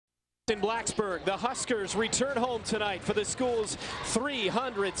In Blacksburg, the Huskers return home tonight for the school's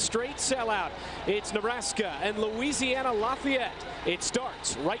 300th straight sellout. It's Nebraska and Louisiana Lafayette. It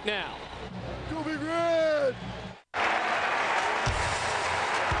starts right now. Go Big Red!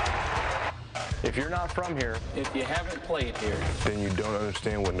 If you're not from here, if you haven't played here, then you don't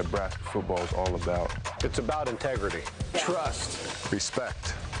understand what Nebraska football is all about. it's about integrity, Trust,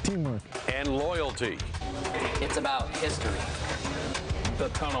 respect, teamwork, and loyalty. It's about history. The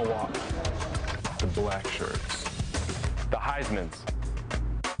tunnel walk, the black shirts, the Heismans.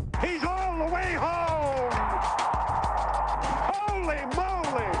 He's all the way home! Holy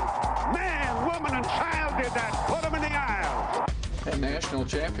moly! Man, woman, and child did that. Put him in the aisle. And national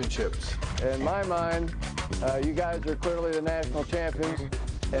championships. In my mind, you guys are clearly the national champions,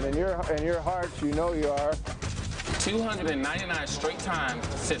 and in your hearts, you know you are. 299 straight times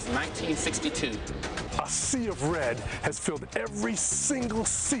since 1962. A sea of red has filled every single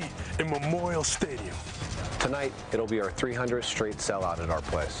seat in Memorial Stadium. Tonight, it'll be our 300th straight sellout at our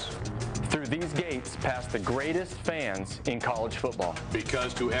place. Through these gates pass the greatest fans in college football.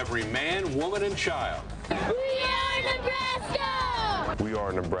 Because to every man, woman, and child, we are Nebraska! We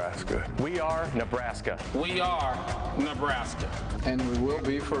are Nebraska. We are Nebraska. We are Nebraska. And we will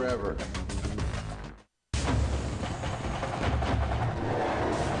be forever.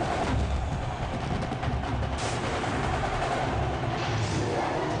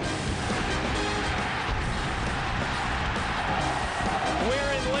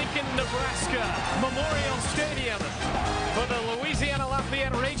 Nebraska Memorial Stadium for the Louisiana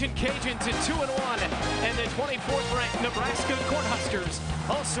Lafayette Ragin Cajuns at 2-1 and the 24th ranked Nebraska Cornhuskers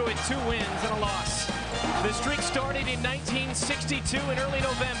also at 2 wins and a loss. The streak started in 1962 in early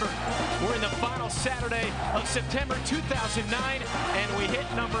November. We're in the final Saturday of September 2009 and we hit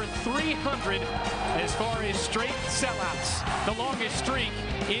number 300 as far as straight sellouts, the longest streak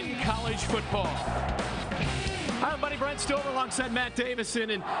in college football. Hi, buddy. Brent Stover alongside Matt Davison.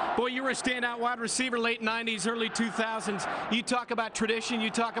 And, boy, you were a standout wide receiver late 90s, early 2000s. You talk about tradition.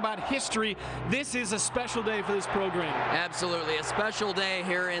 You talk about history. This is a special day for this program. Absolutely. A special day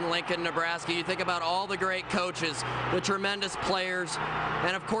here in Lincoln, Nebraska. You think about all the great coaches, the tremendous players,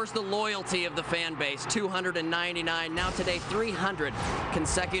 and, of course, the loyalty of the fan base. 299, now today 300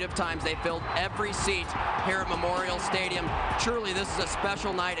 consecutive times they filled every seat here at Memorial Stadium. Truly, this is a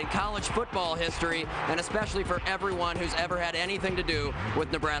special night in college football history, and especially for everyone who's ever had anything to do with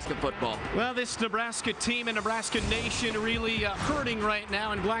Nebraska football. Well, this Nebraska team and Nebraska nation really hurting right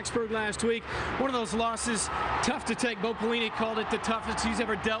now. In Blacksburg last week, one of those losses, tough to take. Bo Pelini called it the toughest he's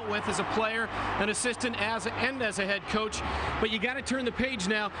ever dealt with as a player, an assistant, and as a head coach. But you got to turn the page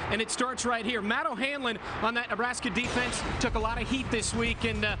now, and it starts right here. Matt O'Hanlon on that Nebraska defense took a lot of heat this week,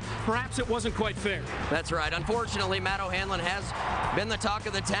 and perhaps it wasn't quite fair. That's right. Unfortunately, Matt O'Hanlon has been the talk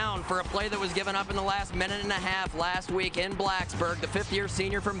of the town for a play that was given up in the last minute and a half last week in Blacksburg. The fifth-year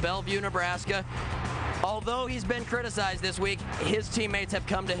senior from Bellevue, Nebraska. Although he's been criticized this week, his teammates have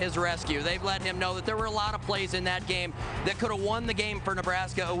come to his rescue. They've let him know that there were a lot of plays in that game that could have won the game for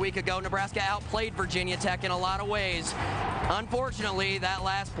Nebraska a week ago. Nebraska outplayed Virginia Tech in a lot of ways. Unfortunately, that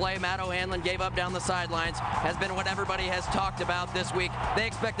last play Matt O'Hanlon gave up down the sidelines has been what everybody has talked about this week. They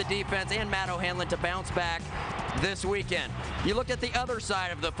expect the defense and Matt O'Hanlon to bounce back this weekend. You look at the other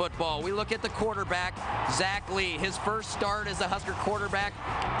side of the football. We look at the quarterback, Zach Lee. His first start as a Husker quarterback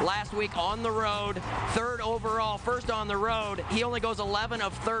last week on the road. Third overall, first on the road. He only goes 11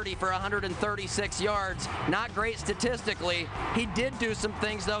 of 30 for 136 yards. Not great statistically. He did do some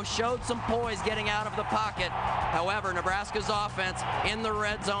things, though, showed some poise getting out of the pocket. However, Nebraska's offense in the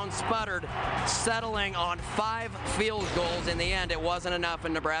red zone sputtered, settling on 5 field goals. In the end, it wasn't enough,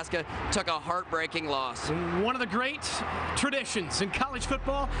 and Nebraska took a heartbreaking loss. One of the great traditions in college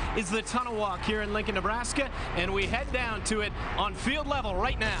football is the tunnel walk here in Lincoln, Nebraska, and we head down to it on field level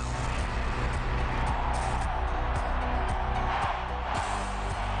right now.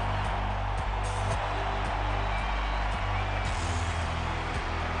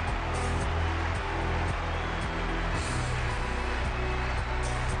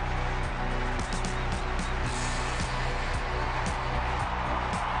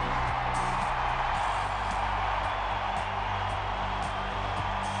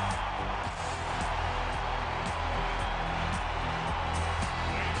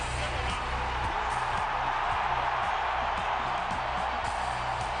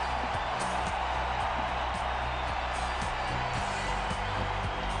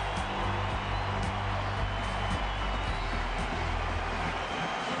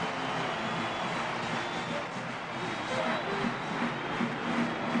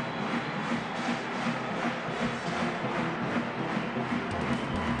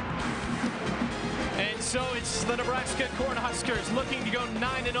 It's the Nebraska Cornhuskers looking to go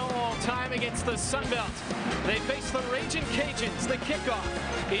 9-0 all time against the Sun Belt. They face the Ragin' Cajuns. The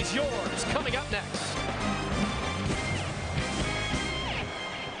kickoff is yours. Coming up next.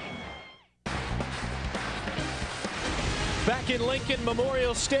 Back in Lincoln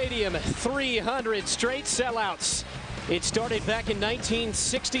Memorial Stadium, 300 straight sellouts. It started back in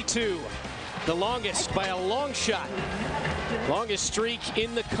 1962. The longest by a long shot. Longest streak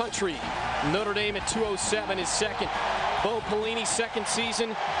in the country. Notre Dame at 207 is second. Bo Pelini's second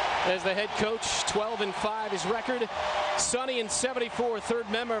season as the head coach, 12-5 his record. Sonny in 74, third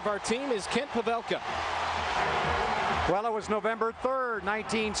member of our team is Kent Pavelka. Well, it was November 3rd,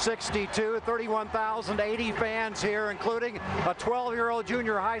 1962. 31,080 fans here, including a 12-year-old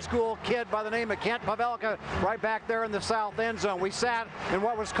junior high school kid by the name of Kent Pavelka right back there in the south end zone. We sat in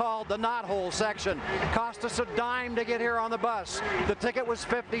what was called the knothole section. Cost us a dime to get here on the bus. The ticket was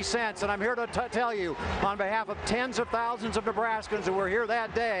 50 cents, and I'm here to tell you, on behalf of tens of thousands of Nebraskans who were here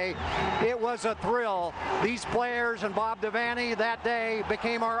that day, it was a thrill. These players and Bob Devaney that day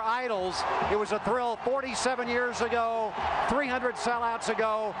became our idols. It was a thrill 47 years ago. 300 sellouts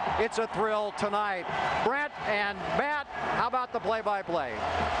ago. It's a thrill tonight. Brent and Matt, how about the play-by-play?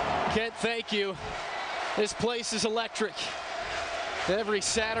 Kent, thank you. This place is electric. Every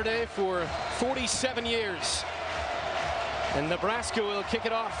Saturday for 47 years. And Nebraska will kick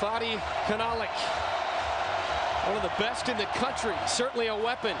it off. Adi Kanalik, one of the best in the country, certainly a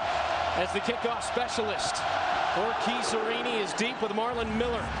weapon as the kickoff specialist. Orkey Zarini is deep with Marlon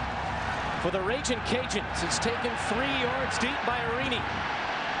Miller. For the Ragin' Cajuns, it's taken 3 yards deep by Arini.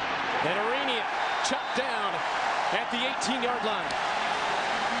 And Arini chopped down at the 18-yard line.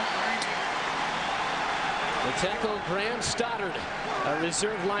 The tackle, Graham Stoddard, a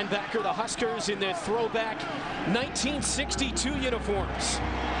reserve linebacker. The Huskers in their throwback 1962 uniforms.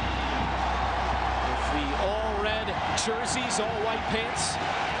 With the all-red jerseys, all-white pants.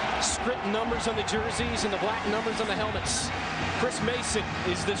 Script numbers on the jerseys and the black numbers on the helmets. Chris Mason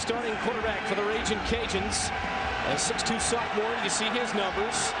is the starting quarterback for the Ragin' Cajuns. A 6'2 sophomore, you see his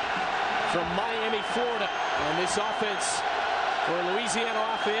numbers, from Miami, Florida. And this offense for Louisiana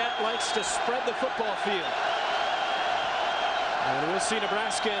Lafayette likes to spread the football field. And we'll see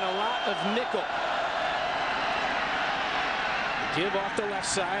Nebraska in a lot of nickel. Give off the left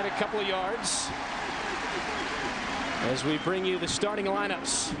side, a couple of yards, as we bring you the starting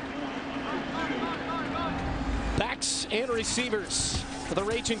lineups. Backs and receivers for the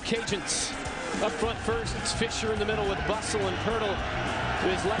Ragin' Cajuns. Up front first, it's Fisher in the middle with Bustle and Pirtle to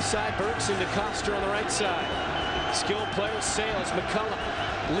his left side. Burks and DeCoster on the right side. Skilled players, Sales,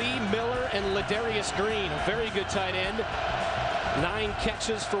 McCullough, Lee Miller, and Ladarius Green. A very good tight end. 9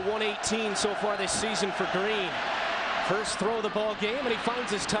 catches for 118 so far this season for Green. First throw of the ball game, and he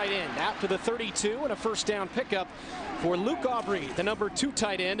finds his tight end out to the 32, and a first down pickup for Luke Aubrey, the number 2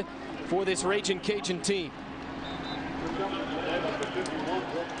 tight end for this Ragin' Cajun team.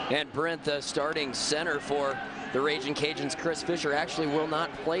 And Brent, the starting center for the Ragin' Cajuns, Chris Fisher, actually will not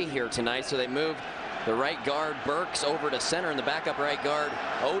play here tonight, so they move the right guard Burks over to center, and the backup right guard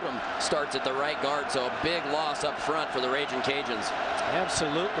Odom starts at the right guard, so a big loss up front for the Ragin' Cajuns.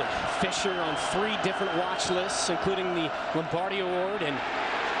 Absolutely. Fisher on 3 different watch lists, including the Lombardi Award and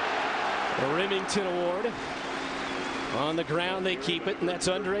the Remington Award. On the ground they keep it, and that's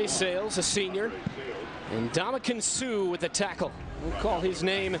Andre Sales, a senior. And Dominican Sue with the tackle. We'll call his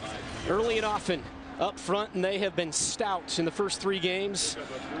name early and often up front, and they have been stout in the first 3 games.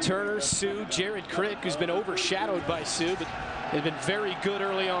 Turner, Sue, Jared Crick, who's been overshadowed by Sue, but has been very good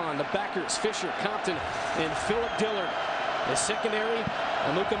early on. The backers, Fisher, Compton, and Philip Dillard. The secondary,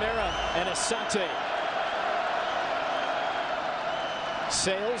 Amukamara and Asante.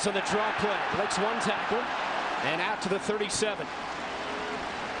 Sales on the draw play. Breaks 1 tackle and out to the 37.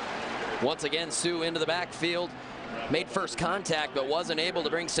 Once again, Sue into the backfield. Made first contact, but wasn't able to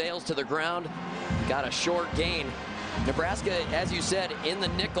bring Sales to the ground. Got a short gain. Nebraska, as you said, in the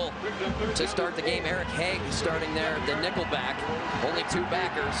nickel to start the game. Eric Haig starting there, the nickel back. Only 2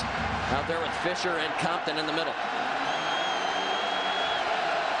 backers out there with Fisher and Compton in the middle.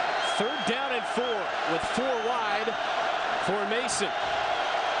 3rd down and 4 with 4 wide for Mason.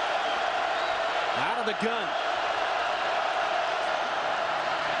 Out of the gun.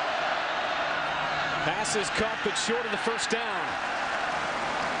 Pass is caught, but short of the first down.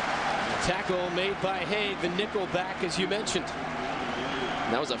 Tackle made by Haig, the nickel back, as you mentioned.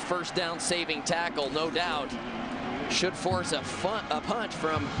 That was a first down saving tackle, no doubt. Should force a punt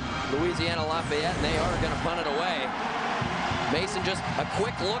from Louisiana Lafayette, and they are going to punt it away. Mason just a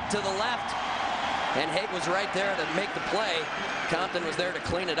quick look to the left. and Haig was right there to make the play. Compton was there to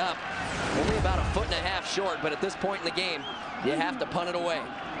clean it up. Only about 1.5 feet short, but at this point in the game, you have to punt it away.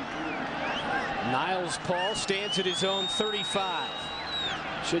 Niles Paul stands at his own 35.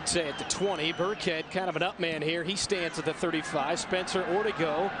 Should say at the 20. Burkhead, kind of an up man here. He stands at the 35. Spencer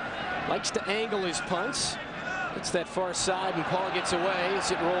Ortego likes to angle his punts. It's that far side, and Paul gets away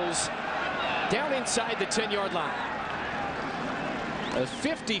as it rolls down inside the 10-yard line. A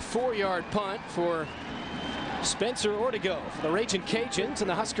 54-yard punt for Spencer Ortego for the Ragin Cajuns, and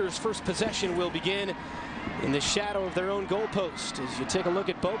the Huskers' first possession will begin in the shadow of their own goalpost. As you take a look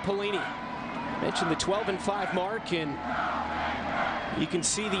at Bo Pelini, mentioned the 12-5 mark, and you can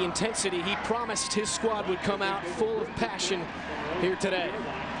see the intensity. He promised his squad would come out full of passion here today.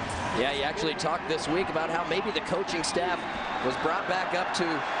 Yeah, he actually talked this week about how maybe the coaching staff was brought back up to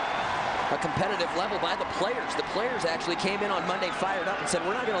a competitive level by the players. The players actually came in on Monday fired up and said,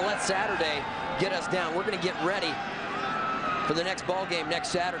 we're not going to let Saturday get us down. We're going to get ready for the next ball game next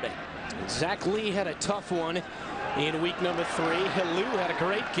Saturday. Zach Lee had a tough one in week number 3. Helu had a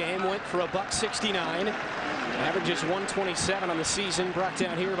great game, went for $169. Averages 127 on the season, brought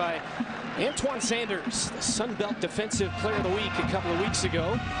down here by Antoine Sanders, the Sun Belt Defensive Player of the Week a couple of weeks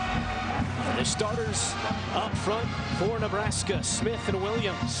ago. The starters up front for Nebraska, Smith and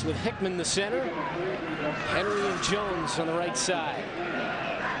Williams, with Hickman the center, Henry and Jones on the right side.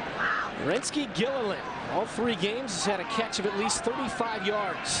 Renski Gilliland, all 3 games, has had a catch of at least 35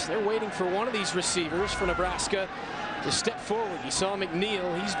 yards. They're waiting for one of these receivers for Nebraska to step forward. You saw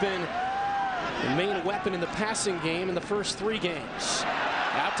McNeil. He's been the main weapon in the passing game in the first 3 games.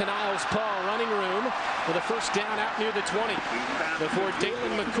 Out to Niles Paul, running room for the first down out near the 20 before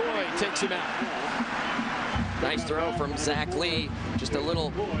Dalen McCoy takes him out. Nice throw from Zach Lee. Just a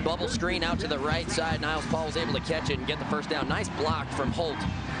little bubble screen out to the right side. Niles Paul was able to catch it and get the first down. Nice block from Holt.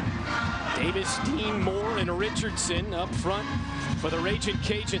 Davis, Dean, Moore, and Richardson up front for the Ragin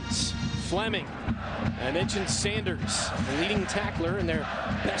Cajuns. Fleming. I mentioned Sanders, the leading tackler and their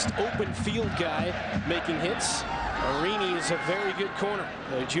best open field guy, making hits. Arini is a very good corner,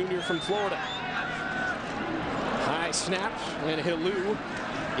 a junior from Florida. High snap, and Helu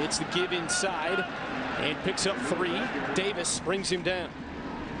hits the give inside and picks up 3. Davis brings him down.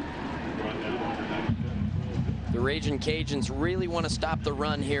 The Ragin Cajuns really want to stop the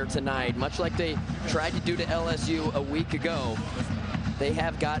run here tonight, much like they tried to do to LSU a week ago. They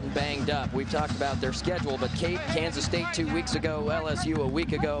have gotten banged up. We've talked about their schedule, but Kansas State 2 weeks ago, LSU a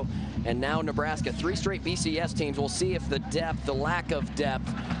week ago, and now Nebraska. 3 straight BCS teams. We'll see if the depth, the lack of depth,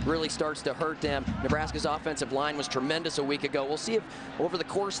 really starts to hurt them. Nebraska's offensive line was tremendous a week ago. We'll see if over the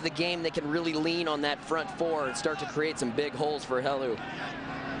course of the game they can really lean on that front 4 and start to create some big holes for Helu.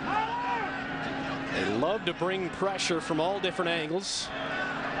 They love to bring pressure from all different angles.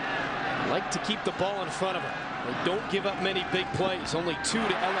 Like to keep the ball in front of them. They don't give up many big plays. Only 2 to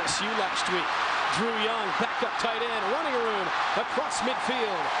LSU last week. Drew Young, backup tight end, running room across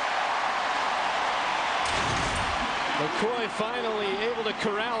midfield. McCoy finally able to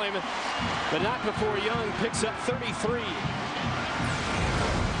corral him, but not before Young picks up 33.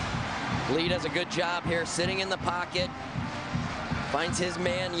 Lee does a good job here, sitting in the pocket. Finds his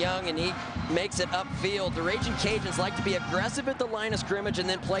man Young, and he makes it upfield. The Ragin Cajuns like to be aggressive at the line of scrimmage and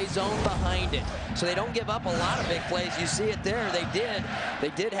then play zone behind it, so they don't give up a lot of big plays. You see it there. They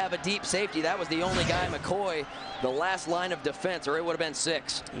did have a deep safety. That was the only guy, McCoy, the last line of defense, or it would have been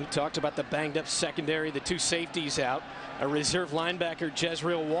 6. You talked about the banged up secondary, the 2 safeties out. A reserve linebacker,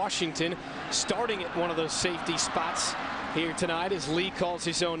 Jezreel Washington, starting at one of those safety spots here tonight as Lee calls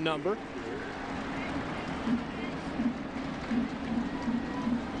his own number.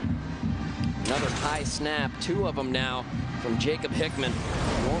 Another high snap, 2 of them now from Jacob Hickman.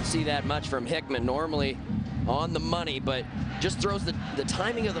 You won't see that much from Hickman, normally on the money, but just throws the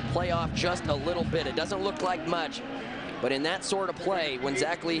timing of the play off just a little bit. It doesn't look like much, but in that sort of play, when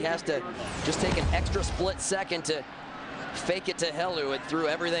Zach Lee has to just take an extra split second to fake it to Helu, it threw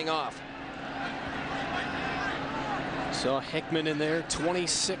everything off. Saw Hickman in there,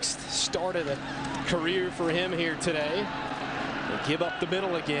 26th start of the career for him here today. They give up the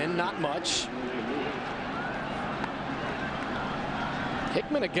middle again, not much.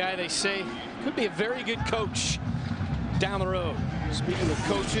 Hickman, a guy they say could be a very good coach down the road. Speaking of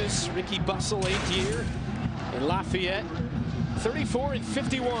coaches, Ricky Bussell, 8th year in Lafayette,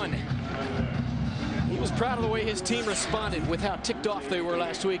 34-51. He was proud of the way his team responded with how ticked off they were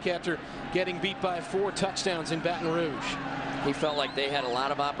last week after getting beat by 4 touchdowns in Baton Rouge. He felt like they had a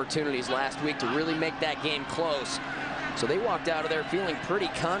lot of opportunities last week to really make that game close. So they walked out of there feeling pretty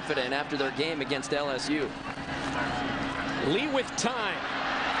confident after their game against LSU. Lee with time.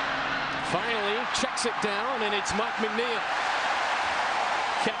 Finally checks it down, and it's Mike McNeil.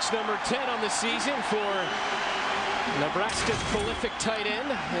 Catch number 10 on the season for Nebraska's prolific tight end,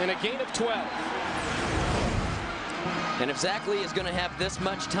 and a gain of 12. And if Zach Lee is going to have this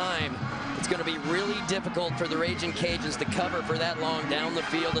much time, it's going to be really difficult for the Ragin' Cajuns to cover for that long down the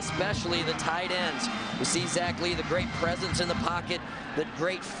field, especially the tight ends. You see Zach Lee, the great presence in the pocket, the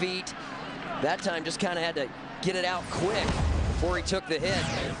great feet. That time just kind of had to get it out quick before he took the hit.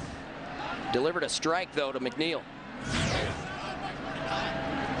 Delivered a strike, though, to McNeil.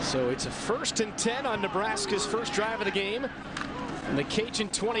 So it's a 1st and 10 on Nebraska's first drive of the game. And the Cajun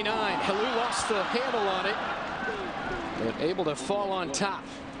 29. Helou lost the handle on it, but able to fall on top.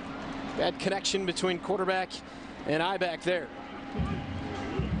 Bad connection between quarterback and I-back there.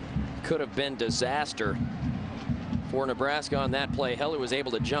 Could have been disaster for Nebraska on that play. Helou was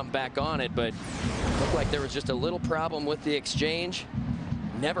able to jump back on it, but looked like there was just a little problem with the exchange.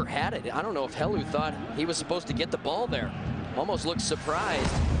 Never had it. I don't know if Helou thought he was supposed to get the ball there. Almost looked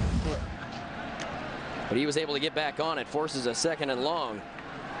surprised. But he was able to get back on it. Forces a 2nd and long.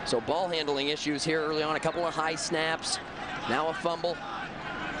 So ball handling issues here early on. A couple of high snaps. Now a fumble.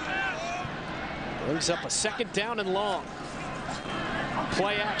 Brings up a 2nd down and long.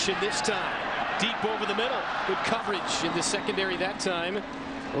 Play action this time. Deep over the middle. Good coverage in the secondary that time.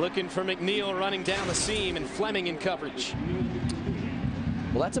 Looking for McNeil running down the seam, and Fleming in coverage.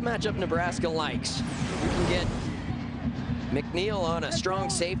 Well, that's a matchup Nebraska likes. You can get McNeil on a strong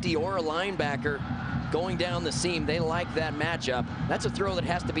safety or a linebacker going down the seam. They like that matchup. That's a throw that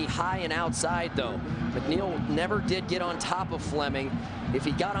has to be high and outside, though. McNeil never did get on top of Fleming. If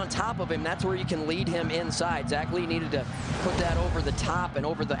he got on top of him, that's where you can lead him inside. Zach Lee needed to put that over the top and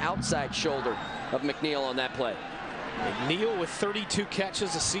over the outside shoulder of McNeil on that play. McNeil with 32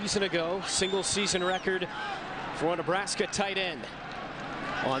 catches a season ago. Single season record for a Nebraska tight end.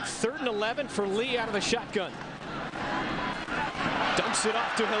 On 3rd and 11 for Lee out of the shotgun. Dumps it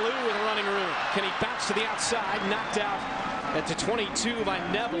off to Helou with running room. Can he bounce to the outside? Knocked out at the 22 by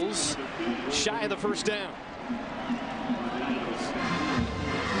Nevels. Shy of the 1st down.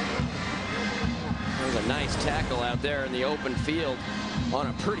 There's a nice tackle out there in the open field on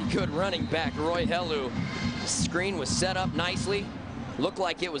a pretty good running back, Roy Helou. The screen was set up nicely. Looked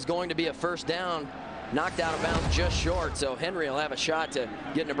like it was going to be a 1st down. Knocked out of bounds just short, so Henry will have a shot to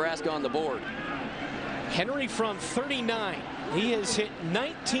get Nebraska on the board. Henry from 39. He has hit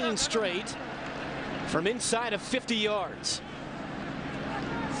 19 straight from inside of 50 yards.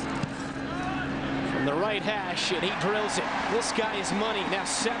 From the right hash, and he drills it. This guy is money. Now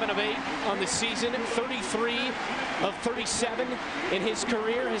 7 of 8 on the season, 33 of 37 in his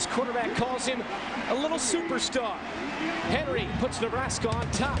career. His quarterback calls him a little superstar. Henry puts Nebraska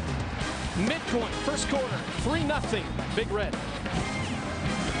on top. Midpoint, 1st quarter, 3-0, Big Red.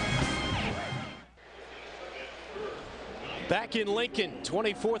 Back in Lincoln,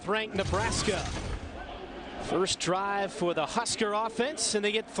 24th ranked Nebraska. First drive for the Husker offense, and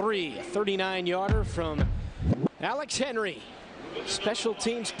they get 3. A 39-yarder from Alex Henry. Special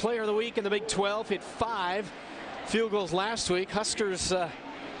teams player of the week in the Big 12. Hit 5 field goals last week. Huskers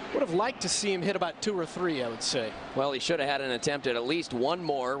would have liked to see him hit about 2 or 3, I would say. Well, he should have had an attempt at least one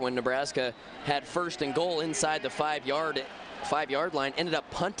more when Nebraska had 1st and goal inside the 5-yard line. Ended up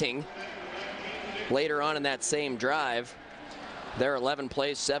punting later on in that same drive. Their 11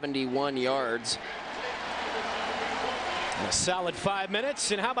 plays, 71 yards. A solid 5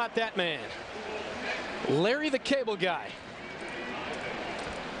 minutes, and how about that man? Larry the Cable Guy.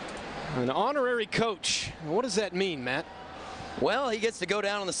 An honorary coach. What does that mean, Matt? Well, he gets to go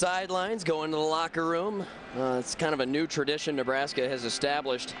down on the sidelines, go into the locker room. It's kind of a new tradition Nebraska has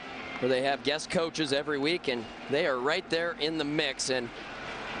established where they have guest coaches every week, and they are right there in the mix. And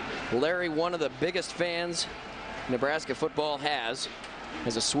Larry, one of the biggest fans Nebraska football has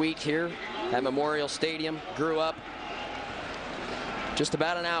a suite here at Memorial Stadium. Grew up just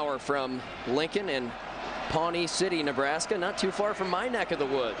about an hour from Lincoln in Pawnee City, Nebraska, not too far from my neck of the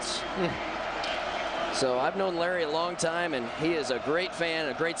woods. So I've known Larry a long time, and he is a great fan,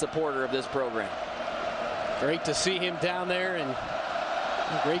 a great supporter of this program. Great to see him down there, and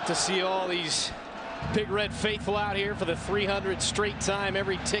great to see all these Big Red faithful out here for the 300th straight time.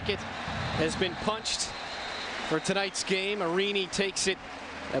 Every ticket has been punched for tonight's game. Arini takes it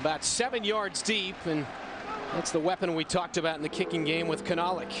about 7 yards deep, and that's the weapon we talked about in the kicking game with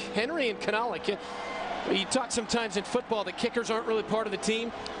Kanalik. Henry and Kanalik. You talk sometimes in football that kickers aren't really part of the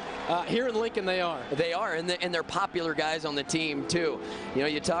team. Here in Lincoln, they are. They are, and they're popular guys on the team, too. You know,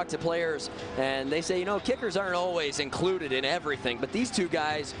 you talk to players, and they say, you know, kickers aren't always included in everything, but these two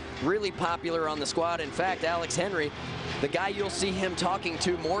guys really popular on the squad. In fact, Alex Henry, the guy you'll see him talking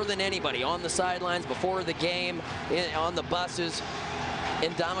to more than anybody on the sidelines, before the game, on the buses,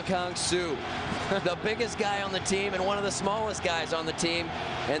 Ndamukong Suh, the biggest guy on the team and one of the smallest guys on the team,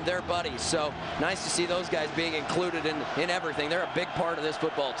 and they're buddies. So nice to see those guys being included in everything. They're a big part of this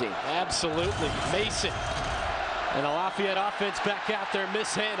football team. Absolutely. Mason. And the Lafayette offense back out there,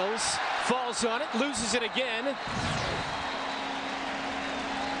 mishandles, falls on it, loses it again.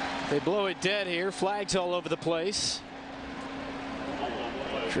 They blow it dead here. Flags all over the place.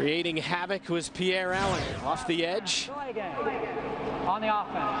 Creating havoc was Pierre Allen off the edge. On the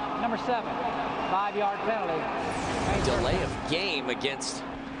offense, number 7, 5-yard penalty. Delay of game against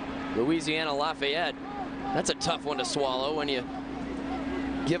Louisiana Lafayette. That's a tough one to swallow when you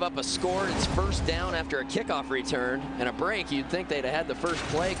give up a score. It's first down after a kickoff return and a break. You'd think they'd have had the first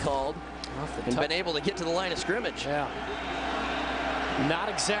play called and been able to get to the line of scrimmage. Yeah. Not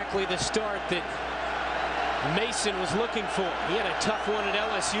exactly the start that Mason was looking for. He had a tough one at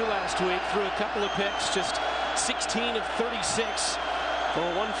LSU last week, threw a couple of picks, just 16 of 36 for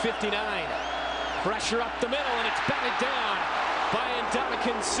 159. Pressure up the middle, and it's batted down by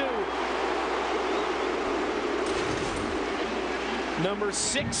Ndamukong Suh. Number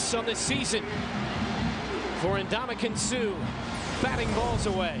 6 on the season for Ndamukong Suh, batting balls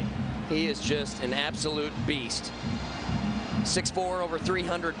away. He is just an absolute beast. 6'4", over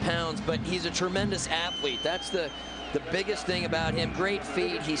 300 pounds, but he's a tremendous athlete. That's the biggest thing about him. Great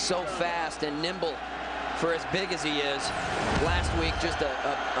feet. He's so fast and nimble for as big as he is. Last week, just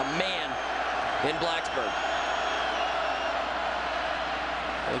a man in Blacksburg.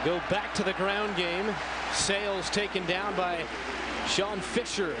 They go back to the ground game. Sales taken down by Sean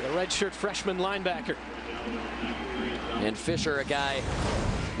Fisher, the redshirt freshman linebacker. And Fisher, a guy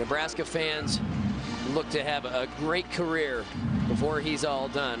Nebraska fans look to have a great career before he's all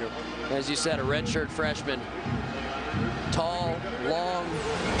done. As you said, a redshirt freshman. Tall, long,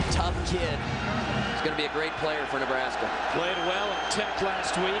 tough kid. He's going to be a great player for Nebraska. Played well at Tech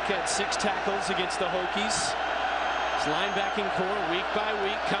last week, had 6 tackles against the Hokies. His linebacking core week by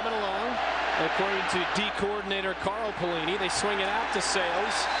week coming along. According to D coordinator Carl Pelini, they swing it out to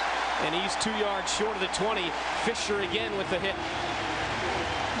Sales, and he's 2 yards short of the 20. Fisher again with the hit.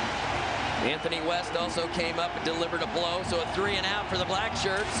 Anthony West also came up and delivered a blow, so a 3 and out for the black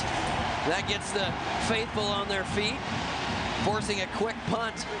shirts. That gets the faithful on their feet, forcing a quick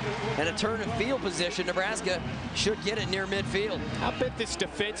punt and a turn of field position. Nebraska should get it near midfield. I bet this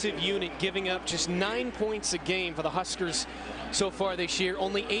defensive unit giving up just 9 points a game for the Huskers so far this year.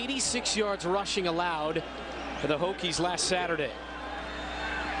 Only 86 yards rushing allowed for the Hokies last Saturday.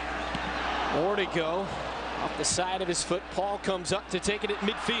 More to go. Off the side of his foot, Paul comes up to take it at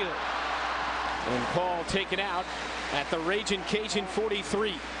midfield. And Paul taken out at the Ragin Cajun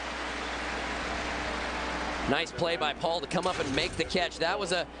 43. Nice play by Paul to come up and make the catch. That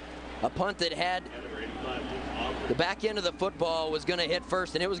was a punt that had the back end of the football was going to hit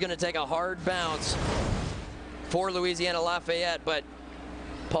first, and it was going to take a hard bounce for Louisiana Lafayette, but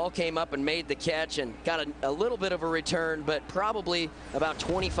Paul came up and made the catch and got a little bit of a return, but probably about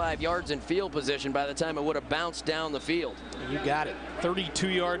 25 yards in field position by the time it would have bounced down the field. You got it.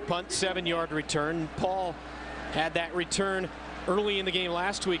 32-yard punt, 7-yard return. Paul had that return early in the game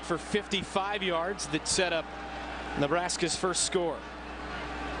last week for 55 yards that set up Nebraska's first score.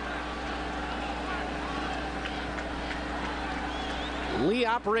 Lee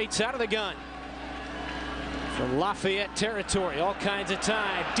operates out of the gun from Lafayette territory. All kinds of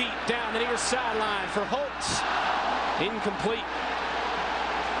time. Deep down the near sideline for Holtz. Incomplete.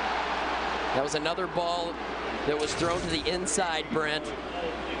 That was another ball that was thrown to the inside, Brent.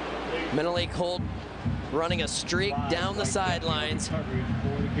 Menelik Holt running a streak down the sidelines.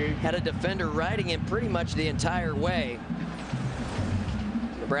 Had a defender riding him pretty much the entire way.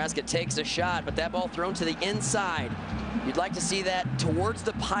 Nebraska takes a shot, but that ball thrown to the inside. You'd like to see that towards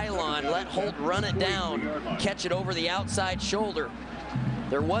the pylon. Let Holt run it down, catch it over the outside shoulder.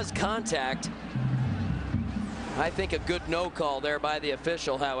 There was contact. I think a good no call there by the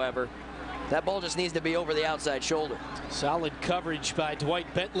official, however. That ball just needs to be over the outside shoulder. Solid coverage by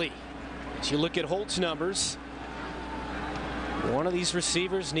Dwight Bentley. As you look at Holt's numbers, one of these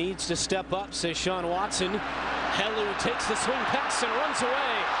receivers needs to step up, says Sean Watson. Helu takes the swing pass and runs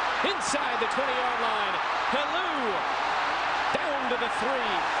away inside the 20-yard line. Helu down to the 3.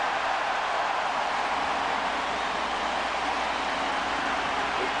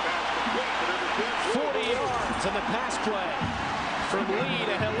 40 yards on the pass play. from Lee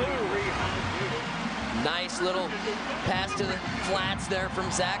to Helou. Nice little pass to the flats there from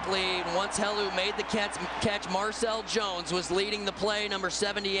Zach Lee. And once Helou made the catch, Marcel Jones was leading the play. Number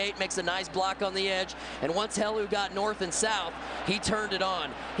 78 makes a nice block on the edge. And once Helou got north and south, he turned it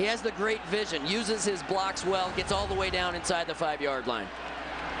on. He has the great vision, uses his blocks well, gets all the way down inside the 5-yard line.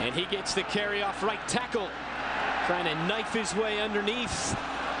 And he gets the carry off right tackle, trying to knife his way underneath,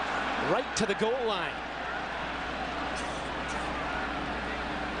 right to the goal line.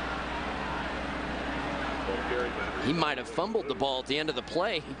 He might have fumbled the ball at the end of the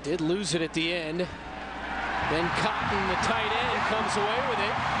play. He did lose it at the end. Then Cotton, the tight end, comes away with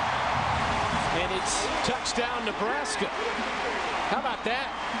it. And it's touchdown Nebraska. How about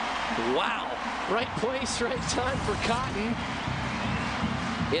that? Wow. Right place, right time for Cotton.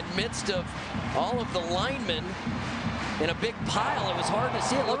 In midst of all of the linemen in a big pile, it was hard to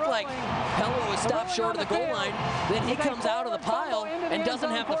see. It looked like Helou was stopped short of the goal line. Then he comes out of the pile and doesn't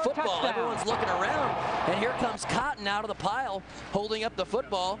have the football. Everyone's looking around, and here comes Cotton out of the pile, holding up the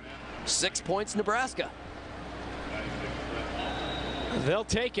football. 6 points, Nebraska. They'll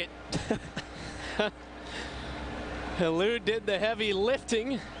take it. Helou did the heavy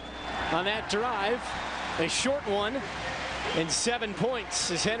lifting on that drive. A short one. And 7 points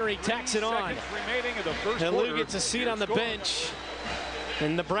as Henry tacks it on. Helou gets a seat on the bench.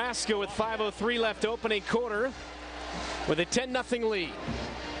 And Nebraska with 5:03 left opening quarter with a 10-0 lead.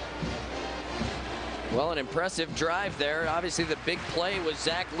 Well, an impressive drive there. Obviously the big play was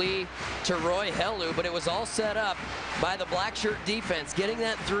Zach Lee to Roy Helou, but it was all set up by the black shirt defense, getting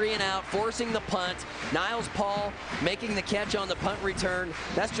that 3 and out, forcing the punt. Niles Paul making the catch on the punt return.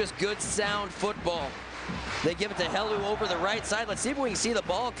 That's just good, sound football. They give it to Helou over the right side. Let's see if we can see the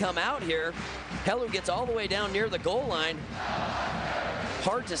ball come out here. Helou gets all the way down near the goal line.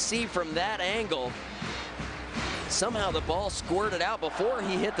 Hard to see from that angle. Somehow the ball squirted out before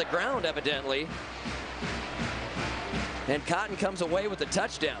he hit the ground, evidently. And Cotton comes away with the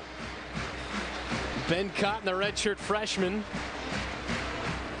touchdown. Ben Cotton, the redshirt freshman.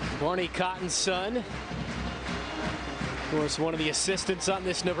 Barney Cotton's son. Of course, one of the assistants on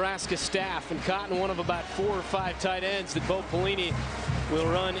this Nebraska staff, and Cotton, one of about 4 or 5 tight ends that Bo Pelini will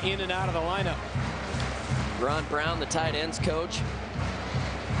run in and out of the lineup. Ron Brown, the tight ends coach,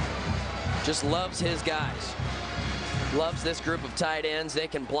 just loves his guys. Loves this group of tight ends. They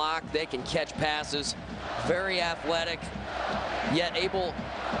can block, they can catch passes. Very athletic, yet able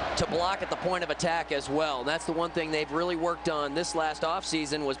to block at the point of attack as well. And that's the one thing they've really worked on this last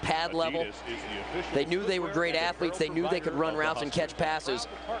offseason was pad level. They knew they were great athletes. They knew they could run routes and catch passes.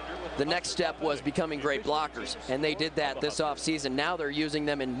 The next step was becoming great blockers, and they did that this offseason. Now they're using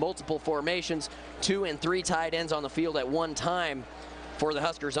them in multiple formations, 2 and 3 tight ends on the field at one time for the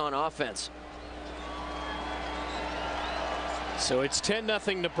Huskers on offense. So it's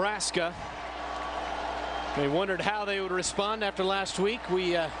 10-0 Nebraska. They wondered how they would respond after last week.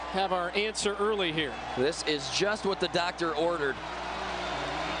 We have our answer early here. This is just what the doctor ordered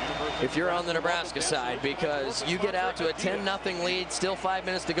if you're on the Nebraska side, because you get out to a 10-0 lead, still 5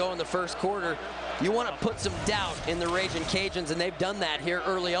 minutes to go in the first quarter. You want to put some doubt in the Ragin' Cajuns, and they've done that here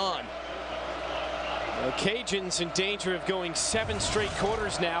early on. The Cajuns in danger of going 7 straight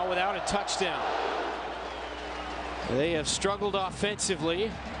quarters now without a touchdown. They have struggled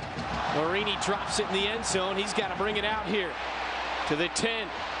offensively. Marini drops it in the end zone. He's got to bring it out here to the 10.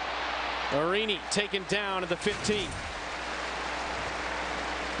 Marini taken down at the 15.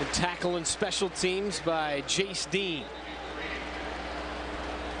 The tackle and special teams by Jace Dean.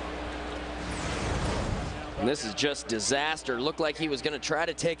 And this is just disaster. Looked like he was going to try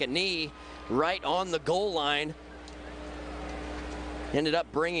to take a knee right on the goal line. Ended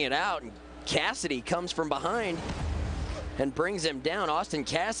up bringing it out, and Cassidy comes from behind and brings him down. Austin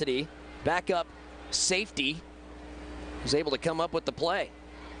Cassidy, backup safety, was able to come up with the play.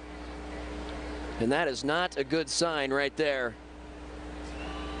 And that is not a good sign right there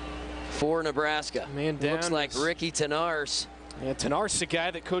for Nebraska. Man down. Looks like Ricky Tenars. Yeah, Tenars, the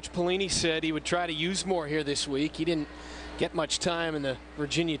guy that Coach Pelini said he would try to use more here this week. He didn't get much time in the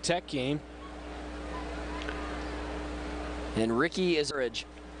Virginia Tech game. And Ricky is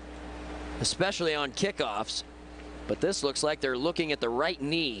especially on kickoffs. But this looks like they're looking at the right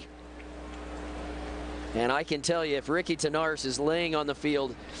knee. And I can tell you, if Ricky Tenars is laying on the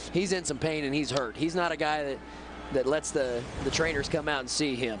field, he's in some pain and he's hurt. He's not a guy that lets the trainers come out and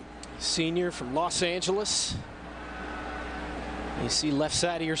see him. Senior from Los Angeles. You see left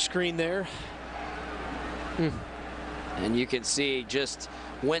side of your screen there. And you can see just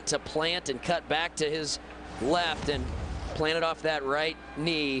went to plant and cut back to his left and planted off that right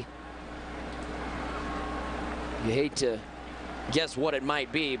knee. You hate to guess what it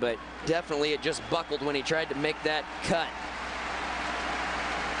might be, but definitely it just buckled when he tried to make that cut.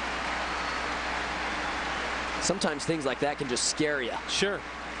 Sometimes things like that can just scare you. Sure.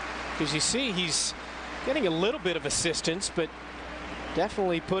 Because you see he's getting a little bit of assistance, but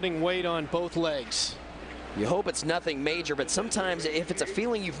definitely putting weight on both legs. You hope it's nothing major, but sometimes if it's a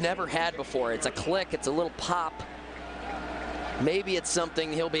feeling you've never had before, it's a click, it's a little pop, maybe it's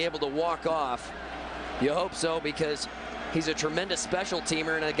something he'll be able to walk off. You hope so, because he's a tremendous special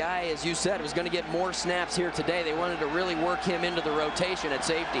teamer and a guy, as you said, was going to get more snaps here today. They wanted to really work him into the rotation at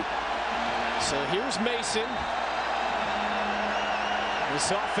safety. So here's Mason. This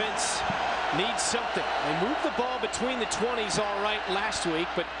offense needs something. They moved the ball between the 20s all right last week,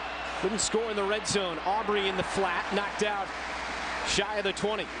 but couldn't score in the red zone. Aubrey in the flat, knocked out shy of the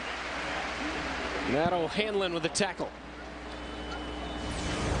 20. Matt O'Hanlon with the tackle.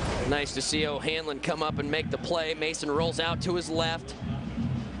 Nice to see O'Hanlon come up and make the play. Mason rolls out to his left.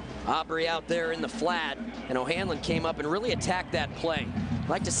 Aubrey out there in the flat, and O'Hanlon came up and really attacked that play.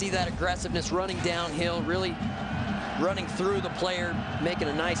 Like to see that aggressiveness running downhill, really running through the player, making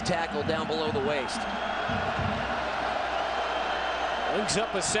a nice tackle down below the waist. Brings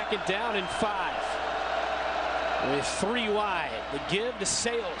up a second down and 5. With 3 wide. The give to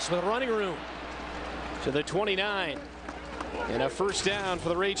Sales with running room to the 29. And a first down for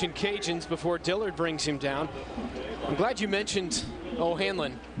the Ragin Cajuns before Dillard brings him down. I'm glad you mentioned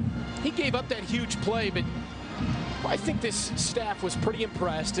O'Hanlon. He gave up that huge play, but I think this staff was pretty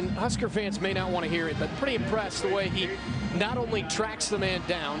impressed, and Husker fans may not want to hear it, but pretty impressed the way he not only tracks the man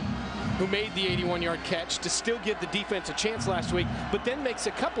down who made the 81-yard catch to still give the defense a chance last week, but then makes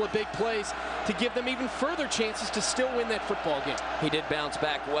a couple of big plays to give them even further chances to still win that football game. He did bounce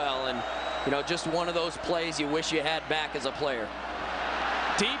back well, and you know, just one of those plays you wish you had back as a player.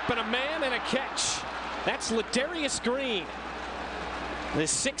 Deep and a man and a catch. That's Ladarius Green, the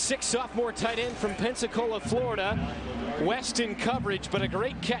 6'6" sophomore tight end from Pensacola, Florida. West in coverage, but a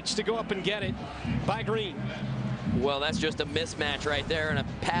great catch to go up and get it by Green. Well, that's just a mismatch right there, and a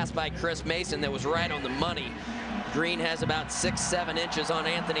pass by Chris Mason that was right on the money. Green has about 6-7 inches on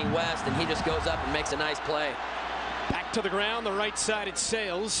Anthony West, and he just goes up and makes a nice play. Back to the ground, the right side at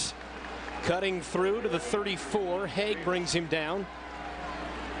Sales. Cutting through to the 34. Haig brings him down.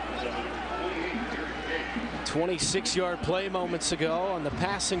 26-yard play moments ago on the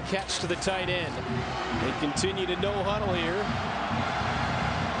pass and catch to the tight end. They continue to no huddle here.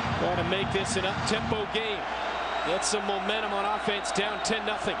 Try to make this an up-tempo game. Get some momentum on offense, down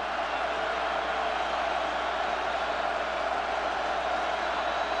 10-0.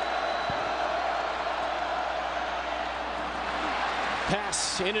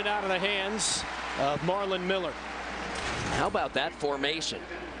 Pass in and out of the hands of Marlon Miller. How about that formation?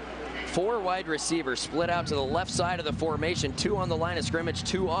 4 wide receivers split out to the left side of the formation, 2 on the line of scrimmage,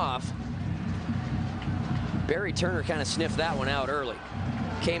 2 off. Barry Turner kind of sniffed that one out early.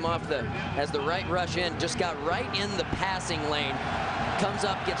 Came off as the right rush in, just got right in the passing lane. Comes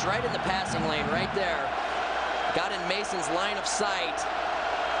up, gets right in the passing lane right there. Got in Mason's line of sight.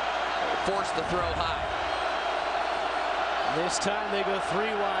 Forced the throw high. This time they go 3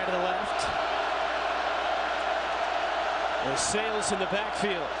 wide to the left. There's Sales in the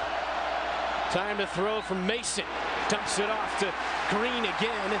backfield. Time to throw from Mason. Dumps it off to Green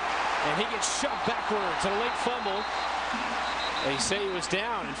again, and he gets shoved backwards. A late fumble. They say he was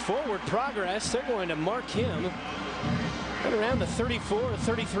down in forward progress. They're going to mark him right around the 34 or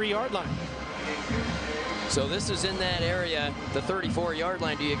 33-yard line. So this is in that area, the 34-yard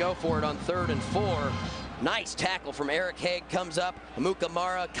line. Do you go for it on 3rd and 4? Nice tackle from Eric Haig. Comes up.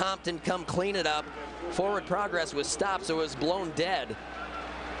 Amukamara, Compton come clean it up. Forward progress was stopped, so it was blown dead.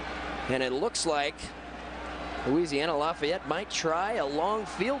 And it looks like Louisiana Lafayette might try a long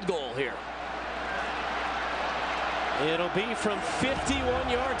field goal here. It'll be from 51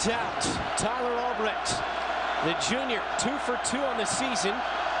 yards out. Tyler Albrecht, the junior, 2 for 2 on the season,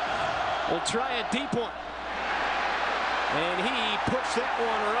 will try a deep one. And he pushed that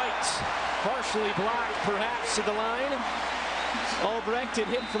one right. Partially blocked, perhaps, to the line. Albrecht had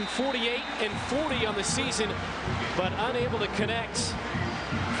hit from 48 and 40 on the season, but unable to connect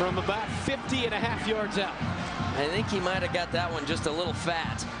from about 50.5 yards out. I think he might have got that one just a little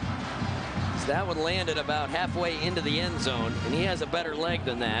fat. So that one landed about halfway into the end zone, and he has a better leg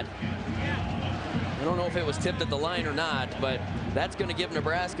than that. I don't know if it was tipped at the line or not, but that's going to give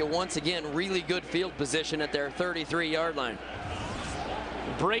Nebraska once again really good field position at their 33-yard line.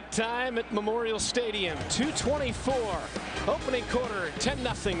 Break time at Memorial Stadium. 2:24. Opening quarter,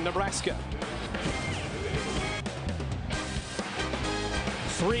 10-0 Nebraska.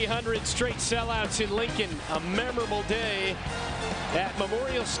 300 straight sellouts in Lincoln. A memorable day at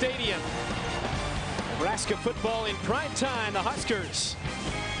Memorial Stadium. Nebraska football in prime time. The Huskers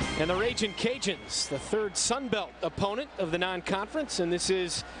and the Ragin Cajuns, the third Sun Belt opponent of the non-conference, and this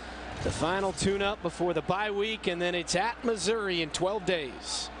is the final tune-up before the bye week, and then it's at Missouri in 12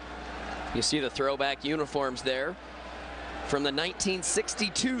 days. You see the throwback uniforms there from the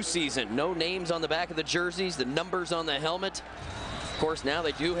 1962 season. No names on the back of the jerseys, the numbers on the helmet. Of course, now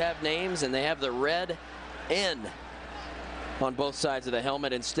they do have names, and they have the red N on both sides of the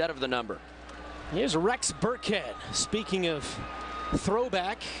helmet instead of the number. Here's Rex Burkhead. Speaking of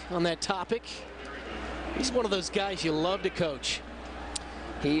throwback on that topic, he's one of those guys you love to coach.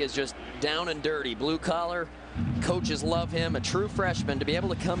 He is just down and dirty, blue collar. Coaches love him. A true freshman to be able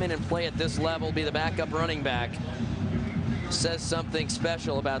to come in and play at this level, be the backup running back, says something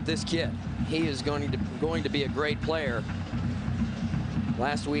special about this kid. He is going to be a great player.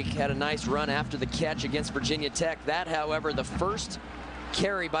 Last week had a nice run after the catch against Virginia Tech. That, however, the first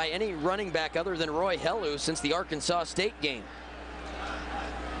carry by any running back other than Roy Helu since the Arkansas State game.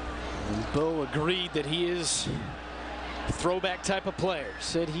 And Bo agreed that he is a throwback type of player.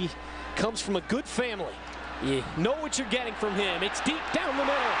 Said he comes from a good family. You know what you're getting from him. It's deep down the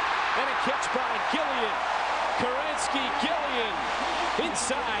middle, and a catch by Gillian. Kerensky Gillian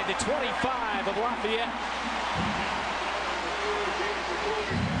inside the 25 of Lafayette.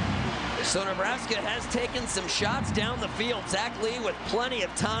 So Nebraska has taken some shots down the field. Zach Lee with plenty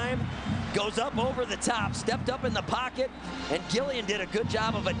of time goes up over the top, stepped up in the pocket, and Gillian did a good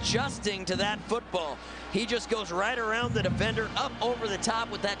job of adjusting to that football. He just goes right around the defender, up over the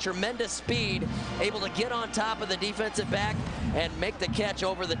top with that tremendous speed, able to get on top of the defensive back and make the catch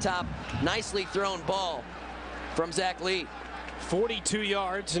over the top. Nicely thrown ball from Zach Lee. 42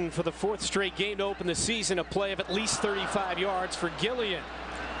 yards, and for the fourth straight game to open the season, a play of at least 35 yards for Gillian.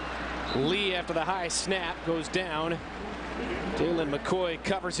 Lee, after the high snap, goes down. Dalen McCoy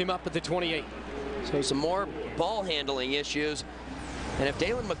covers him up at the 28. So some more ball handling issues. And if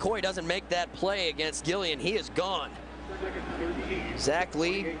Dalen McCoy doesn't make that play against Gillian, he is gone. Zach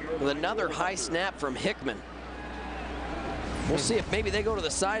Lee with another high snap from Hickman. We'll see if maybe they go to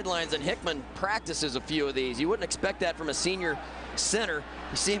the sidelines and Hickman practices a few of these. You wouldn't expect that from a senior center.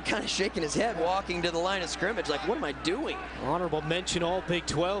 You see him kind of shaking his head walking to the line of scrimmage like, what am I doing? Honorable mention All Big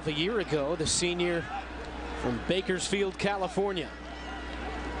 12 a year ago, the senior from Bakersfield, California.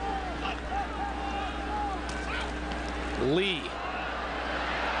 Lee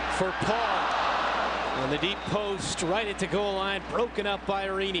for Paul. On the deep post, right at the goal line, broken up by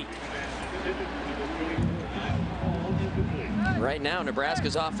Arini. Right now,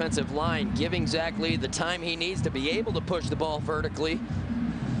 Nebraska's offensive line giving Zach Lee the time he needs to be able to push the ball vertically.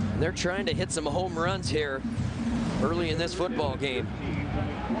 And they're trying to hit some home runs here early in this football game.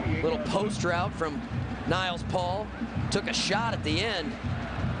 Little post route from Niles Paul. Took a shot at the end.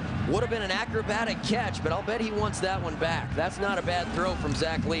 Would have been an acrobatic catch, but I'll bet he wants that one back. That's not a bad throw from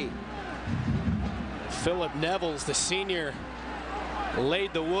Zach Lee. Philip Nevels, the senior,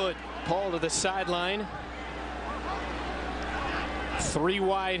 laid the wood. Paul to the sideline. 3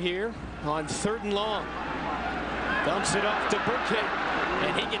 wide here on 3rd and long. Dumps it off to Burkhead,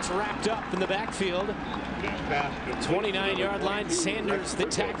 and he gets wrapped up in the backfield. 29-yard line. Sanders, the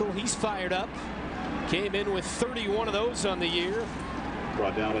tackle, he's fired up. Came in with 31 of those on the year.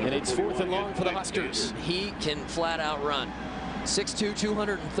 And it's 4th and long for the Huskers. He can flat out run. 6'2",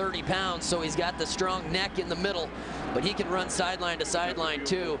 230 pounds, so he's got the strong neck in the middle, but he can run sideline to sideline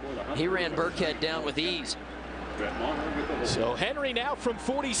too. He ran Burkhead down with ease. So Henry now from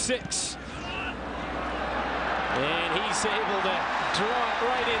 46. And he's able to draw it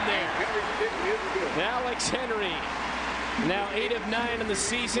right in there. Alex Henry, now 8 of 9 in the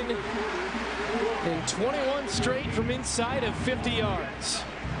season, and 21 straight from inside of 50 yards.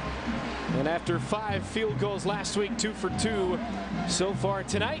 And after 5 field goals last week, 2 for 2 so far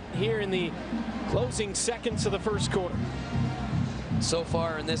tonight here in the closing seconds of the first quarter. So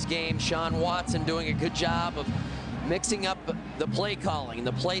far in this game, Sean Watson doing a good job of mixing up the play calling,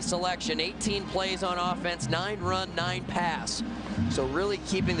 the play selection. 18 plays on offense, 9 run, 9 pass. So really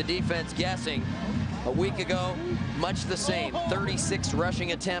keeping the defense guessing. A week ago, much the same. 36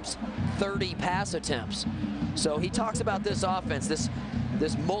 rushing attempts, 30 pass attempts. So he talks about this offense,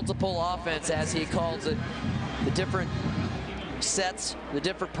 this multiple offense, as he calls it, the different sets, the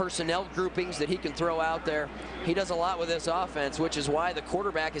different personnel groupings that he can throw out there. He does a lot with this offense, which is why the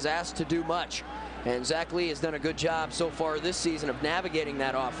quarterback is asked to do much. And Zach Lee has done a good job so far this season of navigating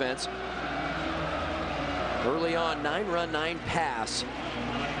that offense. Early on, 9-run, 9-pass.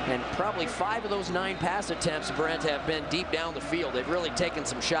 And probably 5 of those 9 pass attempts, Brent, have been deep down the field. They've really taken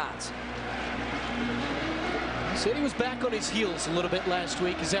some shots. Said he was back on his heels a little bit last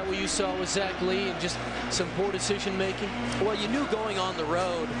week. Is that what you saw with Zach Lee and just some poor decision making? Well, you knew going on the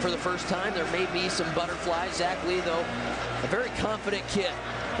road for the first time there may be some butterflies. Zach Lee, though, a very confident kid.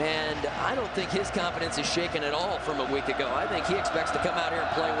 And I don't think his confidence is shaken at all from a week ago. I think he expects to come out here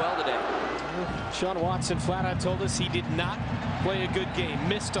and play well today. Sean Watson flat out told us he did not play a good game.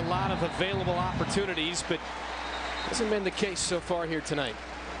 Missed a lot of available opportunities, but hasn't been the case so far here tonight.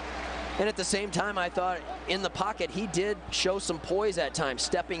 And at the same time, I thought in the pocket, he did show some poise at times,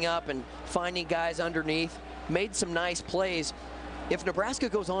 stepping up and finding guys underneath, made some nice plays. If Nebraska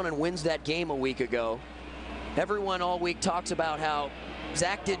goes on and wins that game a week ago, everyone all week talks about how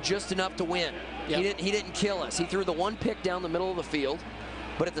Zach did just enough to win. Yep. He didn't kill us. He threw the 1 pick down the middle of the field,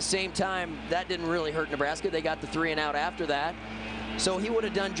 but at the same time, that didn't really hurt Nebraska. They got the 3 and out after that. So he would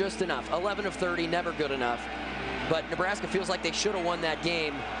have done just enough. 11 of 30, never good enough. But Nebraska feels like they should have won that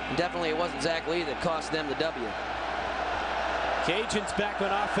game. And definitely it wasn't Zach Lee that cost them the W. Cajuns back on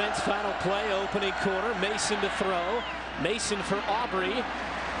offense. Final play, opening quarter. Mason to throw. Mason for Aubrey.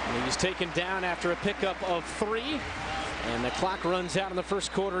 And he's taken down after a pickup of 3. And the clock runs out in the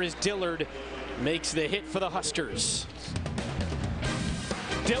first quarter as Dillard makes the hit for the Huskers.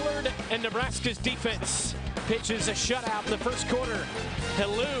 Dillard and Nebraska's defense pitches a shutout in the first quarter.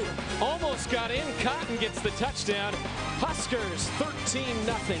 Helou almost got in. Cotton gets the touchdown. Huskers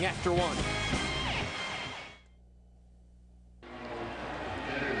 13-0 after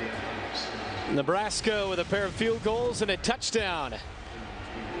 1. Nebraska with a pair of field goals and a touchdown.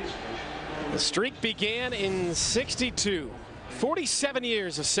 The streak began in '62. 47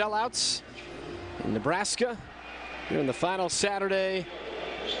 years of sellouts in Nebraska. Here on the final Saturday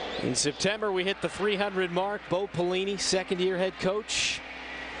in September, we hit the 300 mark. Bo Pelini, second-year head coach.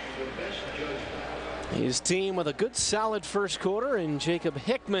 His team with a good, solid first quarter, and Jacob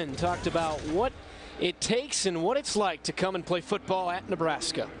Hickman talked about what it takes and what it's like to come and play football at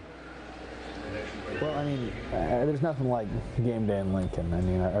Nebraska. Well, I mean, there's nothing like game day in Lincoln. I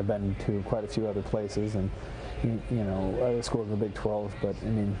mean, I've been to quite a few other places, and you know, other schools in the Big 12. But I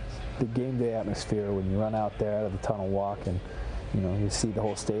mean, the game day atmosphere when you run out there out of the tunnel walk and you see the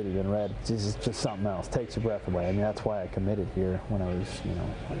whole stadium in red, it's just something else. Takes your breath away. I mean, that's why I committed here when I was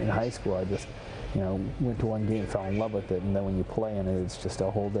in high school. I just went to one game, fell in love with it, and then when you play in it, it's just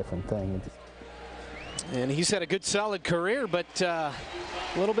a whole different thing. And he's had a good, solid career, but a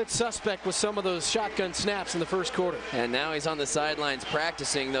little bit suspect with some of those shotgun snaps in the first quarter. And now he's on the sidelines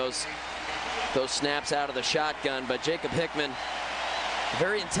practicing those snaps out of the shotgun. But Jacob Hickman,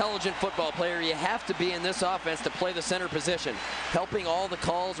 very intelligent football player. You have to be in this offense to play the center position, helping all the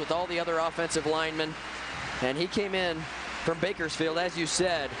calls with all the other offensive linemen. And he came in from Bakersfield, as you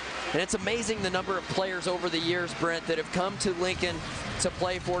said. And it's amazing the number of players over the years, Brent, that have come to Lincoln to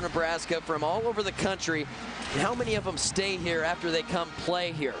play for Nebraska from all over the country. And how many of them stay here after they come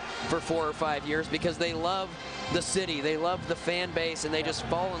play here for 4 or 5 years because they love the city, they love the fan base, and they just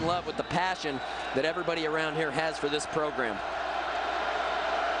fall in love with the passion that everybody around here has for this program.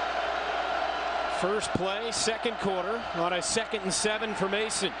 First play, second quarter, on a 2nd and 7 for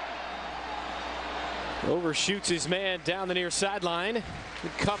Mason. Overshoots his man down the near sideline.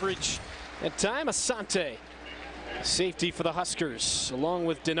 Good coverage at time. Asante, safety for the Huskers, along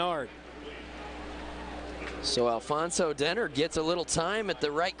with Denard. So Alfonso Dennard gets a little time at the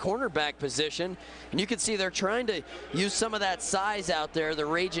right cornerback position. And you can see they're trying to use some of that size out there, the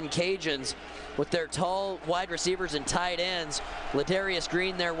Ragin Cajuns, with their tall wide receivers and tight ends. Ladarius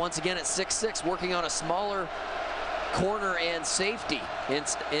Green there once again at 6'6", working on a smaller corner and safety in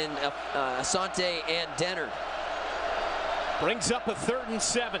Asante and Dennard. Brings up a 3rd and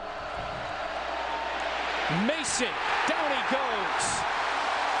 7. Mason, down he goes.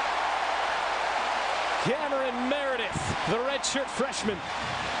 Cameron Meredith, the redshirt freshman.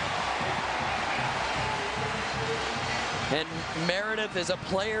 And Meredith is a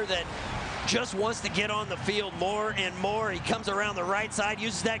player that just wants to get on the field more and more. He comes around the right side,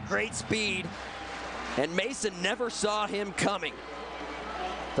 uses that great speed. And Mason never saw him coming.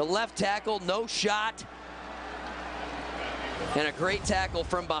 The left tackle, no shot. And a great tackle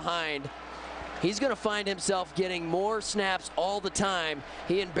from behind. He's going to find himself getting more snaps all the time.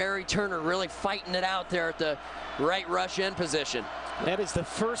 He and Barry Turner really fighting it out there at the right rush end position. That is the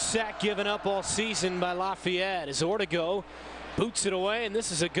first sack given up all season by Lafayette as Ortego boots it away, and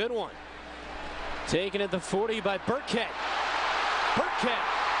this is a good one. Taken at the 40 by Burkett. Burkett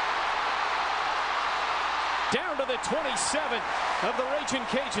down to the 27 of the Ragin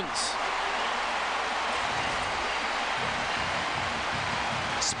Cajuns.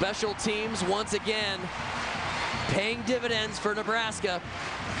 Special teams once again paying dividends for Nebraska.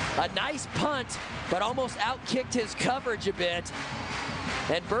 A nice punt, but almost outkicked his coverage a bit.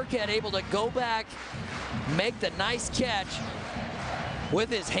 And Burkhead able to go back, make the nice catch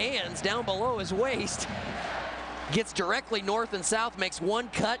with his hands down below his waist. Gets directly north and south, makes one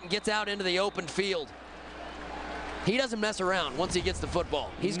cut, and gets out into the open field. He doesn't mess around once he gets the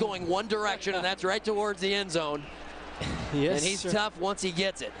football. He's going one direction, and that's right towards the end zone. Yes, and he's tough once he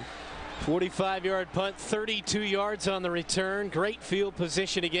gets it. 45-yard punt, 32 yards on the return. Great field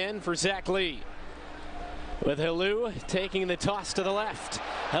position again for Zach Lee. With Helu taking the toss to the left.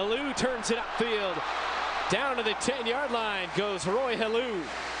 Helu turns it upfield. Down to the 10-yard line goes Roy Helu.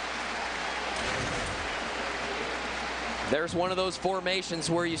 There's one of those formations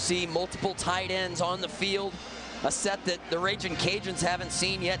where you see multiple tight ends on the field. A set that the Ragin Cajuns haven't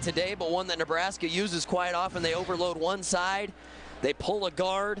seen yet today, but one that Nebraska uses quite often. They overload one side, they pull a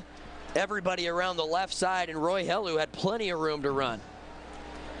guard, everybody around the left side, and Roy Helu had plenty of room to run.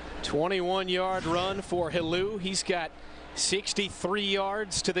 21-yard run for Helu. He's got 63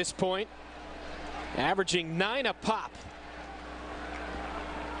 yards to this point, averaging 9 a pop.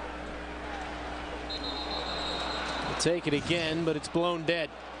 We'll take it again, but it's blown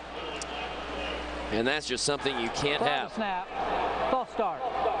dead. And that's just something you can't have. Snap, false start,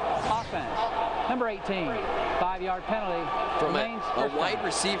 offense, number 18, 5-yard penalty. From a wide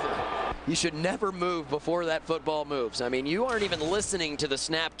receiver, you should never move before that football moves. I mean, you aren't even listening to the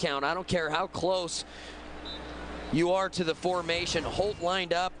snap count. I don't care how close you are to the formation. Holt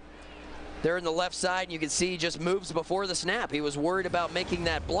lined up there in the left side, and you can see he just moves before the snap. He was worried about making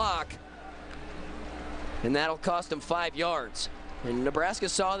that block, and that'll cost him 5 yards. And Nebraska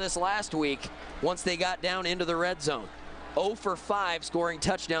saw this last week once they got down into the red zone. 0 for 5 scoring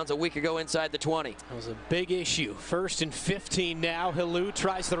touchdowns a week ago inside the 20. That was a big issue. 1st and 15 now. Helu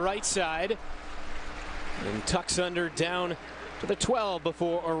tries the right side and tucks under down to the 12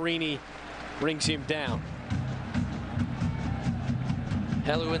 before Arini brings him down.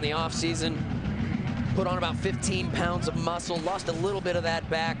 Helu in the offseason put on about 15 pounds of muscle, lost a little bit of that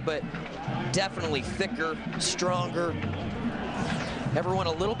back, but definitely thicker, stronger. Everyone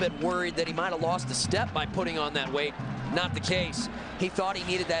a little bit worried that he might have lost a step by putting on that weight. Not the case. He thought he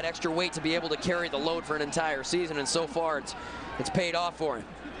needed that extra weight to be able to carry the load for an entire season, and so far it's paid off for him.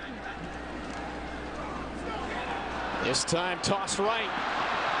 This time tossed right,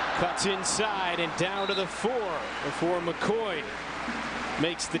 cuts inside and down to the 4 before McCoy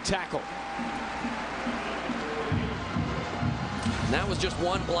makes the tackle. And that was just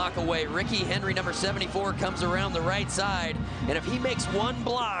one block away. Ricky Henry, number 74, comes around the right side, and if he makes one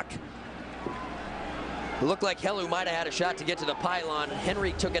block, it looked like Helu might have had a shot to get to the pylon.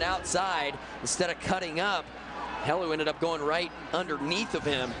 Henry took it outside instead of cutting up. Helu ended up going right underneath of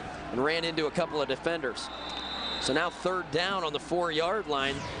him and ran into a couple of defenders. So now 3rd down on the 4-yard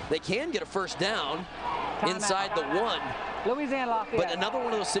line. They can get a 1st down inside the 1. Louisiana Lafayette. But another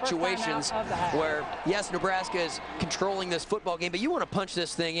one of those situations where, yes, Nebraska is controlling this football game, but you want to punch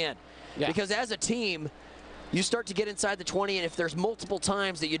this thing in. Yeah. Because as a team, you start to get inside the 20, and if there's multiple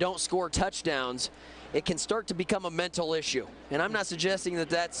times that you don't score touchdowns, it can start to become a mental issue. And I'm not suggesting that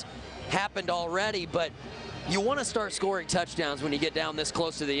that's happened already, but you want to start scoring touchdowns when you get down this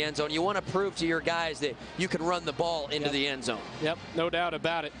close to the end zone. You want to prove to your guys that you can run the ball into the end zone. Yep, no doubt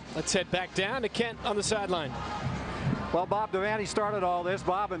about it. Let's head back down to Kent on the sideline. Well, Bob Devaney started all this.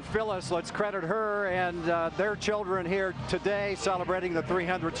 Bob and Phyllis, let's credit her and their children here today celebrating the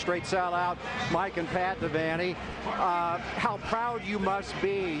 300th straight sellout. Mike and Pat Devaney. How proud you must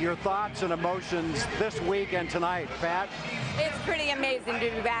be. Your thoughts and emotions this week and tonight, Pat? It's pretty amazing to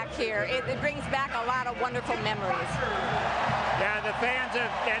be back here. It brings back a lot of wonderful memories. Yeah, the fans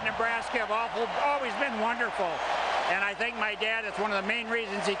at Nebraska have always been wonderful. And I think my dad, it's one of the main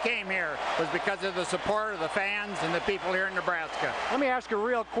reasons he came here, was because of the support of the fans and the people here in Nebraska. Let me ask you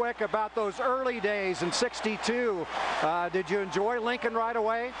real quick about those early days in '62. Did you enjoy Lincoln right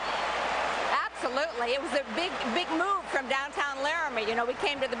away? Absolutely. It was a big move from downtown Laramie. You know, we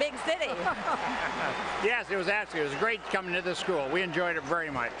came to the big city. Yes, it was great coming to this school. We enjoyed it very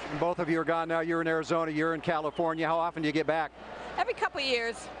much. And both of you are gone now. You're in Arizona, you're in California. How often do you get back? Every couple of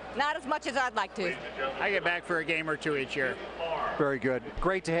years. Not as much as I'd like to. I get back for a game or two each year. Very good.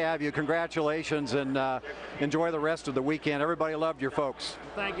 Great to have you. Congratulations, and enjoy the rest of the weekend. Everybody loved your folks.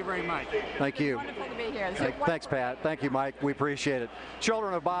 Thank you very much. Thank you. It's wonderful to be here. Thanks, Pat. Thank you, Mike. We appreciate it.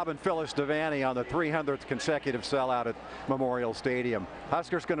 Children of Bob and Phyllis Devaney on the 300th consecutive sellout at Memorial Stadium.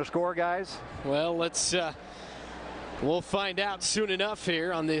 Huskers going to score, guys? Well, we'll find out soon enough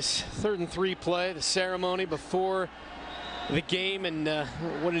here on this 3rd and 3 play, the ceremony before the game, and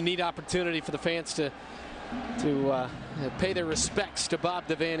what a neat opportunity for the fans to pay their respects to Bob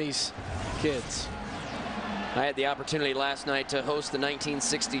Devaney's kids. I had the opportunity last night to host the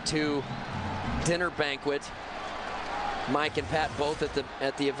 1962 dinner banquet. Mike and Pat both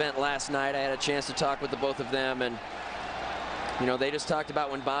at the event last night. I had a chance to talk with the both of them, and you know, they just talked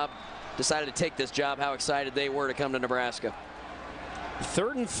about when Bob decided to take this job, how excited they were to come to Nebraska.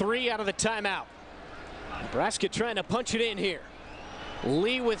 3rd and 3 out of the timeout. Nebraska trying to punch it in here.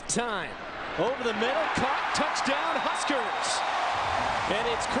 Lee with time. Over the middle, caught, touchdown, Huskers. And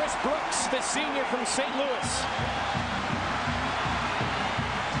it's Chris Brooks, the senior from St. Louis.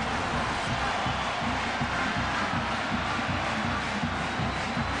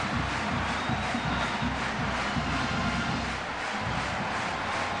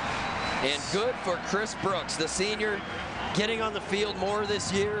 And good for Chris Brooks, the senior, getting on the field more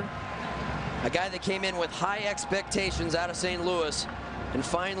this year. A guy that came in with high expectations out of St. Louis, and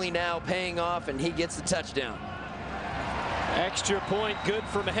finally now paying off, and he gets the touchdown. Extra point good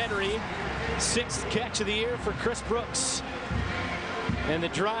from Henry. 6th catch of the year for Chris Brooks. And the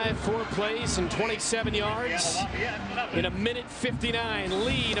drive, 4 plays and 27 yards in 1:59.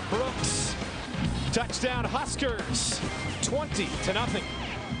 Lee to Brooks. Touchdown Huskers, 20-0.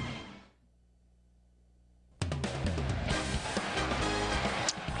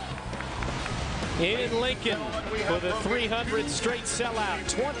 In Lincoln for the 300th straight sellout,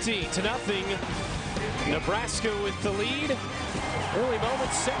 20-0. Nebraska with the lead. Early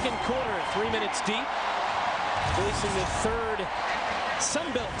moments, 2nd quarter, 3 minutes deep. Facing the 3rd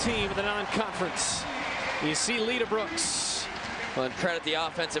Sunbelt team of the non-conference. You see Lita Brooks. Well, and credit the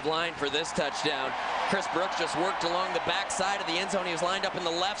offensive line for this touchdown. Chris Brooks just worked along the backside of the end zone. He was lined up in the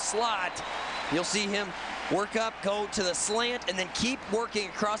left slot. You'll see him work up, go to the slant, and then keep working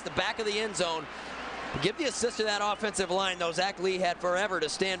across the back of the end zone. Give the assist to that offensive line, though. Zach Lee had forever to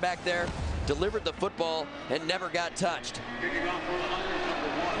stand back there, delivered the football, and never got touched.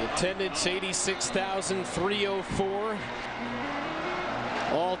 Attendance 86,304.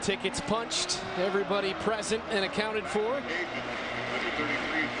 All tickets punched, everybody present and accounted for.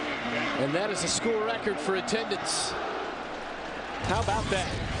 And that is a school record for attendance. How about that?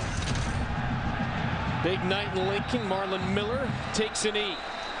 Big night in Lincoln. Marlon Miller takes a knee.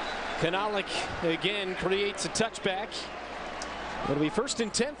 Kanalik again creates a touchback. It'll be 1st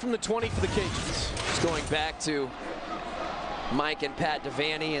and 10 from the 20 for the Cajuns. Just going back to Mike and Pat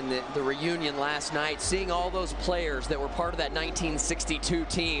Devaney and the reunion last night, seeing all those players that were part of that 1962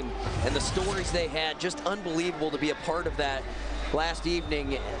 team and the stories they had, just unbelievable to be a part of that last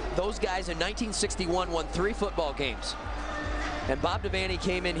evening. Those guys in 1961 won 3 football games. And Bob Devaney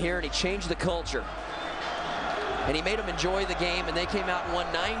came in here and he changed the culture. And he made them enjoy the game, and they came out and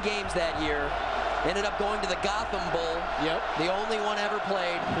won 9 games that year. Ended up going to the Gotham Bowl, the only one ever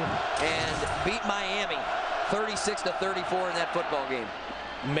played, and beat Miami 36-34 in that football game.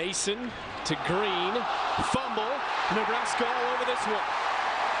 Mason to Green, fumble, Nebraska all over this one.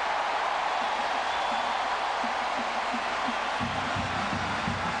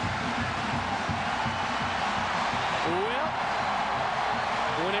 Well,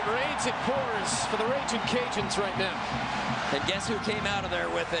 when it rains, it pours for the Ragin Cajuns right now. And guess who came out of there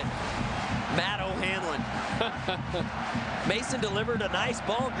with it? Matt O'Hanlon. Mason delivered a nice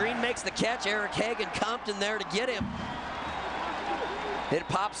ball. Green makes the catch. Eric Hagan Compton there to get him. It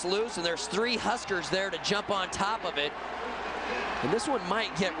pops loose, and there's 3 Huskers there to jump on top of it. And this one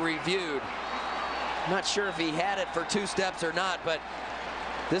might get reviewed. Not sure if he had it for 2 steps or not, but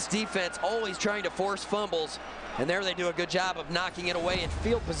this defense always trying to force fumbles. And there they do a good job of knocking it away in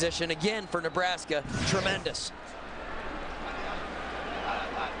field position again for Nebraska. Tremendous.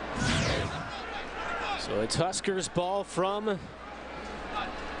 So it's Huskers ball from the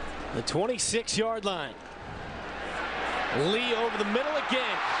 26-yard line. Lee over the middle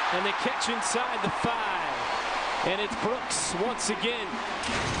again, and the catch inside the 5. And it's Brooks once again.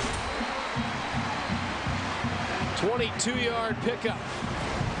 22-yard pickup.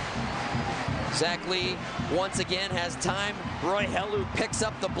 Zach Lee once again has time. Roy Hellu picks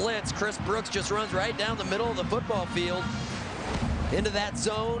up the blitz. Chris Brooks just runs right down the middle of the football field into that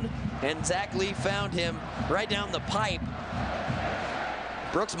zone, and Zach Lee found him right down the pipe.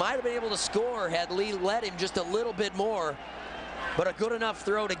 Brooks might have been able to score had Lee let him just a little bit more, but a good enough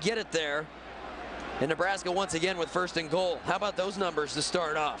throw to get it there. And Nebraska once again with 1st and goal. How about those numbers to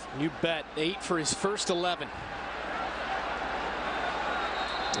start off? You bet. 8 for his first 11.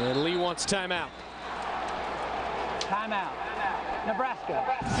 And Lee wants timeout. Timeout. Nebraska.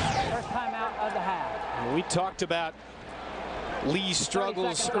 First timeout of the half. We talked about Lee's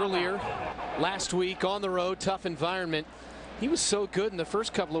struggles earlier last week on the road, tough environment. he was so good in the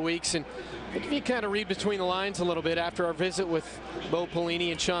first couple of weeks, and I think if you kind of read between the lines a little bit after our visit with Bo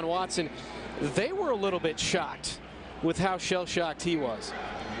Pelini and Sean Watson, they were a little bit shocked with how shell-shocked he was.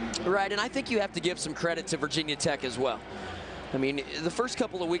 Right, and I think you have to give some credit to Virginia Tech as well. I mean, the first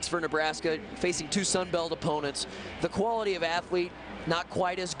couple of weeks for Nebraska, facing 2 Sun Belt opponents, the quality of athlete not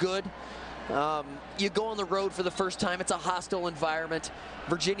quite as good. You go on the road for the first time, it's a hostile environment.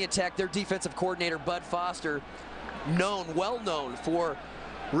 Virginia Tech, their defensive coordinator, Bud Foster, well known for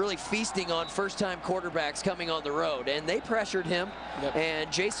really feasting on first-time quarterbacks coming on the road, and they pressured him. Yep.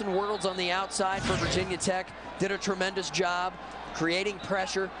 And Jason Wirtles on the outside for Virginia Tech did a tremendous job creating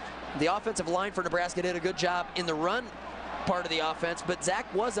pressure. The offensive line for Nebraska did a good job in the run part of the offense, but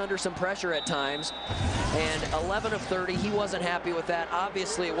Zach was under some pressure at times, and 11 of 30, he wasn't happy with that.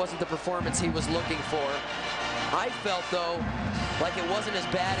 Obviously, it wasn't the performance he was looking for. I felt, though, like it wasn't as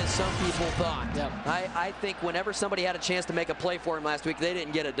bad as some people thought. Yep. I think whenever somebody had a chance to make a play for him last week, they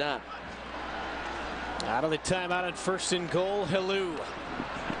didn't get it done. Out of the timeout on 1st and goal, Helou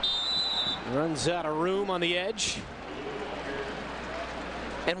runs out of room on the edge.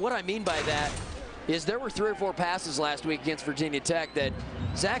 And what I mean by that is there were 3 or 4 passes last week against Virginia Tech that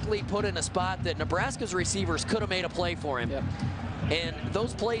Zach Lee put in a spot that Nebraska's receivers could have made a play for him. Yep. And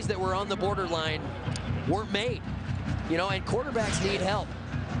those plays that were on the borderline weren't made. You know, and quarterbacks need help.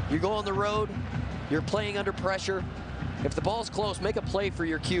 You go on the road, you're playing under pressure. If the ball's close, make a play for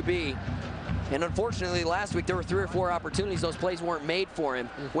your QB. And unfortunately, last week there were 3 or 4 opportunities. Those plays weren't made for him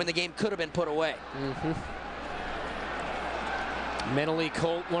when the game could have been put away. Mentally,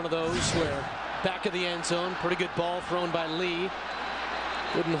 Colt, one of those where back of the end zone, pretty good ball thrown by Lee.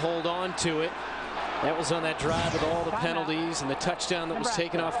 Couldn't hold on to it. That was on that drive with all the penalties and the touchdown that was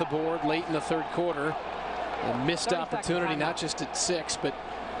taken off the board late in the 3rd quarter. A missed opportunity, not just at 6, but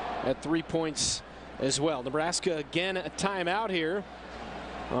at 3 points as well. Nebraska again a timeout here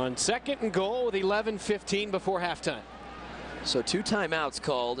on 2nd and goal with 11:15 before halftime. So 2 timeouts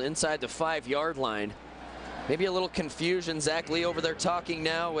called inside the 5-yard line. Maybe a little confusion. Zach Lee over there talking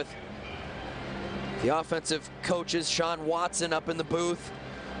now with the offensive coaches. Sean Watson up in the booth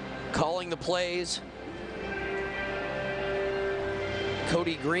calling the plays.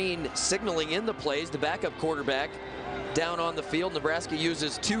 Cody Green signaling in the plays, the backup quarterback down on the field. Nebraska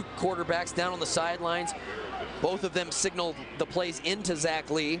uses 2 quarterbacks down on the sidelines. Both of them signal the plays into Zach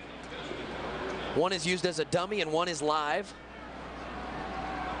Lee. One is used as a dummy and one is live.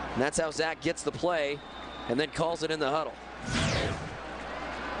 And that's how Zach gets the play and then calls it in the huddle.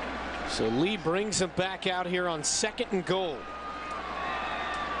 So Lee brings him back out here on 2nd and goal.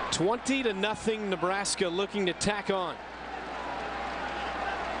 20-0 Nebraska looking to tack on.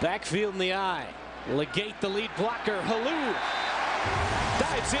 Backfield in the eye. Legate the lead blocker. Helou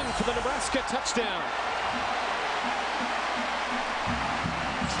dives in for the Nebraska touchdown.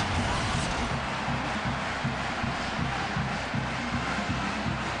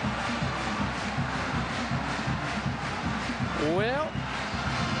 Well,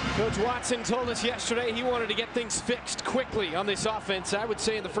 Coach Watson told us yesterday he wanted to get things fixed quickly on this offense. I would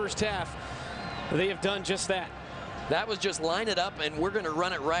say in the first half, they have done just that. That was just line it up and we're going to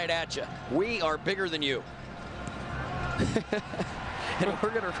run it right at you. We are bigger than you. And we're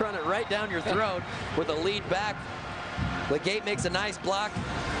going to run it right down your throat with a lead back. Legate makes a nice block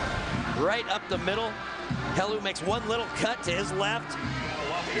right up the middle. Helou makes one little cut to his left.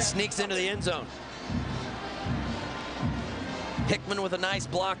 He sneaks into the end zone. Hickman with a nice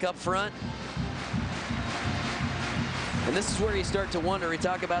block up front. And this is where you start to wonder. We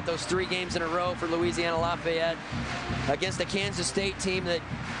talk about those 3 games in a row for Louisiana Lafayette against a Kansas State team that,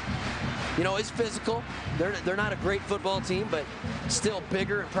 you know, is physical. They're not a great football team, but still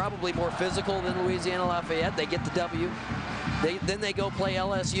bigger and probably more physical than Louisiana Lafayette. They get the W. Then they go play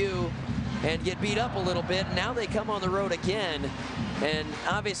LSU and get beat up a little bit. And now they come on the road again. And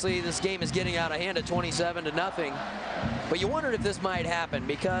obviously this game is getting out of hand at 27-0. But you wondered if this might happen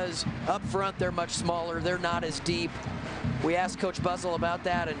because up front they're much smaller. They're not as deep. We asked Coach Buzzell about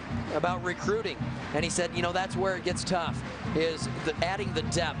that and about recruiting. And he said, you know, that's where it gets tough, is adding the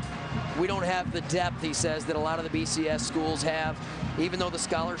depth. We don't have the depth, he says, that a lot of the BCS schools have. Even though the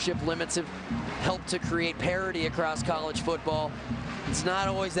scholarship limits have helped to create parity across college football, it's not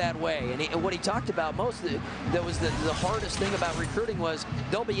always that way. And what he talked about most, that was the hardest thing about recruiting was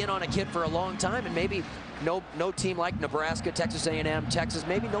they'll be in on a kid for a long time, and maybe no team like Nebraska, Texas A&M, Texas,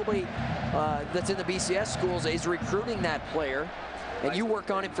 maybe nobody that's in the BCS schools is recruiting that player. And you work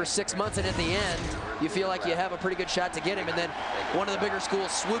on him for 6 months, and at the end, you feel like you have a pretty good shot to get him, and then one of the bigger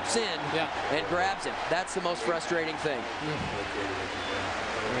schools swoops in and grabs him. That's the most frustrating thing.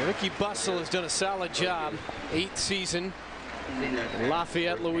 Ricky Bussell has done a solid job. 8th season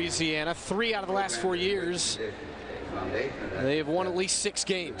Lafayette, Louisiana. 3 out of the last 4 years, they have won at least 6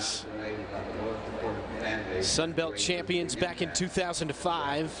 games. Sun Belt champions back in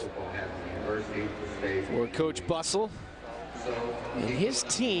 2005 for Coach Bussell. And his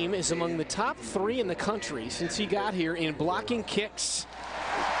team is among the top 3 in the country since he got here in blocking kicks.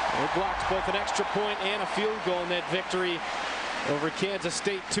 They blocked both an extra point and a field goal in that victory over Kansas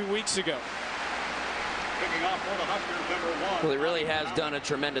State 2 weeks ago. Well, he really has done a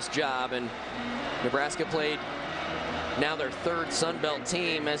tremendous job, and Nebraska played now their 3rd Sun Belt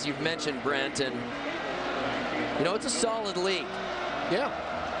team, as you've mentioned, Brent, and you know, it's a solid league. Yeah.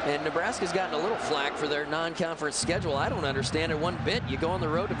 And Nebraska's gotten a little flack for their non-conference schedule. I don't understand it one bit. You go on the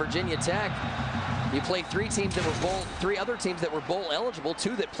road to Virginia Tech. You play 3 teams that were bowl, 3 other teams that were bowl eligible,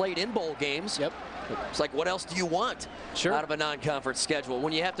 2 that played in bowl games. Yep. It's like, what else do you want out of a non-conference schedule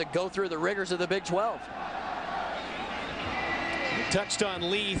when you have to go through the rigors of the Big 12? Touched on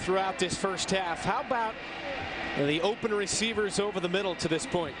Lee throughout this first half. How about the open receivers over the middle to this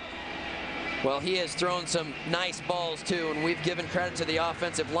point? Well, he has thrown some nice balls too, and we've given credit to the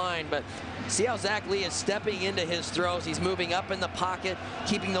offensive line, but see how Zach Lee is stepping into his throws. He's moving up in the pocket,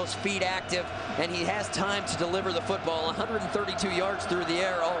 keeping those feet active, and he has time to deliver the football. 132 yards through the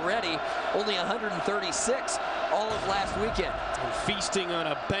air already, only 136 all of last weekend. And feasting on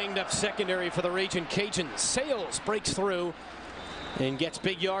a banged up secondary for the Ragin Cajuns. Sales breaks through and gets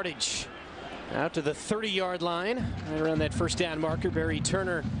big yardage out to the 30-yard line, right around that first down marker. Barry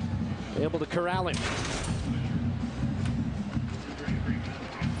Turner able to corral him.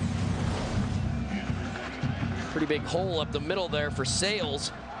 Pretty big hole up the middle there for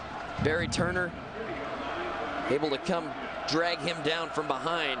Sales. Barry Turner able to come drag him down from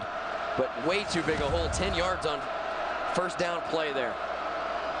behind, but way too big a hole. 10 yards on first down play there.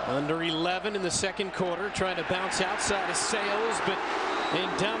 Under 11 in the second quarter, trying to bounce outside of Sales, but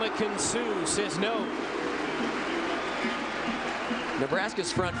Ndamukong Suh says no.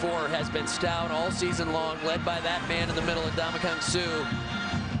 Nebraska's front 4 has been stout all season long, led by that man in the middle, Ndamukong Suh.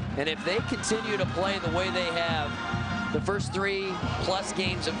 And if they continue to play the way they have the first 3+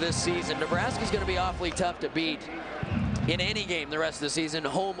 games of this season, Nebraska's going to be awfully tough to beat in any game the rest of the season,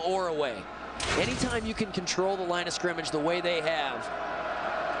 home or away. Anytime you can control the line of scrimmage the way they have,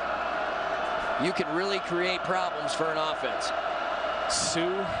 you can really create problems for an offense.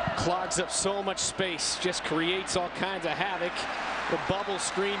 Suh clogs up so much space, just creates all kinds of havoc. The bubble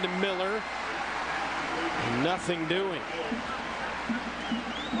screen to Miller. Nothing doing.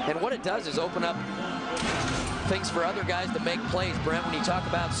 And what it does is open up things for other guys to make plays, Brent. When you talk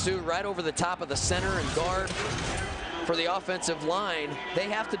about Suh right over the top of the center and guard for the offensive line, they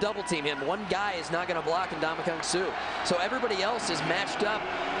have to double team him. One guy is not going to block Ndamukong Suh. So everybody else is matched up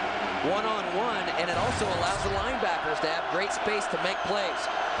one-on-one, and it also allows the linebackers to have great space to make plays.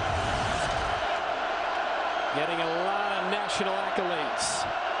 Getting a lot of national accolades.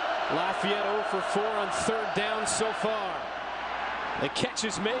 Lafayette 0 for 4 on 3rd down so far. The catch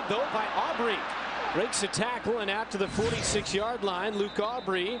is made, though, by Aubrey. Breaks a tackle and out to the 46-yard line. Luke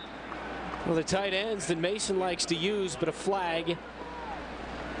Aubrey, one of the tight ends that Mason likes to use, but a flag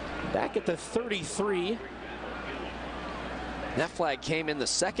back at the 33. That flag came in the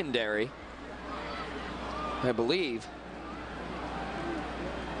secondary, I believe.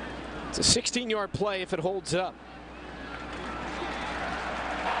 It's a 16-yard play if it holds up.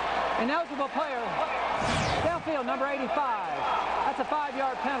 Ineligible player, downfield, number 85. That's a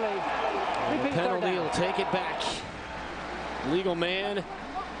 5-yard penalty. Repeat Penalty will take it back. Legal man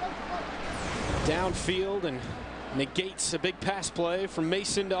downfield and negates a big pass play from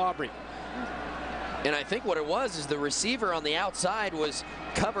Mason to Aubrey. And I think what it was is the receiver on the outside was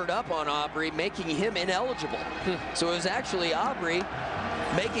covered up on Aubrey, making him ineligible. So it was actually Aubrey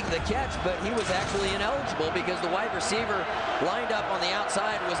making the catch, but he was actually ineligible because the wide receiver lined up on the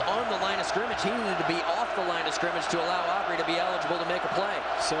outside was on the line of scrimmage. He needed to be off the line of scrimmage to allow Aubrey to be eligible to make a play.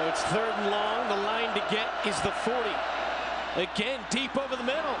 So it's 3rd and long. The line to get is the 40. Again, deep over the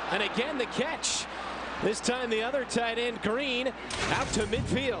middle, and again the catch. This time the other tight end, Green, out to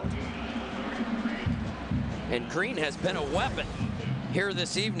midfield. And Green has been a weapon here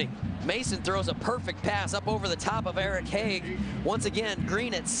this evening. Mason throws a perfect pass up over the top of Eric Haig. Once again,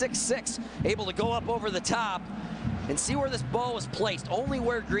 Green at 6'6", able to go up over the top and see where this ball was placed. Only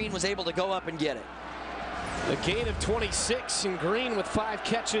where Green was able to go up and get it. A gain of 26, and Green with 5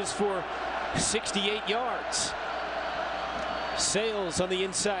 catches for 68 yards. Sales on the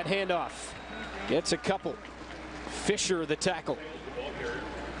inside handoff. Gets a couple. Fisher the tackle.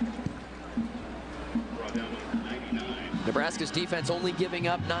 Nebraska's defense only giving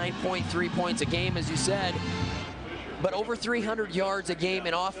up 9.3 points a game, as you said. but over 300 yards a game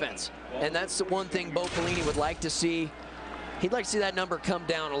in offense. And that's the one thing Bo Pelini would like to see. He'd like to see that number come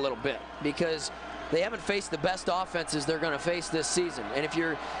down a little bit because they haven't faced the best offenses they're going to face this season. And if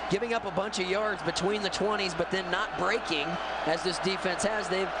you're giving up a bunch of yards between the 20s but then not breaking, as this defense has,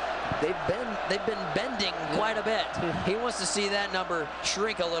 they've been bending quite a bit. He wants to see that number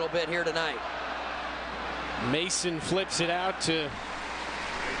shrink a little bit here tonight. Mason flips it out to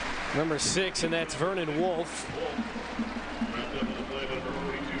number 6, and that's Vernon Wolf.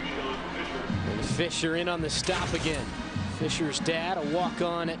 And Fisher in on the stop again. Fisher's dad, a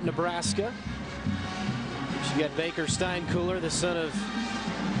walk-on at Nebraska. You got Baker Steinkuhler, the son of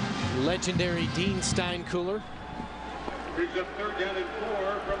legendary Dean Steinkuhler.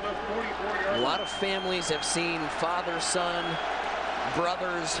 A lot of families have seen father, son,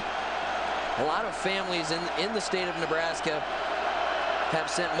 brothers. A lot of families in the state of Nebraska have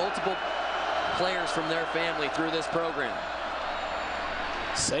sent multiple players from their family through this program.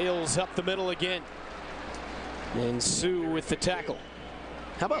 Sales up the middle again. And Sue with the tackle.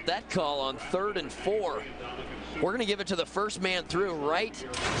 How about that call on 3rd and 4? We're going to give it to the first man through right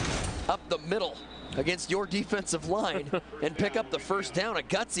up the middle against your defensive line and pick up the first down. A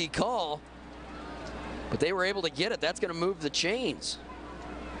gutsy call, but they were able to get it. That's going to move the chains.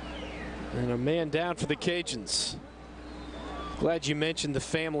 And a man down for the Cajuns. Glad you mentioned the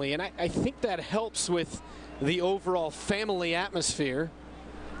family, and I think that helps with the overall family atmosphere.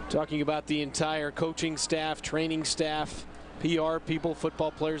 Talking about the entire coaching staff, training staff, PR people,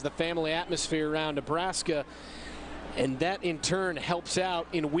 football players, the family atmosphere around Nebraska. And that in turn helps out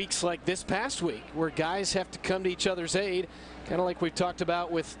in weeks like this past week where guys have to come to each other's aid, kind of like we've talked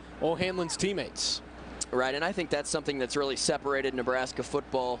about with O'Hanlon's teammates. Right, and I think that's something that's really separated Nebraska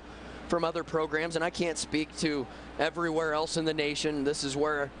football from other programs, and I can't speak to everywhere else in the nation. This is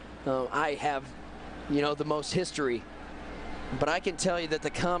where I have, the most history. But I can tell you that the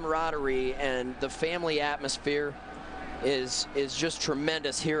camaraderie and the family atmosphere is just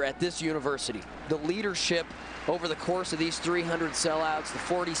tremendous here at this university. The leadership over the course of these 300 sellouts, the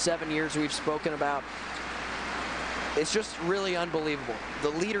 47 years we've spoken about, it's just really unbelievable. The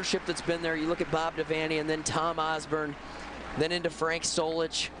leadership that's been there. You look at Bob Devaney and then Tom Osborne, then into Frank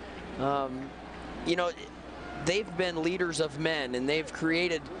Solich. They've been leaders of men, and they've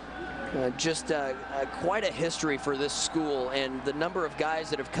created quite a history for this school, and the number of guys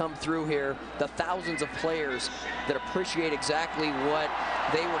that have come through here, the thousands of players that appreciate exactly what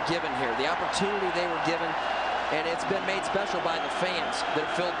they were given here, the opportunity they were given, and it's been made special by the fans that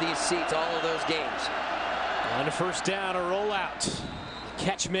have filled these seats all of those games. On a first down, a rollout.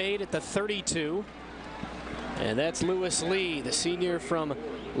 Catch made at the 32. And that's Lewis Lee, the senior from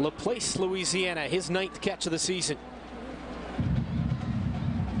Laplace, Louisiana, his 9th catch of the season.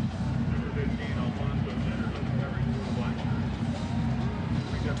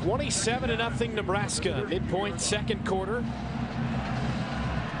 $27-0 Nebraska, midpoint second quarter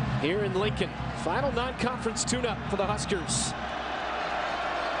here in Lincoln. Final non-conference tune-up for the Huskers.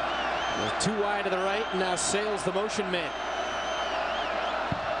 Too wide to the right, and now Sales the motion man.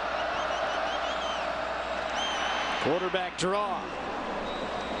 Quarterback draw.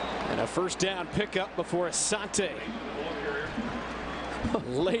 And a first down pickup before Asante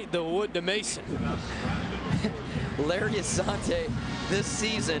laid the wood to Mason. Larry Asante this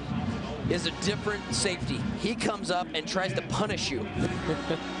season is a different safety. He comes up and tries to punish you.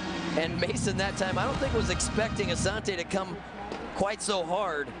 And Mason that time, I don't think was expecting Asante to come quite so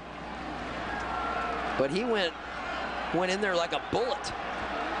hard. But he went in there like a bullet.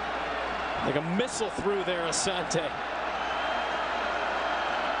 Like a missile through there, Asante.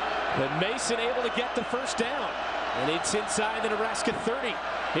 But Mason able to get the first down. And it's inside the Nebraska 30.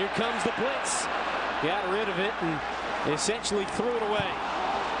 Here comes the blitz. Got rid of it and essentially threw it away.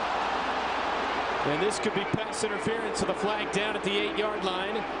 And this could be pass interference with a flag down at the 8-yard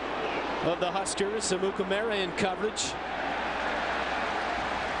line of the Huskers. Amukamara in coverage.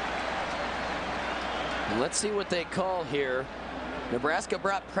 And let's see what they call here. Nebraska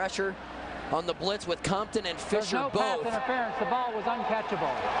brought pressure on the blitz with Compton and Fisher no both. Pass interference. The ball was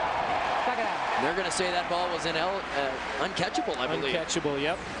uncatchable. Second out. They're going to say that ball was uncatchable, I believe. Uncatchable,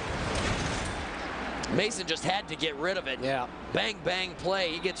 yep. Mason just had to get rid of it. Yeah. Bang, bang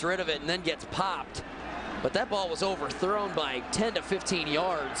play. He gets rid of it and then gets popped. But that ball was overthrown by 10 to 15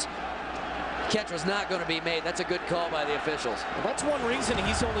 yards. Catch was not going to be made. That's a good call by the officials. Well, that's one reason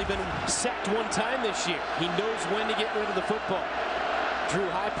he's only been sacked one time this year. He knows when to get rid of the football. Drew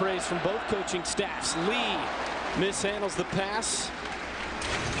high praise from both coaching staffs. Lee mishandles the pass,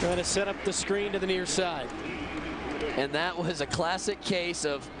 trying to set up the screen to the near side. And that was a classic case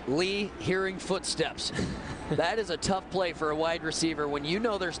of Lee hearing footsteps. That is a tough play for a wide receiver when you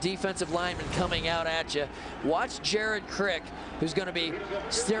know there's defensive linemen coming out at you. Watch Jared Crick, who's going to be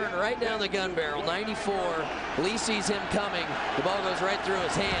staring right down the gun barrel. 94. Lee sees him coming. The ball goes right through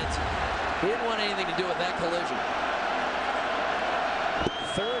his hands. He didn't want anything to do with that collision.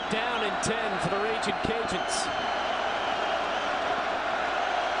 3rd down and 10 for the Ragin' Cajuns.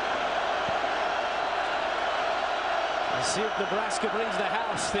 See if Nebraska brings the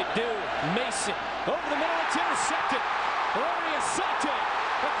house. They do. Mason over the middle. It's intercepted. Asante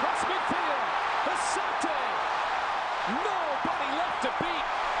across midfield. Asante. Nobody left to beat.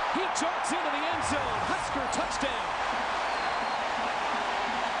 He jogs into the end zone. Husker touchdown.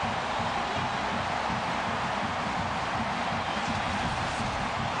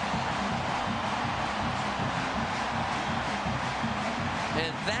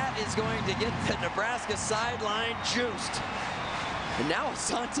 And that is going to get the Nebraska sideline juiced. And now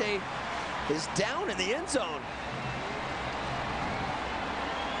Asante is down in the end zone.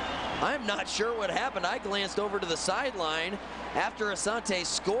 I'm not sure what happened. I glanced over to the sideline. After Asante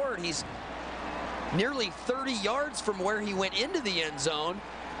scored, he's nearly 30 yards from where he went into the end zone.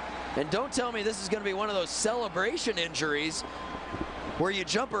 And don't tell me this is going to be one of those celebration injuries where you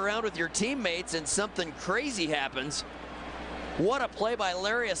jump around with your teammates and something crazy happens. What a play by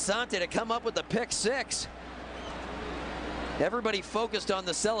Larry Asante to come up with the pick 6. Everybody focused on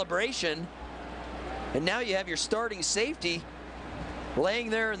the celebration, and now you have your starting safety laying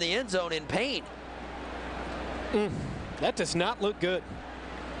there in the end zone in pain. That does not look good.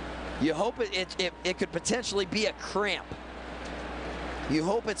 You hope it could potentially be a cramp. You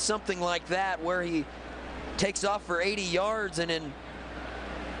hope it's something like that where he takes off for 80 yards and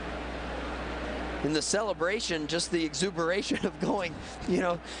in the celebration, just the exuberation of going,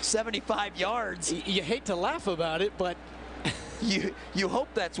 75 yards. You hate to laugh about it, but you hope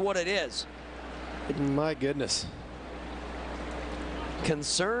that's what it is. My goodness.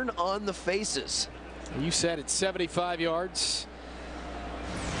 Concern on the faces. You said it's 75 yards.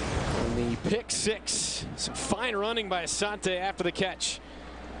 And the pick 6. Some fine running by Asante after the catch.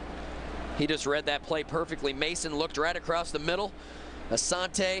 He just read that play perfectly. Mason looked right across the middle.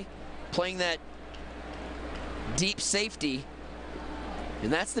 Asante playing that deep safety,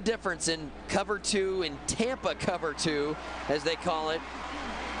 and that's the difference in cover 2, in Tampa cover 2 as they call it.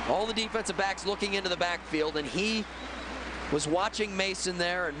 All the defensive backs looking into the backfield, and he was watching Mason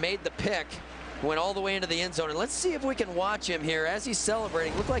there and made the pick, went all the way into the end zone. And let's see if we can watch him here as he's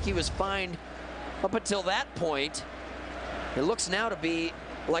celebrating. Looked like he was fine up until that point. It looks now to be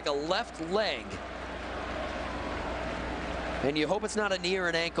like a left leg, and you hope it's not a knee or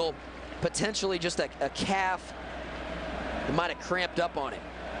an ankle, potentially just a calf. It might have cramped up on him.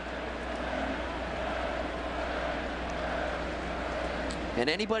 And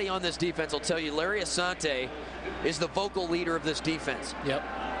anybody on this defense will tell you Larry Asante is the vocal leader of this defense. Yep.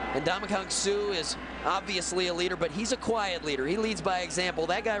 And Ndamukong Suh is obviously a leader, but he's a quiet leader. He leads by example.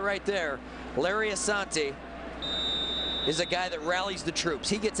 That guy right there, Larry Asante, is a guy that rallies the troops.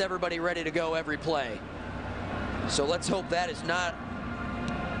 He gets everybody ready to go every play. So let's hope that is not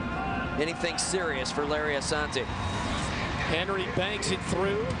anything serious for Larry Asante. Henry banks it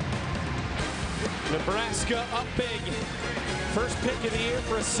through. Nebraska up big. First pick of the year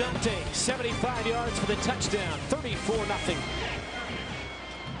for Asante. 75 yards for the touchdown. 34-0.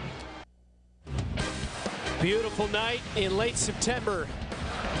 Beautiful night in late September.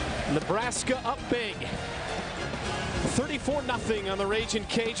 Nebraska up big. 34-0 on the Ragin'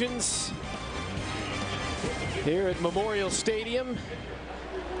 Cajuns here at Memorial Stadium.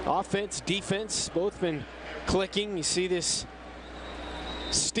 Offense, defense, both been clicking. You see this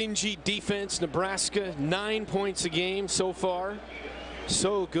stingy defense. Nebraska, 9 points a game so far.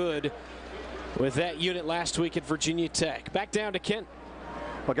 So good with that unit last week at Virginia Tech. Back down to Kent.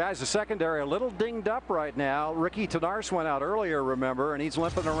 Well, guys, the secondary a little dinged up right now. Ricky Tenarce went out earlier, remember, and he's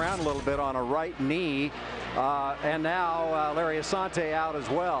limping around a little bit on a right knee. And now Larry Asante out as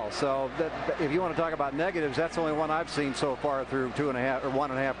well. So if you want to talk about negatives, that's the only one I've seen so far through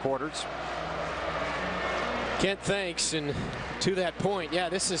 1.5 quarters. Kent, thanks. And to that point, yeah,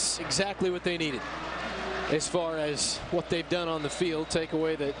 this is exactly what they needed as far as what they've done on the field. Take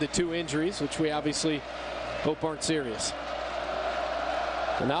away the 2 injuries, which we obviously hope aren't serious.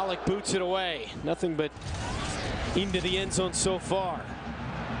 And Alec boots it away. Nothing but into the end zone so far.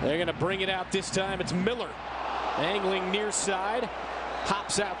 They're going to bring it out this time. It's Miller angling near side.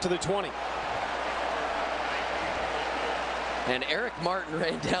 Hops out to the 20. And Eric Martin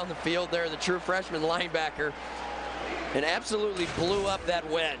ran down the field there, the true freshman linebacker, and absolutely blew up that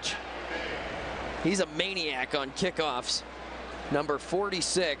wedge. He's a maniac on kickoffs. Number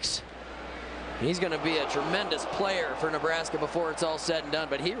 46. He's going to be a tremendous player for Nebraska before it's all said and done,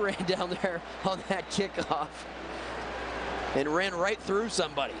 but he ran down there on that kickoff and ran right through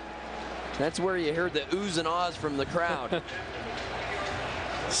somebody. That's where you heard the oohs and ahs from the crowd.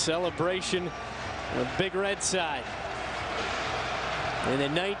 Celebration of Big Red side. And the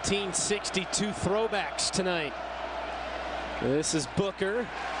 1962 throwbacks tonight. This is Booker.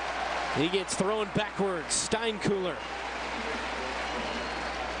 He gets thrown backwards. Steinkuhler.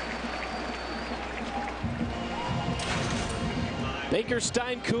 Baker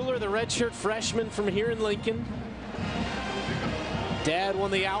Steinkuhler, the redshirt freshman from here in Lincoln. Dad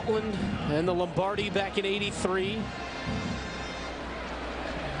won the Outland and the Lombardi back in '83.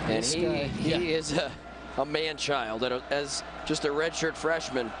 And he is a man-child as just a redshirt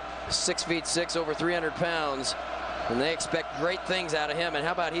freshman, 6'6", over 300 pounds. And they expect great things out of him. And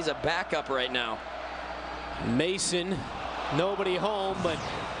how about he's a backup right now? Mason, nobody home, but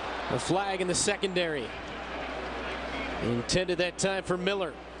a flag in the secondary. Intended that time for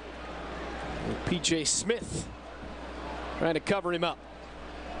Miller. P.J. Smith trying to cover him up.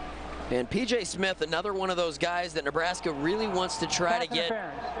 And P.J. Smith, another one of those guys that Nebraska really wants to try to get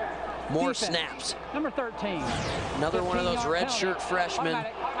more snaps. Number 13. Another one of those redshirt freshmen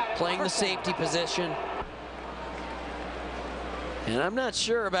playing the safety position. And I'm not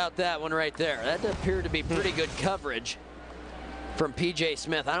sure about that one right there. That appeared to be pretty good coverage from P.J.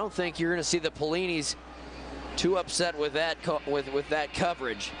 Smith. I don't think you're going to see the Pellinis too upset with that with that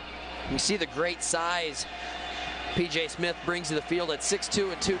coverage. You see the great size P.J. Smith brings to the field at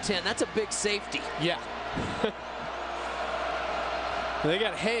 6'2" and 210. That's a big safety. Yeah. They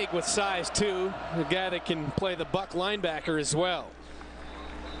got Haig with size too, the guy that can play the buck linebacker as well.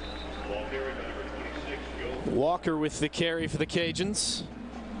 Walker with the carry for the Cajuns.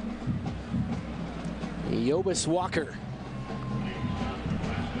 Yobus Walker.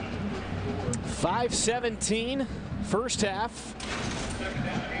 5:17 first half.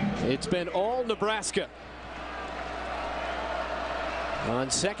 It's been all Nebraska. On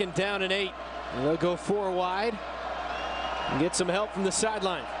 2nd down and 8. They'll go 4 wide and get some help from the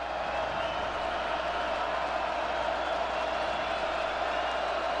sideline.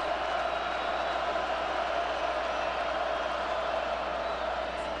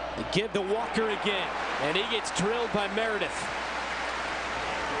 They give to Walker again, and he gets drilled by Meredith.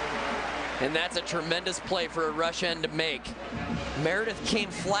 And that's a tremendous play for a rush end to make. Meredith came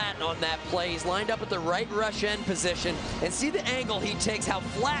flat on that play. He's lined up at the right rush end position. And see the angle he takes, how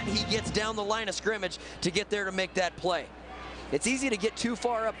flat he gets down the line of scrimmage to get there to make that play. It's easy to get too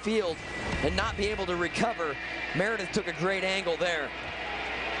far upfield and not be able to recover. Meredith took a great angle there.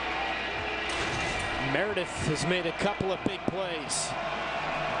 Meredith has made a couple of big plays.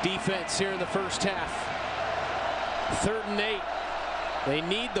 Defense here in the first half. 3rd and 8. They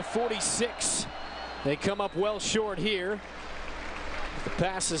need the 46. They come up well short here. The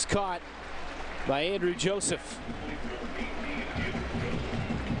pass is caught by Andrew Joseph.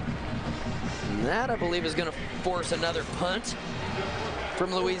 And that, I believe, is going to force another punt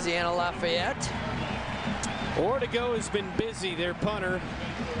from Louisiana Lafayette. Ortego has been busy, their punter.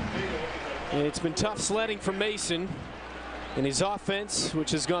 And it's been tough sledding for Mason in his offense, which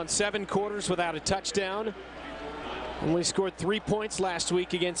has gone 7 quarters without a touchdown. Only scored 3 points last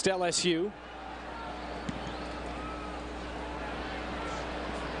week against LSU.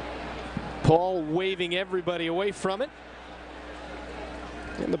 Paul waving everybody away from it.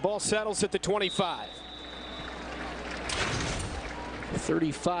 And the ball settles at the 25.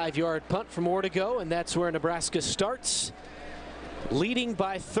 35-yard punt from Ortego, and that's where Nebraska starts, leading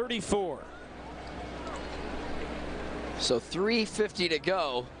by 34. So 3:50 to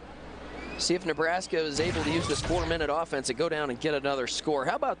go. See if Nebraska is able to use this 4-minute offense and go down and get another score.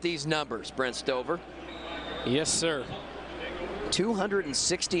 How about these numbers, Brent Stover? Yes, sir.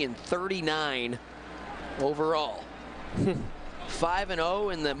 260 and 39 overall.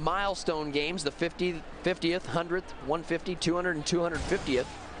 5-0 in the milestone games, the 50th, 100th, 150, 200, and 250th.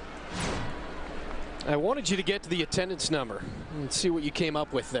 I wanted you to get to the attendance number and see what you came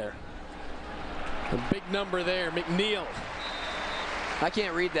up with there. A big number there, McNeil. I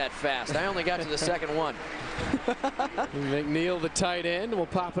can't read that fast. I only got to the second one. McNeil, the tight end, will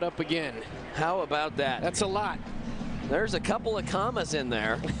pop it up again. How about that? That's a lot. There's a couple of commas in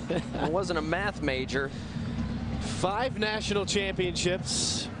there. I wasn't a math major. 5 national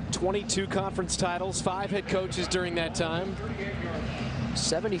championships, 22 conference titles, 5 head coaches during that time.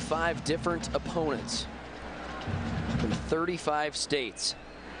 75 different opponents from 35 states.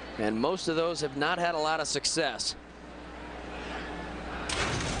 And most of those have not had a lot of success.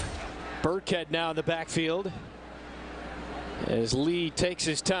 Burkhead now in the backfield as Lee takes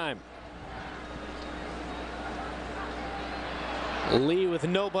his time. Lee with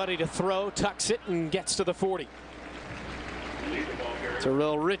nobody to throw, tucks it and gets to the 40.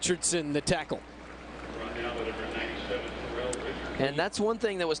 Terrell Richardson, the tackle. And that's one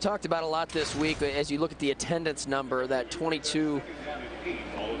thing that was talked about a lot this week as you look at the attendance number, that 22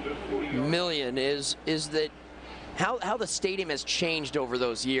 million, is that how the stadium has changed over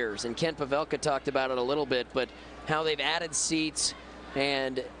those years. And Kent Pavelka talked about it a little bit, but how they've added seats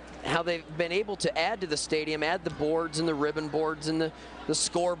and how they've been able to add to the stadium, add the boards and the ribbon boards and the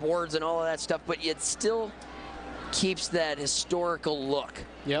scoreboards and all of that stuff, but it still keeps that historical look.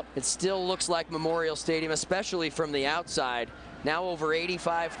 Yep. It still looks like Memorial Stadium, especially from the outside. Now over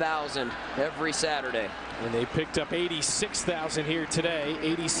 85,000 every Saturday. And they picked up 86,000 here today.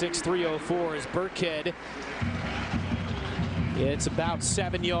 86,304 is Burkhead. It's about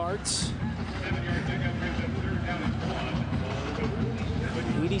 7 yards.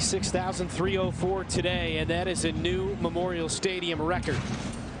 86,304 today, and that is a new Memorial Stadium record.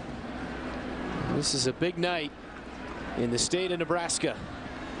 This is a big night in the state of Nebraska.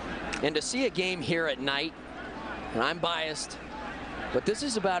 And to see a game here at night, and I'm biased, but this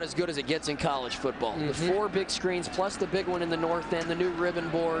is about as good as it gets in college football. The 4 big screens plus the big one in the north end, the new ribbon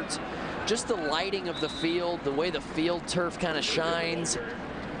boards, just the lighting of the field, the way the field turf kind of shines.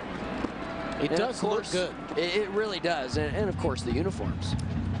 It does look good. It really does. And of course, the uniforms.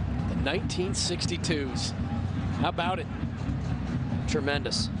 The 1962s. How about it?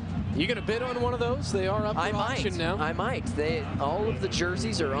 Tremendous. You going to bid on one of those? They are up for auction now. I might. All of the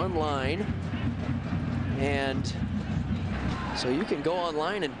jerseys are online. And so you can go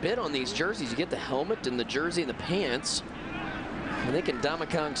online and bid on these jerseys. You get the helmet and the jersey and the pants. I think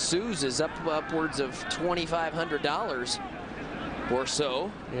Ndamukong Suh's is upwards of $2,500 or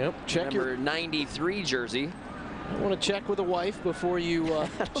so. Yep. Check your 93 jersey. I want to check with a wife before you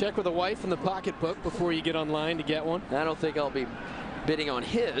check with a wife in the pocketbook before you get online to get one. I don't think I'll be bidding on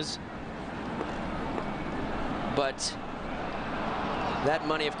his, but that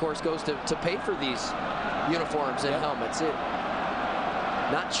money, of course, goes to pay for these uniforms and helmets.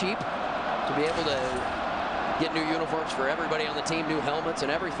 Not cheap to be able to get new uniforms for everybody on the team, new helmets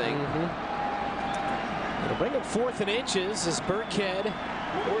and everything. It'll bring up 4th and inches as Burkhead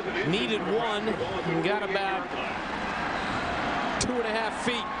needed 1 and got about 2.5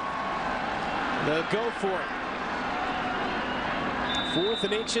 feet. They'll go for it. 4th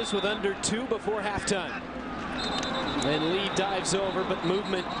and inches with under 2 before halftime. And Lee dives over, but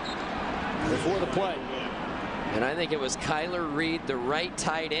movement before the play. And I think it was Kyler Reed, the right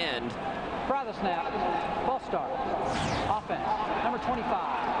tight end. Try the snap. Ball start. Offense. Number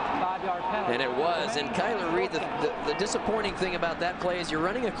 25. 5-yard penalty. And it was. And Kyler Reed, the disappointing thing about that play is you're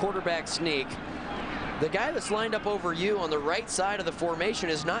running a quarterback sneak. The guy that's lined up over you on the right side of the formation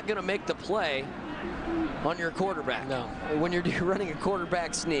is not going to make the play on your quarterback. No. When you're running a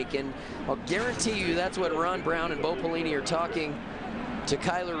quarterback sneak. And I'll guarantee you that's what Ron Brown and Bo Pelini are talking to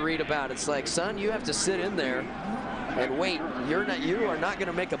Kyler Reed about. It's like, son, you have to sit in there and wait. You are not going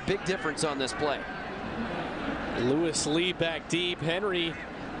to make a big difference on this play. Lewis Lee back deep. Henry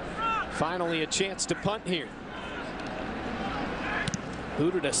finally a chance to punt here.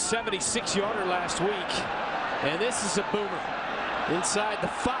 Hooted a 76-yarder last week, and this is a boomer inside the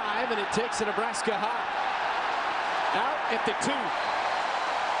 5, and it takes a Nebraska high. Out at the 2.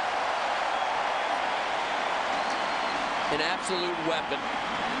 An absolute weapon.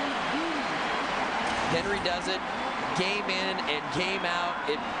 Henry does it game in and game out.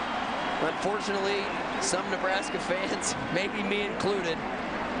 Unfortunately, some Nebraska fans, maybe me included,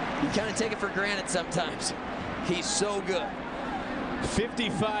 you kind of take it for granted sometimes. He's so good.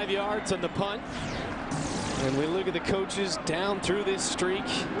 55 yards on the punt. And we look at the coaches down through this streak.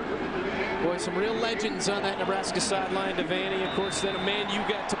 Boy, some real legends on that Nebraska sideline. Devaney, of course, then a man you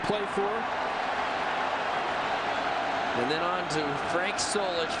got to play for. And then on to Frank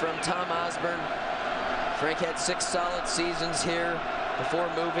Solich from Tom Osborne. Frank had 6 solid seasons here before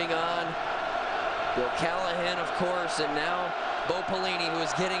moving on. Bill Callahan, of course, and now Bo Pelini, who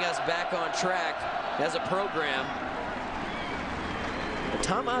is getting us back on track as a program. But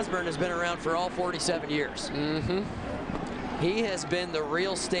Tom Osborne has been around for all 47 years. He has been the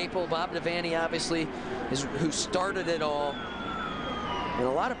real staple. Bob Devaney, obviously, is who started it all. And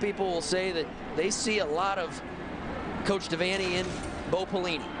a lot of people will say that they see a lot of Coach Devaney in Bo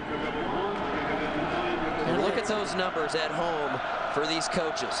Pelini. And look at those numbers at home for these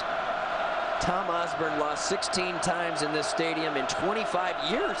coaches. Tom Osborne lost 16 times in this stadium in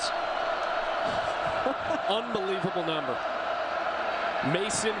 25 years. Unbelievable number.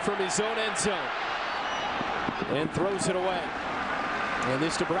 Mason from his own end zone and throws it away. And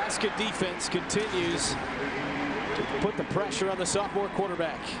this Nebraska defense continues to put the pressure on the sophomore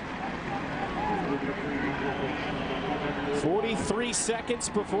quarterback. 43 seconds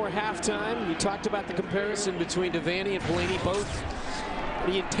before halftime. You talked about the comparison between Devaney and Pelini, both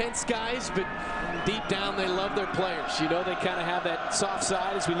pretty intense guys, but deep down they love their players. You know, they kind of have that soft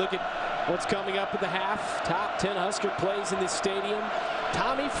side as we look at what's coming up at the half. Top 10 Husker plays in this stadium.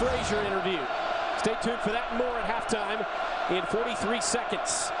 Tommy Frazier interview. Stay tuned for that and more at halftime in 43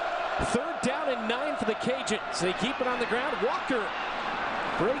 seconds. 3rd down and 9 for the Cajuns. They keep it on the ground. Walker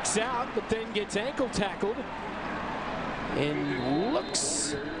breaks out, but then gets ankle tackled. And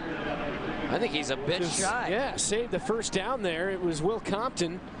looks, I think he's a bit shy. Yeah, saved the 1st down there. It was Will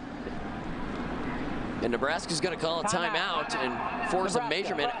Compton. And Nebraska's going to call a timeout and force a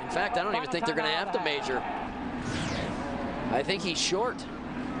measurement. In fact, I don't even think they're going to have to measure. I think he's short.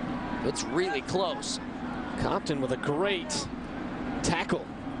 It's really close. Compton with a great tackle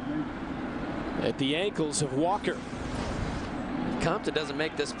at the ankles of Walker. If Compton doesn't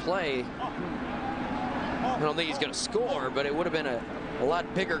make this play, I don't think he's going to score, but it would have been a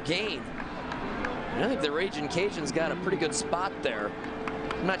lot bigger gain. And I think the Ragin Cajuns got a pretty good spot there.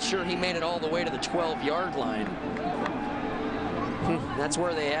 I'm not sure he made it all the way to the 12-yard line. That's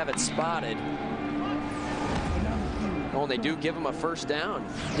where they have it spotted. Oh, and they do give him a 1st down.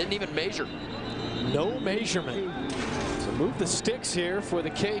 Didn't even measure. No measurement. So move the sticks here for the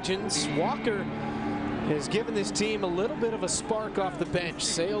Cajuns. Walker has given this team a little bit of a spark off the bench.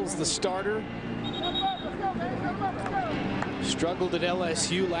 Sales, the starter, struggled at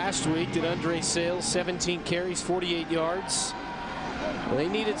LSU last week. Did Andre Sales, 17 carries, 48 yards. Well, they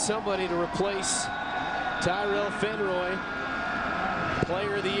needed somebody to replace Tyrell Fenroy,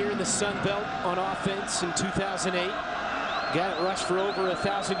 player of the year in the Sun Belt on offense in 2008. Got it rushed for over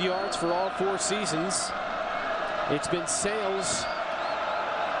 1,000 yards for all 4 seasons. It's been Sales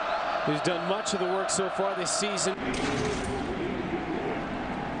who's done much of the work so far this season.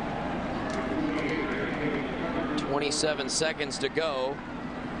 27 seconds to go.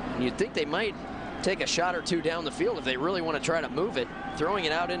 You'd think they might take a shot or two down the field if they really want to try to move it. Throwing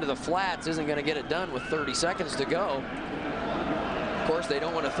it out into the flats isn't going to get it done with 30 seconds to go. Of course, they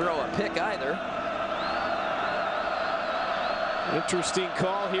don't want to throw a pick either. Interesting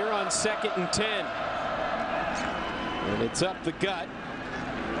call here on 2nd and 10. And it's up the gut.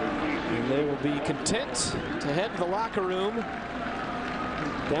 And they will be content to head to the locker room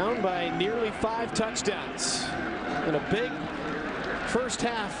down by nearly 5 touchdowns. And a big 1st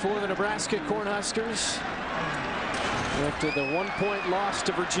half for the Nebraska Cornhuskers after the 1-point loss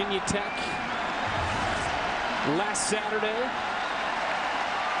to Virginia Tech last Saturday.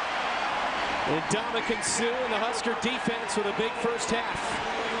 And Dominican Sue and the Husker defense with a big 1st half.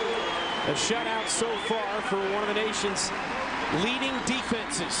 A shutout so far for one of the nation's leading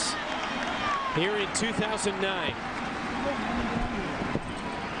defenses here in 2009.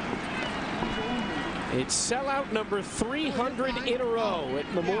 It's sellout number 300 in a row at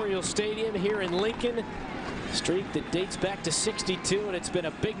Memorial Stadium here in Lincoln. Streak that dates back to '62, and it's been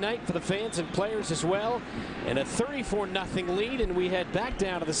a big night for the fans and players as well. And a 34-0 lead, and we head back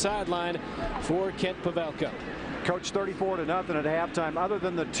down to the sideline for Kent Pavelka. Coach, 34-0 at halftime. Other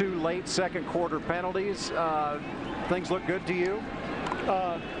than the 2 late 2nd quarter penalties, things look good to you?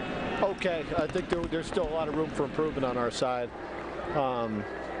 Okay. I think there's still a lot of room for improvement on our side.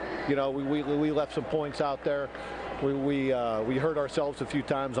 You know, we left some points out there. We hurt ourselves a few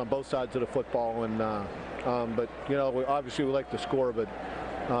times on both sides of the football, and but you know, obviously we like to score, but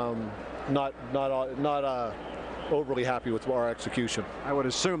not overly happy with our execution. I would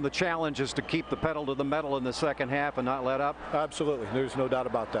assume the challenge is to keep the pedal to the metal in the 2nd half and not let up. Absolutely, there's no doubt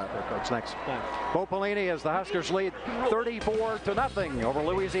about that. What's next? Bo Pelini as the Huskers lead 34-0 over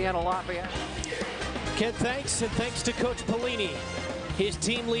Louisiana Lafayette. Ken, thanks, and thanks to Coach Pelini. His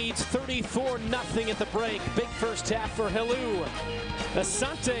team leads 34-0 at the break. Big 1st half for Helu.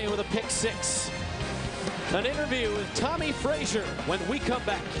 Asante with a pick 6. An interview with Tommy Frazier when we come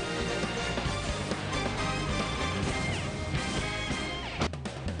back.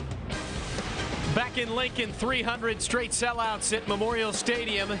 Back in Lincoln, 300 straight sellouts at Memorial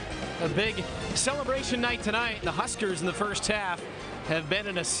Stadium. A big celebration night tonight. The Huskers in the 1st half have been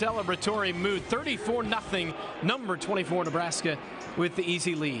in a celebratory mood. 34-0, number 24 Nebraska with the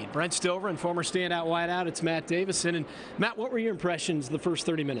easy lead. Brent Stover and former standout wideout, it's Matt Davison. And Matt, what were your impressions the first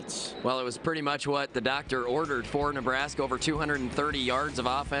 30 minutes? Well, it was pretty much what the doctor ordered for Nebraska. Over 230 yards of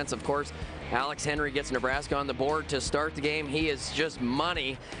offense. Of course, Alex Henry gets Nebraska on the board to start the game. He is just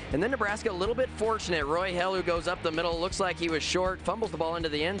money. And then Nebraska a little bit fortunate. Roy Helu goes up the middle. Looks like he was short. Fumbles the ball into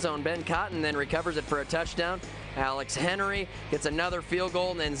the end zone. Ben Cotton then recovers it for a touchdown. Alex Henry gets another field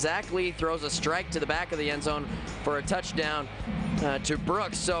goal, and then Zach Lee throws a strike to the back of the end zone for a touchdown to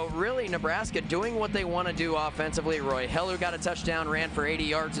Brooks. So really Nebraska doing what they want to do offensively. Roy Heller got a touchdown, ran for 80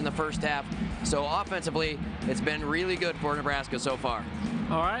 yards in the first half. So offensively, it's been really good for Nebraska so far.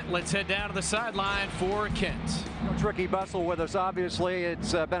 All right, let's head down to the sideline for Kent. Coach Ricky Bussell with us. Obviously,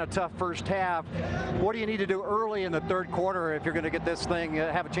 it's been a tough first half. What do you need to do early in the third quarter if you're going to get this thing,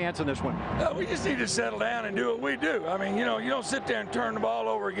 have a chance in this one? We just need to settle down and do what we do. I mean, you know, you don't sit there and turn the ball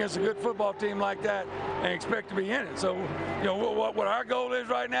over against a good football team like that and expect to be in it. So, you know, what our goal is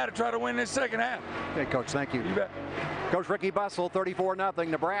right now to try to win this second half. Okay, Coach, thank you. You bet. Coach Ricky Bussell, 34-0,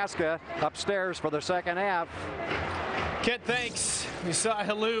 Nebraska upstairs for the second half. Kent, thanks. We saw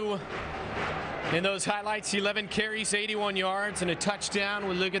Halou in those highlights, 11 carries, 81 yards, and a touchdown.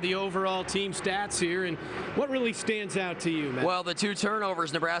 We'll look at the overall team stats here, and what really stands out to you, Matt? Well, the 2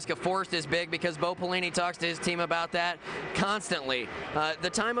 turnovers Nebraska forced is big because Bo Pelini talks to his team about that constantly. The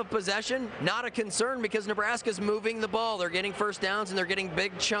time of possession, not a concern because Nebraska's moving the ball. They're getting first downs, and they're getting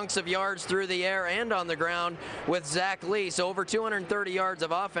big chunks of yards through the air and on the ground with Zach Lee. So over 230 yards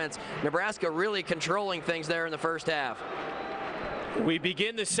of offense. Nebraska really controlling things there in the first half. We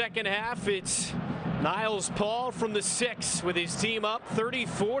begin the second half. It's Niles Paul from the 6 with his team up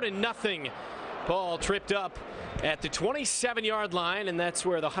 34-0. Paul tripped up at the 27-yard line, and that's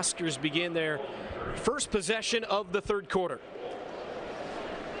where the Huskers begin their first possession of the third quarter.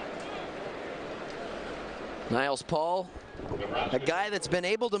 Niles Paul, a guy that's been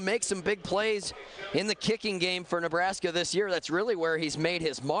able to make some big plays in the kicking game for Nebraska this year. That's really where he's made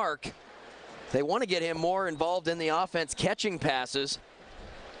his mark. They want to get him more involved in the offense, catching passes,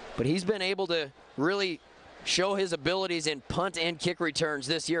 but he's been able to really show his abilities in punt and kick returns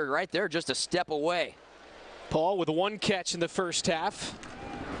this year. Right there, just a step away. Paul with 1 catch in the first half.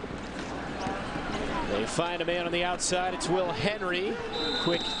 They find a man on the outside. It's Will Henry.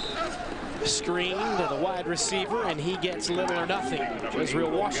 Quick screen to the wide receiver, and he gets little or nothing.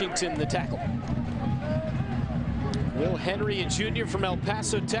 Israel Washington, the tackle. Will Henry, a junior from El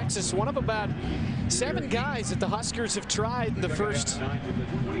Paso, Texas, one of about 7 guys that the Huskers have tried in the first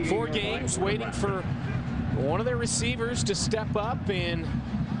 4 games, waiting for one of their receivers to step up and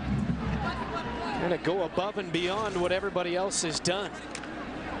kind of go above and beyond what everybody else has done.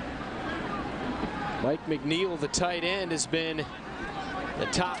 Mike McNeil, the tight end, has been the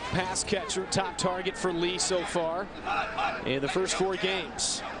top pass catcher, top target for Lee so far in the first 4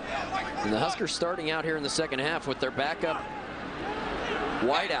 games. And the Huskers starting out here in the second half with their backup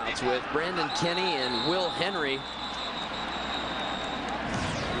wideouts with Brandon Kenny and Will Henry.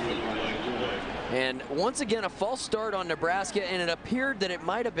 And once again, a false start on Nebraska, and it appeared that it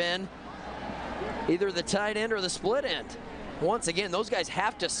might have been either the tight end or the split end. Once again, those guys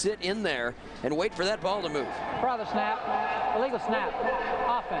have to sit in there and wait for that ball to move. Brother snap, illegal snap,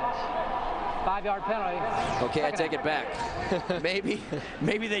 offense. 5-yard penalty. Okay, I take it back.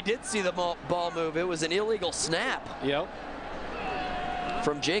 maybe they did see the ball move. It was an illegal snap. Yep.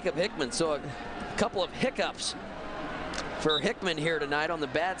 From Jacob Hickman. So a couple of hiccups for Hickman here tonight on the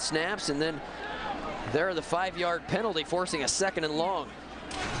bad snaps, and then there the 5-yard penalty forcing a 2nd and long.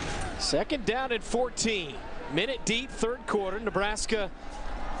 2nd down and 14. Minute deep, third quarter. Nebraska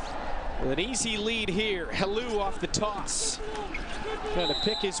with an easy lead here. Halou off the toss. Trying to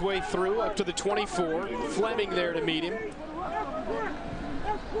pick his way through up to the 24. Fleming there to meet him.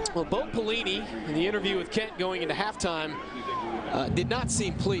 Well, Bo Pelini, in the interview with Kent going into halftime, did not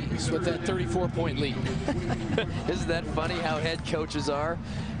seem pleased with that 34-point lead. Isn't that funny how head coaches are?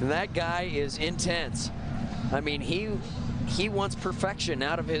 That guy is intense. I mean, he wants perfection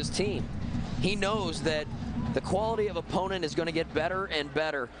out of his team. He knows that the quality of opponent is going to get better and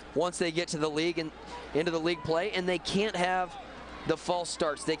better once they get to the league and into the league play, and they can't have the false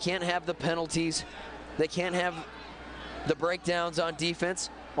starts. They can't have the penalties. They can't have the breakdowns on defense,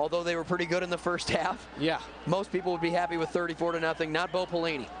 although they were pretty good in the first half. Yeah. Most people would be happy with 34-0, not Bo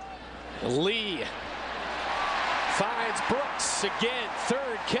Pelini. Lee finds Brooks again.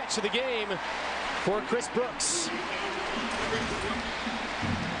 3rd catch of the game for Chris Brooks.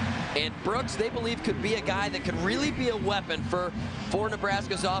 And Brooks, they believe, could be a guy that could really be a weapon for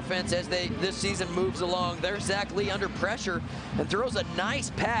Nebraska's offense as this season moves along. There's Zach Lee under pressure and throws a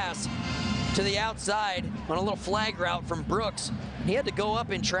nice pass to the outside on a little flag route from Brooks. He had to go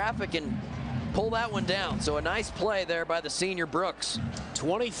up in traffic and pull that one down. So a nice play there by the senior Brooks.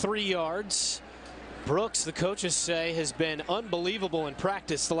 23 yards. Brooks, the coaches say, has been unbelievable in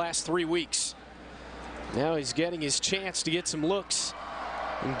practice the last 3 weeks. Now he's getting his chance to get some looks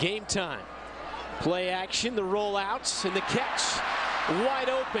in game time. Play action, the rollouts, and the catch. Wide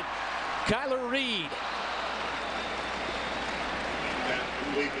open. Kyler Reed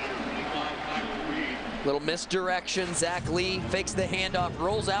Little misdirection. Zach Lee fakes the handoff,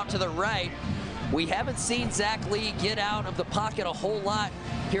 rolls out to the right. We haven't seen Zach Lee get out of the pocket a whole lot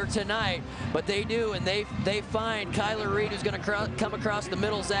here tonight, but they do, and they find Kyler Reed, who's going to come across the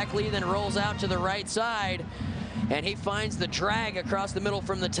middle. Zach Lee then rolls out to the right side, and he finds the drag across the middle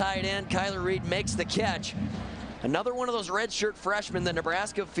from the tight end. Kyler Reed makes the catch. Another one of those redshirt freshmen that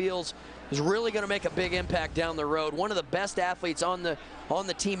Nebraska feels is really going to make a big impact down the road. One of the best athletes on the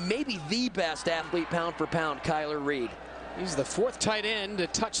team, maybe the best athlete pound for pound, Kyler Reed. He's the 4th tight end to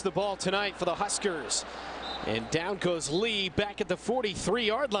touch the ball tonight for the Huskers. And down goes Lee back at the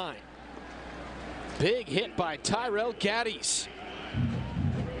 43-yard line. Big hit by Tyrell Gaddies.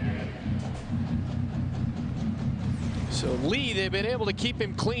 So Lee, they've been able to keep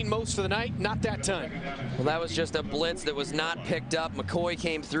him clean most of the night, not that time. Well, that was just a blitz that was not picked up. McCoy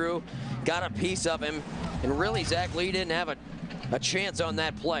came through, got a piece of him, and really Zach Lee didn't have a chance on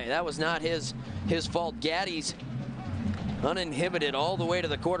that play. That was not his fault. Gaddies uninhibited all the way to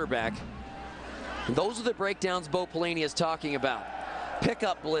the quarterback. And those are the breakdowns Bo Pelini is talking about. Pick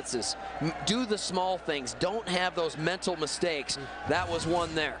up blitzes, do the small things, don't have those mental mistakes. That was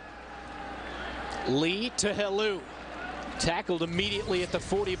one there. Lee to Helou. Tackled immediately at the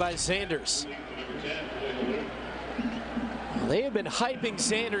 40 by Sanders. They have been hyping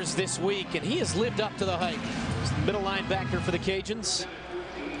Sanders this week, and he has lived up to the hype. He's the middle linebacker for the Cajuns.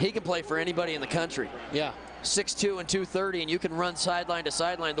 He can play for anybody in the country. Yeah. 6'2" and 230, and you can run sideline to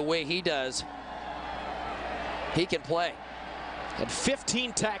sideline the way he does. He can play. Had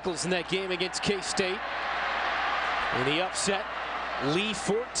 15 tackles in that game against K-State. And he upset Lee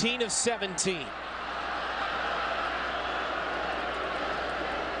 14 of 17.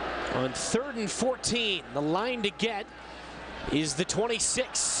 On 3rd and 14, the line to get is the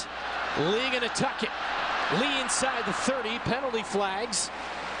 26. Lee going to tuck it. Lee inside the 30, penalty flags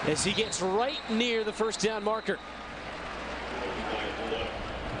as he gets right near the first down marker.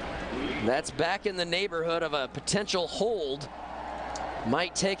 That's back in the neighborhood of a potential hold.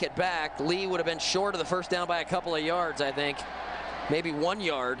 Might take it back. Lee would have been short of the first down by a couple of yards, I think. Maybe 1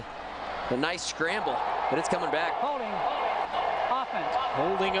 yard. A nice scramble, but it's coming back. Holding. Offense.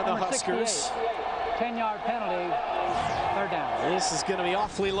 Holding of the Huskers. 10-yard penalty. 3rd down. This is going to be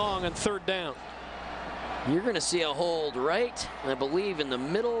awfully long on 3rd down. You're going to see a hold right, I believe, in the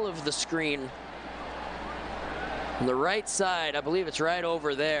middle of the screen. On the right side, I believe it's right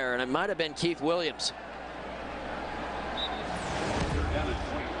over there, and it might have been Keith Williams.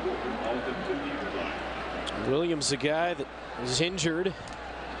 Williams, a guy that was injured.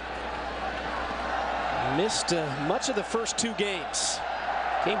 Missed much of the first 2 games.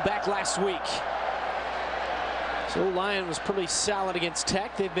 Came back last week. So Lyon was pretty solid against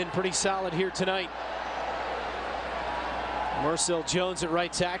Tech. They've been pretty solid here tonight. Marcel Jones at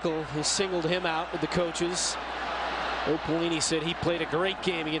right tackle. He singled him out with the coaches. Bo Pelini said he played a great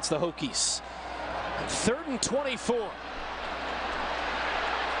game against the Hokies. 3rd and 24.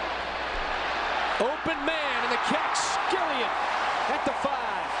 Open man, and the catch, Gillian at the 5.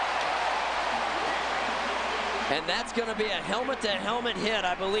 And that's going to be a helmet-to-helmet hit,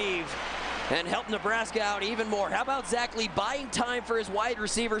 I believe, and help Nebraska out even more. How about Zach Lee buying time for his wide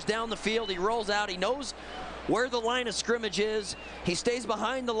receivers down the field? He rolls out. He knows where the line of scrimmage is. He stays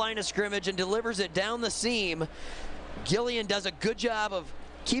behind the line of scrimmage and delivers it down the seam. Gillian does a good job of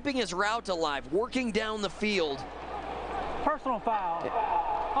keeping his route alive, working down the field. Personal foul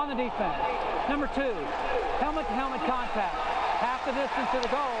on the defense. Number 2, helmet-to-helmet contact. Half the distance to the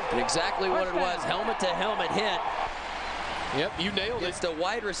goal. And exactly what it was, helmet-to-helmet hit. Yep, you nailed it. It's the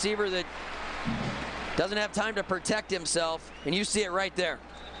wide receiver that doesn't have time to protect himself, and you see it right there.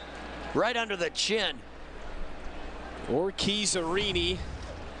 Right under the chin. Orkizarini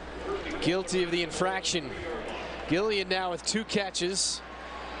guilty of the infraction. Gillian now with 2 catches.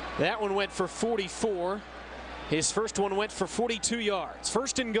 That one went for 44. His first one went for 42 yards.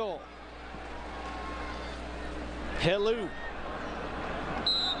 1st and goal. Helou.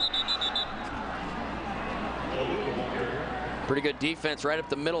 Pretty good defense right up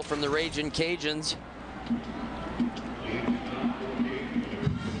the middle from the Ragin Cajuns.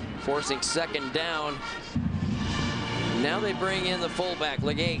 Forcing 2nd down. Now they bring in the fullback,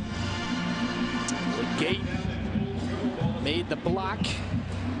 Legate. Legate made the block to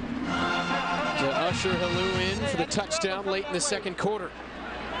usher Helou in for the touchdown late in the 2nd quarter.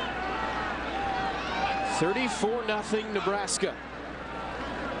 34-0 Nebraska.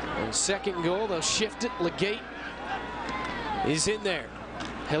 On 2nd goal, they'll shift it. Legate is in there.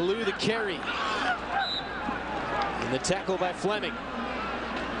 Helou the carry. And the tackle by Fleming.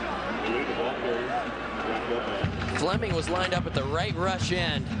 Fleming was lined up at the right rush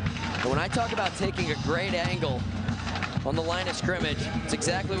end. And when I talk about taking a great angle on the line of scrimmage, it's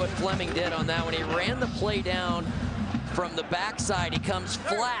exactly what Fleming did on that one. He ran the play down from the backside. He comes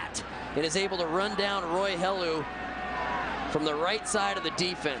flat and is able to run down Roy Helu from the right side of the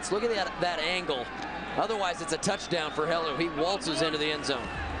defense. Look at that angle. Otherwise, it's a touchdown for Helu. He waltzes into the end zone.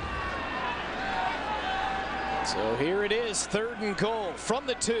 So here it is, 3rd and goal from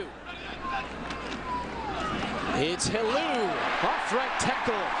the 2. It's Helu, off right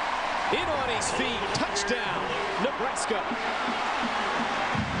tackle, in on his feet, touchdown, Nebraska.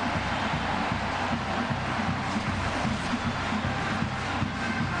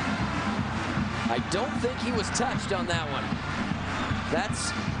 I don't think he was touched on that one.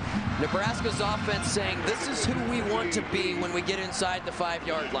 That's Nebraska's offense saying this is who we want to be when we get inside the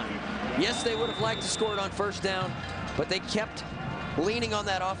 5-yard line. Yes, they would have liked to score it on 1st down, but they kept leaning on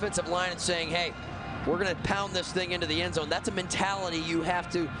that offensive line and saying, hey, we're going to pound this thing into the end zone. That's a mentality you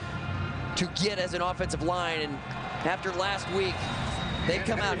have to get as an offensive line. And after last week, they've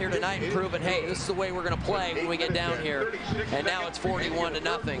come out here tonight and proven, hey, this is the way we're going to play when we get down here. And now it's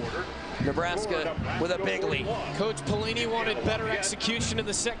 41-0. Nebraska with a big lead. Coach Pelini wanted better execution in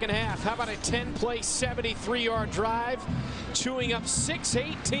the 2nd half. How about a 10-play, 73-yard drive, chewing up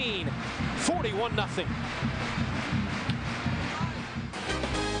 6-18, 41-0.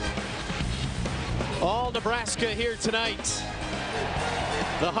 All Nebraska here tonight.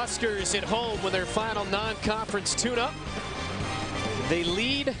 The Huskers at home with their final non-conference tune-up. They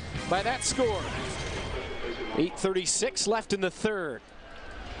lead by that score. 8:36 left in the 3rd.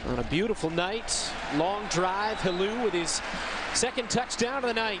 On a beautiful night, long drive, Helu with his 2nd touchdown of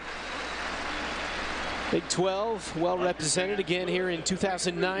the night. Big 12, well represented again here in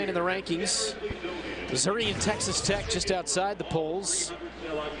 2009 in the rankings. Missouri and Texas Tech just outside the polls.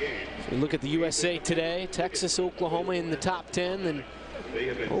 If we look at the USA Today, Texas, Oklahoma in the top 10, and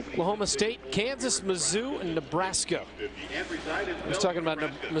Oklahoma State, Kansas, Mizzou, and Nebraska. I was talking about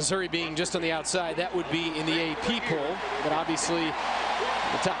Missouri being just on the outside. That would be in the AP poll, but obviously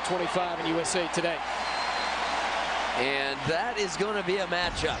the top 25 in USA Today. And that is going to be a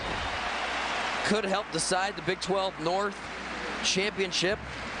matchup. Could help decide the Big 12 North Championship.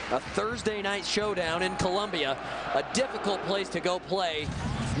 A Thursday night showdown in Columbia. A difficult place to go play.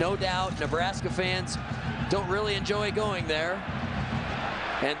 No doubt Nebraska fans don't really enjoy going there.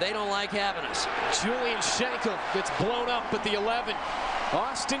 And they don't like having us. Julian Schenkel gets blown up at the 11.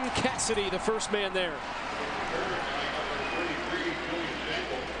 Austin Cassidy, the first man there.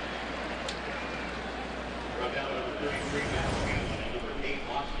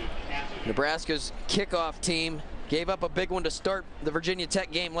 Nebraska's kickoff team gave up a big one to start the Virginia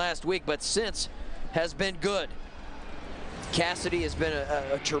Tech game last week, but since has been good. Cassidy has been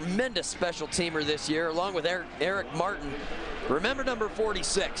a tremendous special teamer this year, along with Eric Martin. Remember number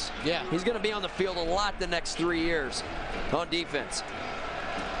 46. Yeah. He's going to be on the field a lot the next 3 years on defense.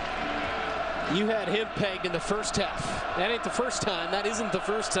 You had him pegged in the 1st half. That ain't the first time. That isn't the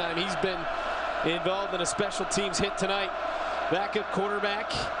first time he's been involved in a special teams hit tonight. Backup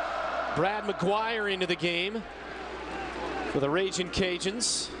quarterback Brad McGuire into the game for the Ragin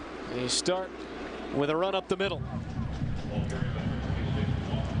Cajuns. They start with a run up the middle.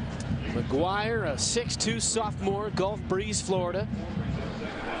 McGuire, a 6'2 sophomore, Gulf Breeze, Florida.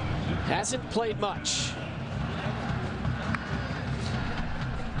 Hasn't played much.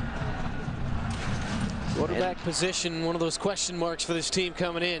 Quarterback position, one of those question marks for this team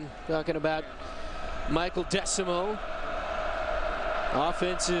coming in. Talking about Michael Decimo,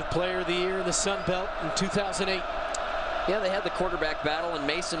 Offensive Player of the Year in the Sun Belt in 2008. Yeah, they had the quarterback battle and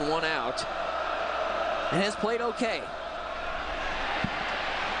Mason won out and has played okay.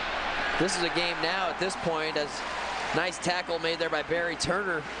 This is a game now at this point, as nice tackle made there by Barry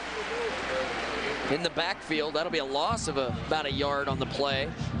Turner in the backfield. That'll be a loss of about a yard on the play.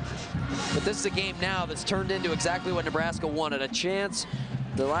 But this is a game now that's turned into exactly what Nebraska wanted. A chance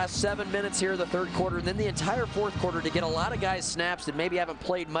the last 7 minutes here of the 3rd quarter, and then the entire 4th quarter to get a lot of guys snaps that maybe haven't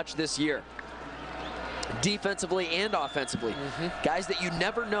played much this year. Defensively and offensively. Guys that you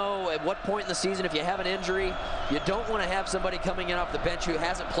never know at what point in the season, if you have an injury, you don't want to have somebody coming in off the bench who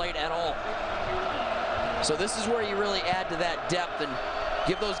hasn't played at all. So this is where you really add to that depth and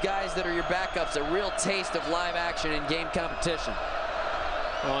give those guys that are your backups a real taste of live action in game competition.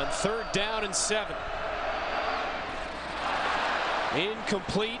 On 3rd down and 7.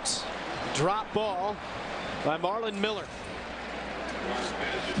 Incomplete drop ball by Marlon Miller.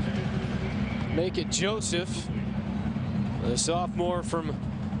 Make it Joseph, the sophomore from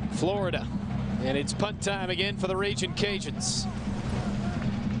Florida. And it's punt time again for the Ragin Cajuns.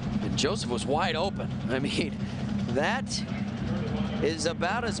 And Joseph was wide open. I mean, that is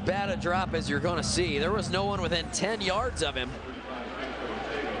about as bad a drop as you're going to see. There was no one within 10 yards of him.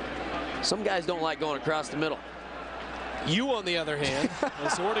 Some guys don't like going across the middle. You, on the other hand,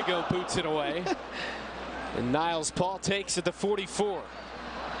 as Ortego boots it away. And Niles Paul takes at the 44.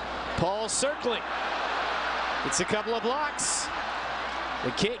 Paul circling. It's a couple of blocks.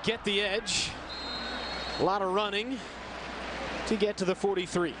 They can't get the edge. A lot of running to get to the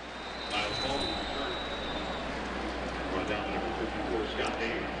 43.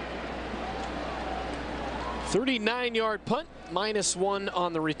 39-yard punt, -1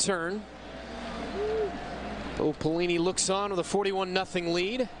 on the return. Bo Pelini looks on with a 41-0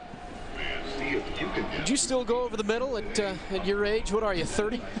 lead. Would you still go over the middle at your age? What are you,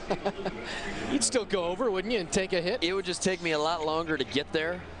 30? You'd still go over, wouldn't you, and take a hit? It would just take me a lot longer to get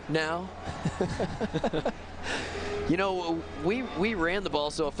there now. You know, we ran the ball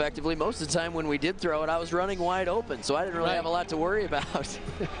so effectively. Most of the time when we did throw it, I was running wide open, so I didn't really have a lot to worry about.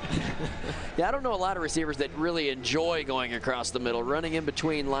 Yeah, I don't know a lot of receivers that really enjoy going across the middle, running in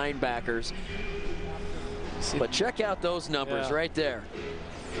between linebackers. But check out those numbers right there.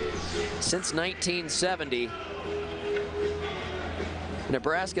 Since 1970,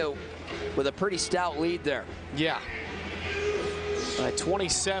 Nebraska with a pretty stout lead there. Yeah.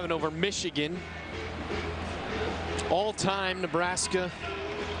 27 over Michigan. All-time Nebraska,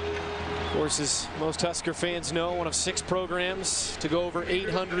 of course, as most Husker fans know, one of 6 programs to go over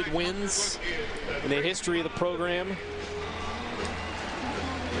 800 wins in the history of the program.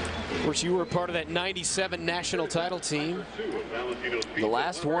 Of course, you were part of that 97 national title team. The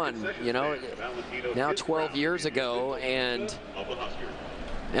last one, you know, now 12 years ago, and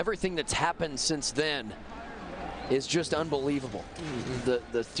everything that's happened since then is just unbelievable.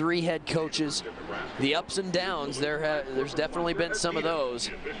 The 3 head coaches, the ups and downs, there's definitely been some of those.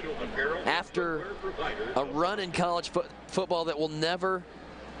 After a run in college football that will never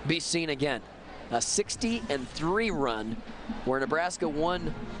be seen again. A 60-3 run where Nebraska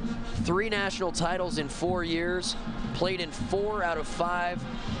won 3 national titles in 4 years, played in 4 out of 5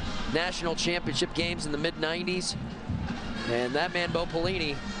 national championship games in the mid-90s. And that man, Bo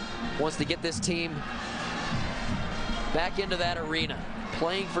Pelini, wants to get this team back into that arena,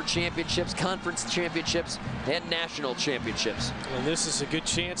 playing for championships, conference championships, and national championships. And this is a good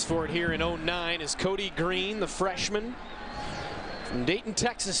chance for it here in 09 as Cody Green, the freshman from Dayton,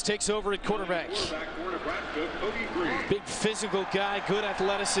 Texas, takes over at quarterback. Big physical guy, good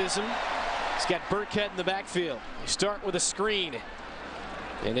athleticism. He's got Burkhead in the backfield. You start with a screen,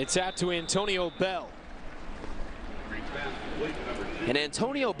 and it's out to Antonio Bell. And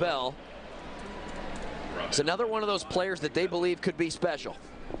Antonio Bell is another one of those players that they believe could be special.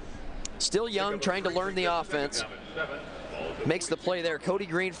 Still young, trying to learn the offense. Makes the play there. Cody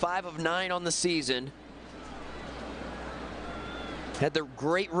Green, 5 of 9 on the season. Had the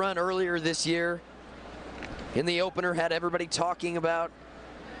great run earlier this year. In the opener, had everybody talking about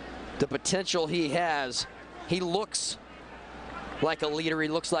the potential he has. He looks like a leader. He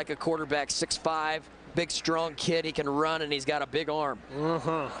looks like a quarterback, 6'5", big, strong kid. He can run, and he's got a big arm.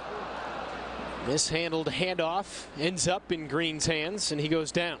 Mishandled handoff ends up in Green's hands, and he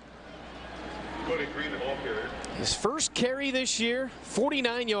goes down. His first carry this year,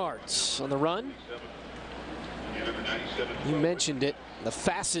 49 yards on the run. You mentioned it, the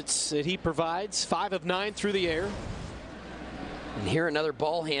facets that he provides, 5 of 9 through the air. And here another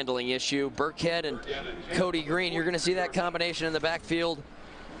ball handling issue. Burkhead and Cody Green, you're going to see that combination in the backfield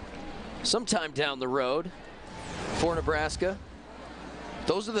sometime down the road for Nebraska.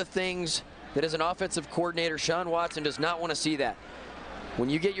 Those are the things that as an offensive coordinator, Sean Watson does not want to see that. When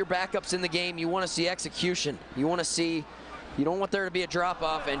you get your backups in the game, you want to see execution. You want to see, you don't want there to be a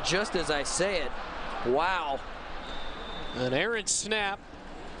drop-off. And just as I say it, wow. An errant snap.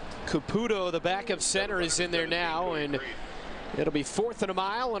 Caputo, the backup center, is in there now, and it'll be 4th and a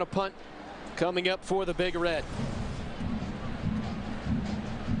mile and a punt coming up for the Big Red.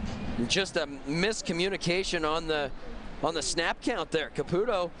 Just a miscommunication on the snap count there.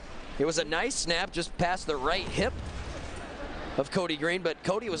 Caputo, it was a nice snap just past the right hip of Cody Green, but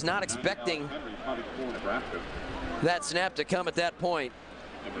Cody was not expecting that snap to come at that point.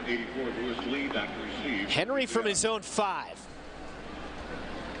 Henry from his own 5.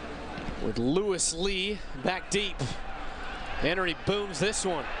 With Lewis Lee back deep. Henry booms this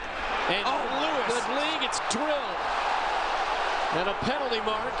one. And Lewis Lee gets drilled. And a penalty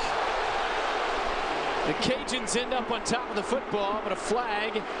mark. The Cajuns end up on top of the football, but a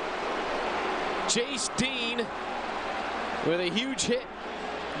flag. Jace Dean with a huge hit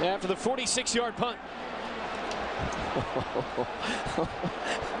after the 46-yard punt.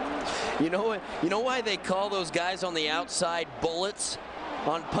 You know why they call those guys on the outside bullets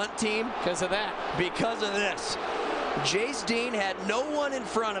on punt team? Because of that. Because of this. Jace Dean had no one in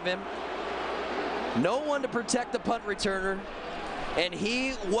front of him, no one to protect the punt returner, and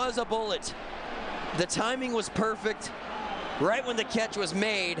he was a bullet. The timing was perfect. Right when the catch was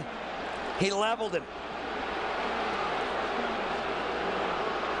made, he leveled him.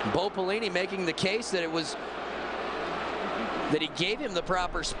 Bo Pelini making the case that he gave him the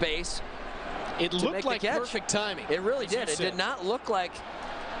proper space. It looked like perfect timing. It really did. It did not look like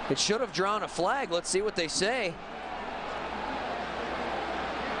it should have drawn a flag. Let's see what they say.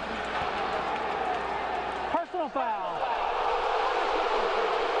 Personal foul.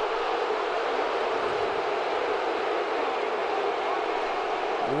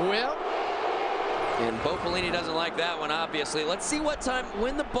 Well, and Bo Pelini doesn't like that one, obviously. Let's see what time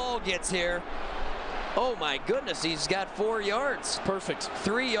when the ball gets here. Oh my goodness, he's got 4 yards. Perfect.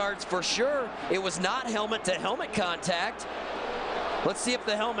 3 yards for sure. It was not helmet to helmet contact. Let's see if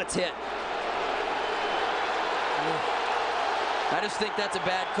the helmet's hit. I just think that's a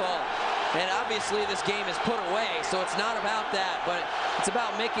bad call. And obviously this game is put away, so it's not about that, but it's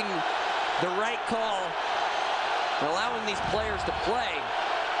about making the right call and allowing these players to play.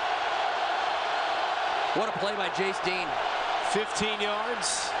 What a play by Jace Dean. 15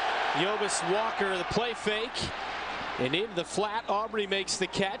 yards. Yobus Walker, the play fake, and into the flat. Aubrey makes the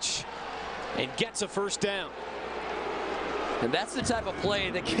catch and gets a first down. And that's the type of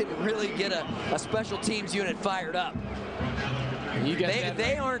play that can really get a special teams unit fired up.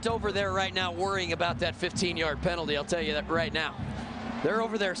 They aren't over there right now worrying about that 15-yard penalty, I'll tell you that right now. They're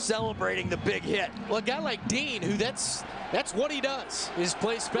over there celebrating the big hit. Well, a guy like Dean, who that's what he does, is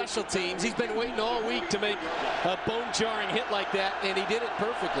play special teams. He's been waiting all week to make a bone-jarring hit like that, and he did it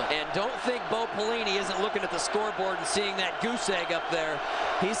perfectly. And don't think Bo Pelini isn't looking at the scoreboard and seeing that goose egg up there.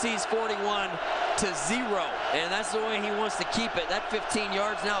 He sees 41-0, and that's the way he wants to keep it. That 15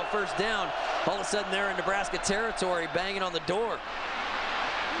 yards now at first down. All of a sudden they're in Nebraska territory, banging on the door.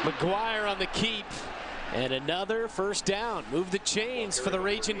 McGuire on the keep. And another first down. Move the chains for the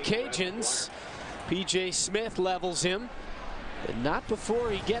Ragin Cajuns. P.J. Smith levels him, but not before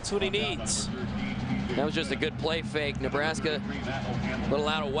he gets what he needs. That was just a good play fake. Nebraska a little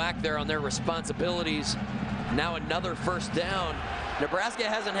out of whack there on their responsibilities. Now another first down. Nebraska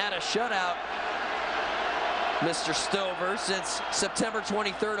hasn't had a shutout, Mr. Stover, since September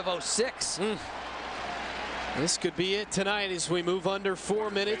 23rd of 06. This could be it tonight as we move under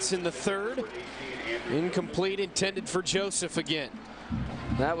 4 minutes in the third. Incomplete, intended for Joseph again.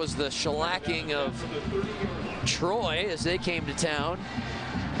 That was the shellacking of Troy as they came to town.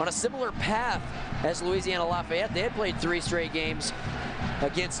 On a similar path as Louisiana Lafayette, they had played 3 straight games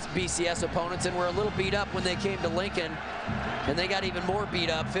against BCS opponents and were a little beat up when they came to Lincoln. And they got even more beat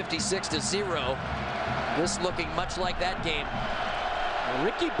up, 56-0. This looking much like that game.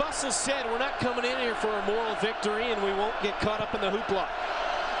 Ricky Bussell said, we're not coming in here for a moral victory and we won't get caught up in the hoopla.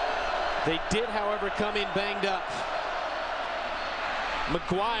 They did, however, come in banged up.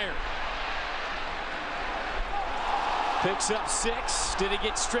 McGuire picks up 6. Did he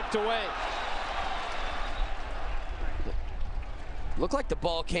get stripped away? Looked like the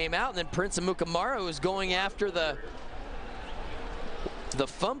ball came out, and then Prince Amukamara, who was going after the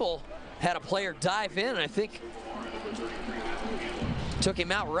fumble, had a player dive in, and I think took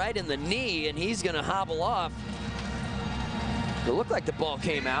him out right in the knee, and he's going to hobble off. It looked like the ball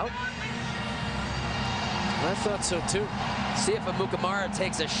came out. I thought so too. See if Amukamara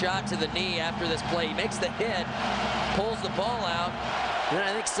takes a shot to the knee after this play. He makes the hit, pulls the ball out, and then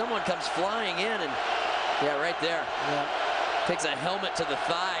I think someone comes flying in, and yeah, right there. Yeah. Takes a helmet to the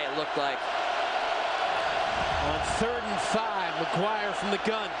thigh, it looked like. On 3rd and 5, McGuire from the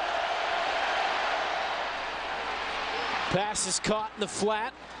gun. Pass is caught in the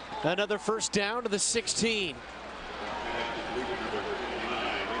flat. Another first down to the 16.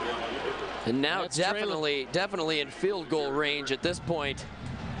 And now definitely in field goal range at this point.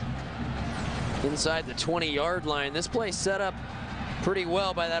 Inside the 20-yard line. This play set up pretty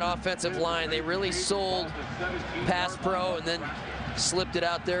well by that offensive line. They really sold pass pro and then slipped it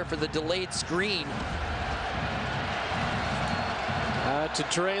out there for the delayed screen. To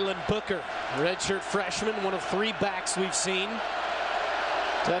Draylon Booker, redshirt freshman, one of 3 backs we've seen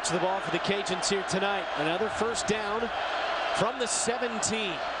touch the ball for the Cajuns here tonight. Another first down from the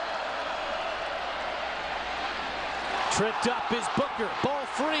 17. Tripped up is Booker, ball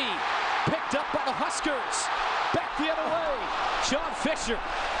free, picked up by the Huskers. Back the other way, Sean Fisher.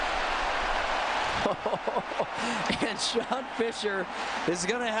 And Sean Fisher is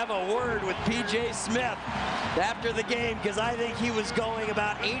going to have a word with P.J. Smith after the game, because I think he was going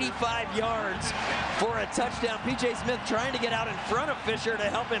about 85 yards for a touchdown. P.J. Smith trying to get out in front of Fisher to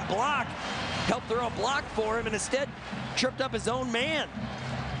help him block, help throw a block for him, and instead tripped up his own man.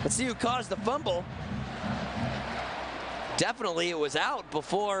 Let's see who caused the fumble. Definitely it was out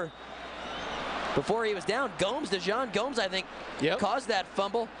before he was down. Dejon Gomes, I think, caused that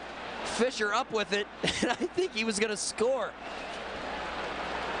fumble. Fisher up with it, and I think he was going to score.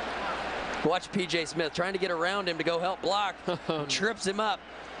 Watch P.J. Smith trying to get around him to go help block. Trips him up.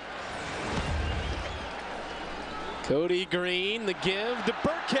 Cody Green, the give to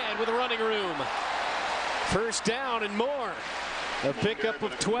Burkhead with a running room. First down and more. A pickup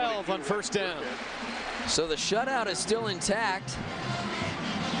of 12 on first down. So the shutout is still intact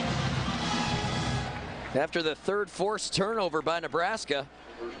after the third forced turnover by Nebraska.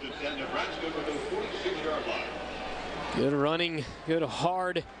 Good running, good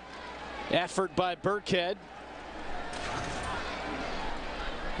hard effort by Burkhead.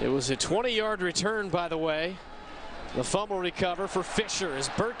 It was a 20-yard return, by the way. The fumble recover for Fisher as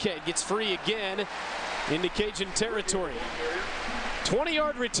Burkhead gets free again into Cajun territory.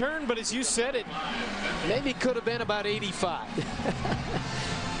 20-yard return, but as you said, it maybe could have been about 85.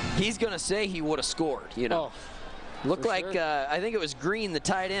 He's going to say he would have scored, you know. Looked like, sure. I think it was Green, the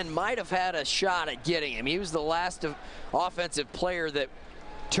tight end, might have had a shot at getting him. He was the last offensive player that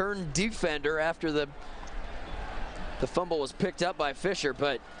turned defender after the fumble was picked up by Fisher,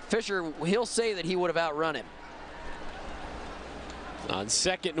 but Fisher, he'll say that he would have outrun him. On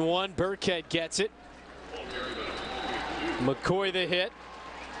 2nd and 1, Burkhead gets it. McCoy the hit.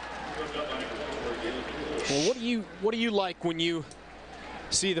 Well, what do you like when you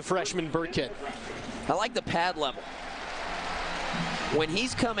see the freshman Burkhead? I like the pad level. When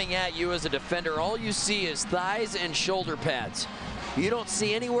he's coming at you as a defender, all you see is thighs and shoulder pads. You don't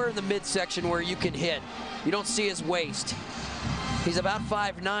see anywhere in the midsection where you can hit. You don't see his waist. He's about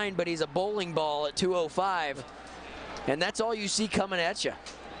 5'9", but he's a bowling ball at 205. And that's all you see coming at you.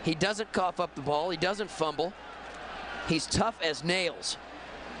 He doesn't cough up the ball. He doesn't fumble. He's tough as nails.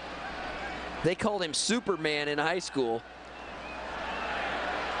 They called him Superman in high school.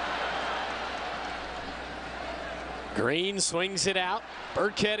 Green swings it out.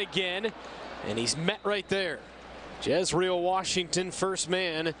 Burkhead again, and he's met right there. Jezreel Washington, first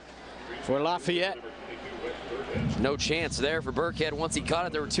man for Lafayette. No chance there for Burkhead. Once he caught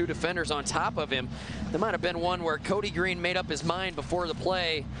it, there were two defenders on top of him. There might have been one where Cody Green made up his mind before the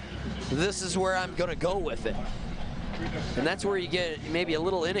play. This is where I'm going to go with it. And that's where you get maybe a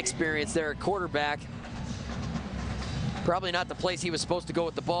little inexperience there at quarterback. Probably not the place he was supposed to go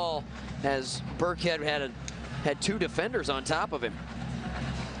with the ball, as Burkhead had two defenders on top of him.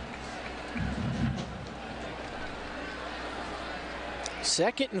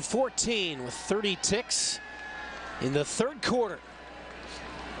 Second and 14 with 30 ticks in the third quarter.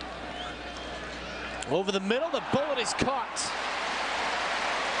 Over the middle, the bullet is caught.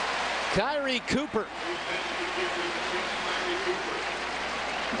 Kyrie Cooper.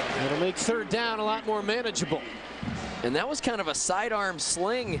 It'll make third down a lot more manageable. And that was kind of a sidearm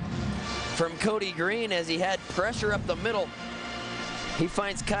sling from Cody Green as he had pressure up the middle. He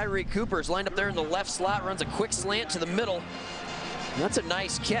finds Kyrie Cooper's lined up there in the left slot, runs a quick slant to the middle. And that's a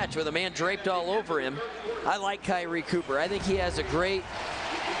nice catch with a man draped all over him. I like Kyrie Cooper. I think he has a great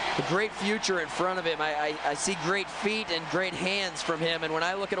future in front of him. I see great feet and great hands from him, and when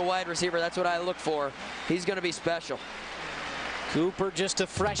I look at a wide receiver, that's what I look for. He's going to be special. Cooper, just a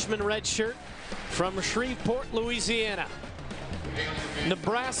freshman redshirt from Shreveport, Louisiana.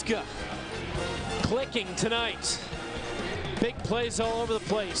 Nebraska clicking tonight. Big plays all over the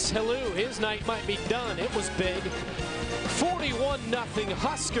place. Hello, his night might be done. It was big. 41-0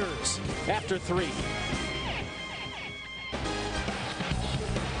 Huskers after 3.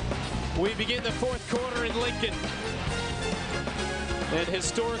 We begin the fourth quarter in Lincoln. At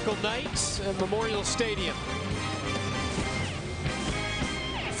historical night at Memorial Stadium.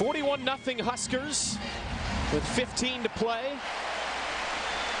 41-0 Huskers with 15 to play.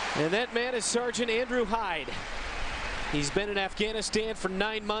 And that man is Sergeant Andrew Hyde. He's been in Afghanistan for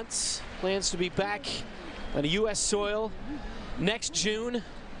 9 months. Plans to be back on U.S. soil next June.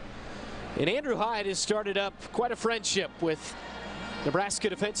 And Andrew Hyde has started up quite a friendship with Nebraska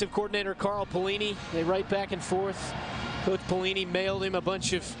defensive coordinator Carl Pelini. They write back and forth. Coach Pelini mailed him a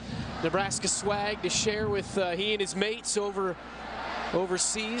bunch of Nebraska swag to share with he and his mates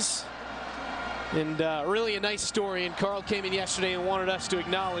overseas. And really a nice story. And Carl came in yesterday and wanted us to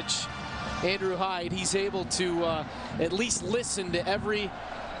acknowledge Andrew Hyde. He's able to at least listen to every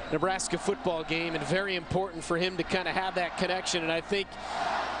Nebraska football game, and very important for him to kind of have that connection. And I think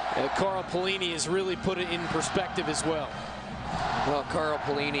Carl Pelini has really put it in perspective as well. Well, Carl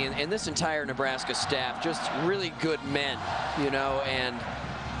Pelini and this entire Nebraska staff, just really good men, you know, and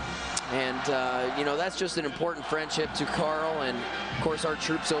you know, that's just an important friendship to Carl. And of course, our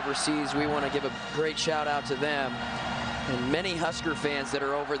troops overseas, we want to give a great shout out to them, and many Husker fans that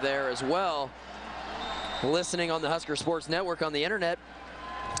are over there as well, listening on the Husker Sports Network on the internet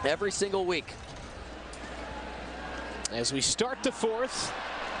every single week. As we start the fourth,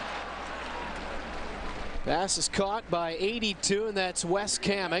 pass is caught by 82, and that's Wes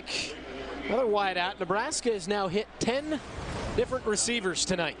Kamek. Another wide out. Nebraska has now hit 10 different receivers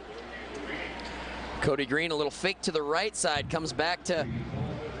tonight. Cody Green, a little fake to the right side, comes back to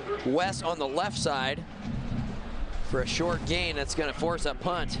Wes on the left side for a short gain. That's going to force a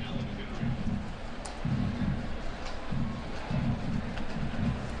punt.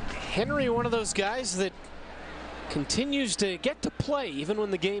 Henry, one of those guys that continues to get to play even when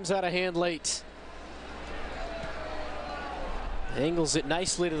the game's out of hand late. Angles it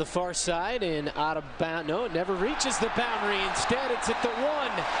nicely to the far side and out of bounds. No, it never reaches the boundary. Instead, it's at the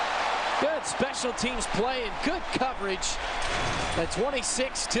 1. Good special teams play and good coverage. At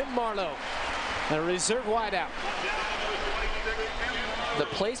 26, Tim Marlowe, a reserve wideout. The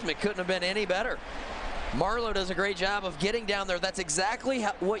placement couldn't have been any better. Marlowe does a great job of getting down there. That's exactly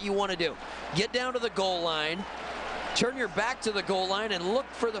what you want to do. Get down to the goal line, turn your back to the goal line, and look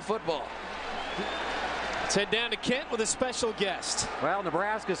for the football. Let's head down to Kent with a special guest. Well,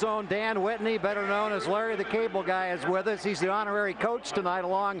 Nebraska's own Dan Whitney, better known as Larry the Cable Guy, is with us. He's the honorary coach tonight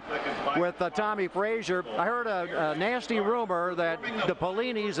along with Tommy Frazier. I heard a nasty rumor that the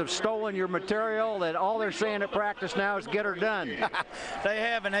Pellinis have stolen your material, that all they're saying at practice now is get her done. They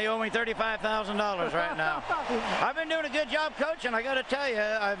have, and they owe me $35,000 right now. I've been doing a good job coaching. I got to tell you,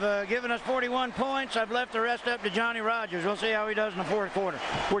 I've given us 41 points. I've left the rest up to Johnny Rogers. We'll see how he does in the fourth quarter.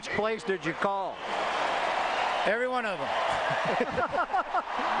 Which plays did you call? Every one of them.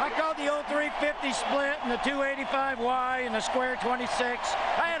 I called the old 350 split and the 285Y and the square 26.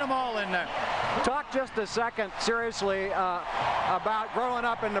 I had them all in there. Talk just a second, seriously, about growing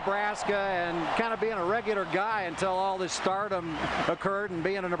up in Nebraska and kind of being a regular guy until all this stardom occurred and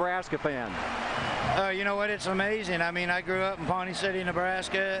being a Nebraska fan. You know what? It's amazing. I mean, I grew up in Pawnee City,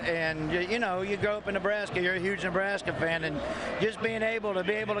 Nebraska, and you know, you grow up in Nebraska, you're a huge Nebraska fan, and just being able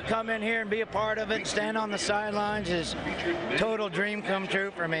to come in here and be a part of it and stand on the sidelines is total dream come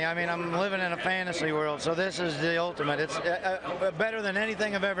true for me. I mean, I'm living in a fantasy world, so this is the ultimate. It's better than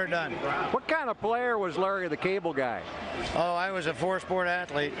anything I've ever done. What kind of player was Larry the Cable Guy? Oh, I was a four-sport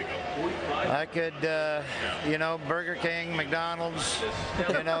athlete. I could, you know, Burger King, McDonald's,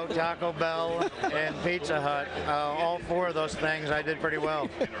 you know, Taco Bell, and Pizza Hut. All four of those things I did pretty well.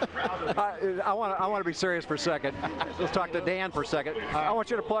 I want to be serious for a second. Let's talk to Dan for a second. I want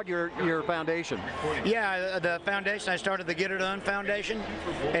you to plug your foundation. Yeah, the foundation, I started the Get Her Done Foundation,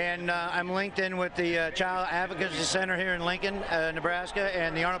 and I'm linked in with the Child Advocacy Center here in Lincoln, Nebraska,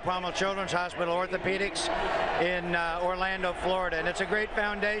 and the Arnold Palmer Children's Hospital Orthopedics in Orlando, Florida. And it's a great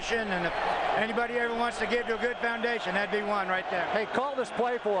foundation, and if anybody ever wants to give to a good foundation, that'd be one right there. Hey, call this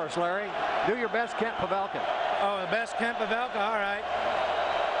play for us, Larry. Do your best, Kent Pavelka. Oh, the best Kent Pavelka, all right.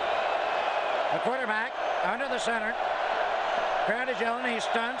 The quarterback under the center. Crowd is yelling, he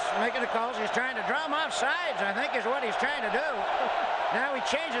stunts, making the calls. He's trying to draw him off sides, I think is what he's trying to do. Now he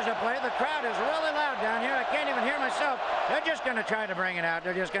changes the play. The crowd is really loud down here. I can't even hear myself. They're just going to try to bring it out.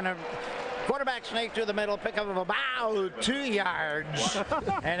 They're just going to quarterback snake through the middle, pick up about 2 yards,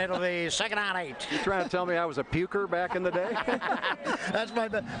 and it'll be 2nd and 8. You trying to tell me I was a puker back in the day? That's my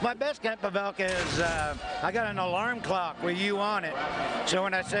best Kent Pavelka is I got an alarm clock with you on it. So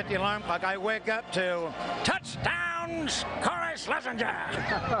when I set the alarm clock, I wake up to touchdowns, Corey Schlesinger.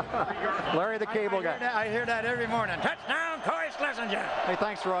 Larry the Cable Guy. I hear that every morning. Touchdown, Corey Schlesinger. Hey,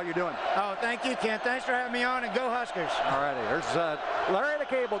 thanks for all you're doing. Oh, thank you, Kent. Thanks for having me on, and go Huskers. All righty, here's Larry the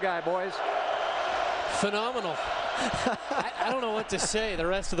Cable Guy, boys. Phenomenal. I don't know what to say the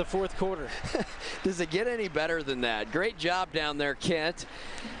rest of the fourth quarter. Does it get any better than that? Great job down there, Kent.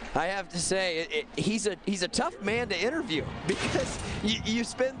 I have to say, he's a tough man to interview because you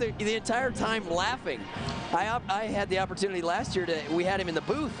spend the entire time laughing. I had the opportunity last year we had him in the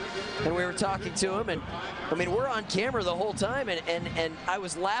booth and we were talking to him, and I mean, we're on camera the whole time, and I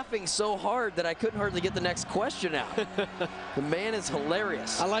was laughing so hard that I couldn't hardly get the next question out. The man is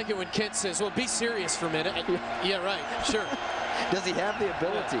hilarious. I like it when Kent says, well, be serious for a minute. Yeah, right, sure. Does he have the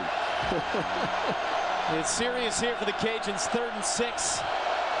ability? It's serious here for the Cajuns, 3rd and 6.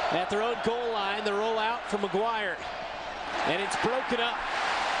 At their own goal line, the roll out from McGuire. And it's broken up.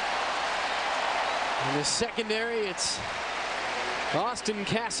 In the secondary, it's Austin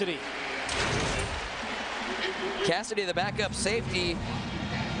Cassidy. Cassidy, the backup safety,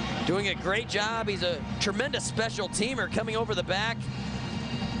 doing a great job. He's a tremendous special teamer coming over the back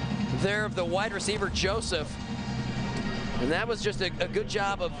there of the wide receiver, Joseph. And that was just a good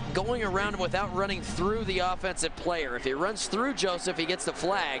job of going around him without running through the offensive player. If he runs through Joseph, he gets the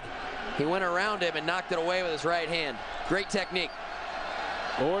flag. He went around him and knocked it away with his right hand. Great technique.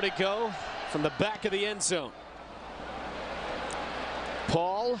 More to go from the back of the end zone.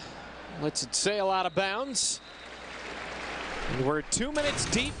 Paul lets it sail out of bounds. And we're 2 minutes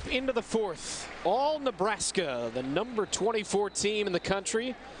deep into the fourth. All Nebraska, the number 24 team in the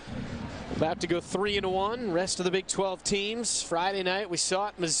country. About to go 3-1. Rest of the Big 12 teams. Friday night we saw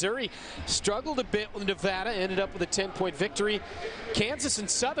it. Missouri struggled a bit with Nevada. Ended up with a 10-point victory. Kansas and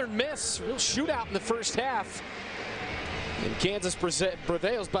Southern Miss. Real shootout in the first half. And Kansas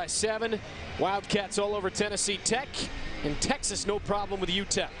prevails by 7. Wildcats all over Tennessee Tech. And Texas no problem with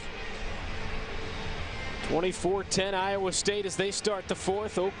UTEP. 24-10 Iowa State as they start the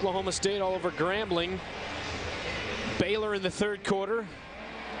fourth. Oklahoma State all over Grambling. Baylor in the third quarter.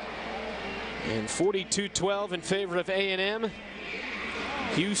 And 42-12 in favor of A&M.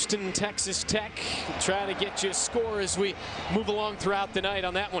 Houston, Texas Tech. Try to get you a score as we move along throughout the night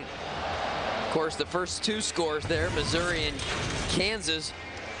on that one. Of course, the first two scores there, Missouri and Kansas,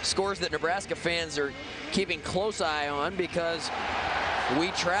 scores that Nebraska fans are keeping close eye on because we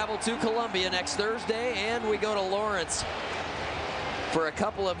travel to Columbia next Thursday and we go to Lawrence for a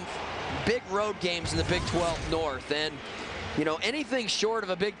couple of big road games in the Big 12 North. And you know, anything short of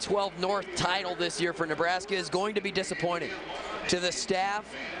a Big 12 North title this year for Nebraska is going to be disappointing to the staff,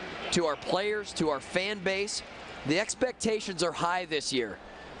 to our players, to our fan base. The expectations are high this year.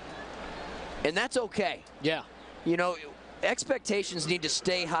 And that's okay. Yeah. You know, expectations need to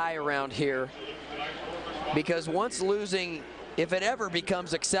stay high around here because once losing, if it ever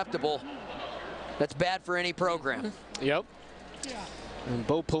becomes acceptable, that's bad for any program. Yep. And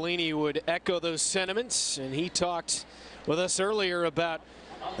Bo Pelini would echo those sentiments, and he talked with us earlier about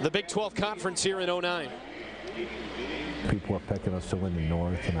the Big 12 Conference here in 09. People are picking us to win the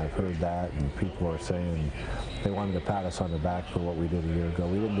North, and I've heard that, and people are saying they wanted to pat us on the back for what we did a year ago.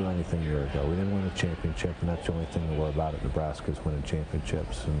 We didn't do anything a year ago. We didn't win a championship, and that's the only thing that we're about at Nebraska is winning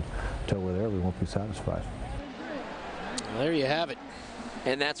championships. And until we're there, we won't be satisfied. Well, there you have it.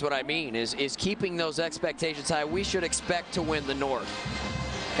 And that's what I mean, is keeping those expectations high. We should expect to win the North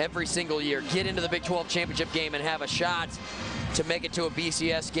every single year, get into the Big 12 championship game and have a shot to make it to a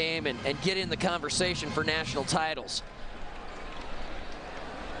BCS game and get in the conversation for national titles.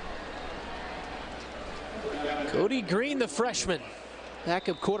 Cody Green, the freshman,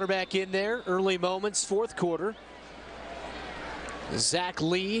 backup quarterback in there. Early moments, fourth quarter. Zach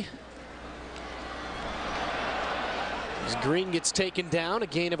Lee. As Green gets taken down, a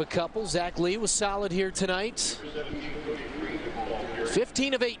gain of a couple. Zach Lee was solid here tonight.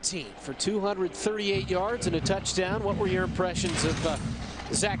 15 of 18 for 238 yards and a touchdown. What were your impressions of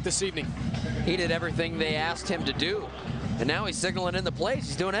Zach this evening? He did everything they asked him to do. And now he's signaling in the plays.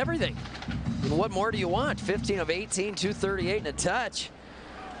 He's doing everything. And what more do you want? 15 of 18, 238 and a touch.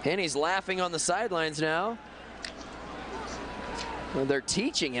 And he's laughing on the sidelines now. Well, they're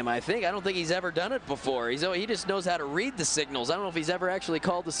teaching him, I think. I don't think he's ever done it before. He just knows how to read the signals. I don't know if he's ever actually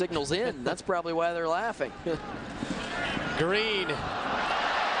called the signals in. That's probably why they're laughing. Green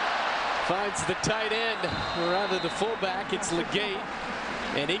finds the tight end, or rather the fullback. It's Legate,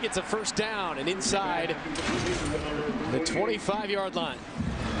 and he gets a first down and inside the 25-yard line.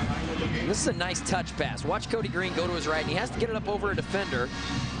 This is a nice touch pass. Watch Cody Green go to his right, and he has to get it up over a defender.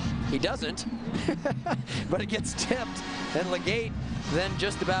 He doesn't, but it gets tipped, and Legate then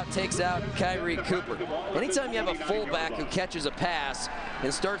just about takes out Kyrie Cooper. Anytime you have a fullback who catches a pass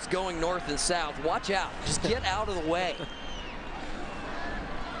and starts going north and south, watch out. Just get out of the way.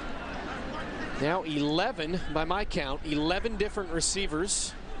 Now 11, by my count, 11 different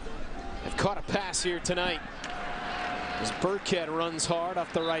receivers have caught a pass here tonight. As Burkhead runs hard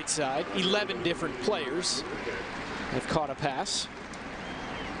off the right side, 11 different players have caught a pass.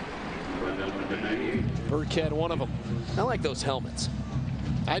 Burkhead, one of them. I like those helmets.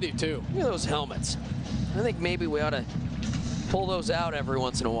 I do too. Look at those helmets. I think maybe we ought to pull those out every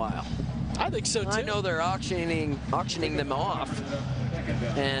once in a while. I think so too. I know they're auctioning them off.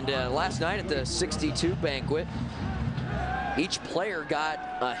 And last night at the 62 banquet, each player got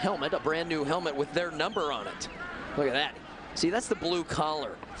a helmet, a brand new helmet with their number on it. Look at that. See, that's the blue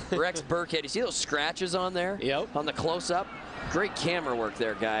collar. Rex Burkhead. You see those scratches on there? Yep. On the close-up? Great camera work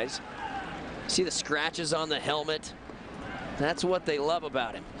there, guys. See the scratches on the helmet? That's what they love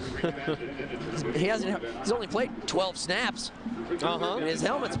about him. He's only played 12 snaps. And his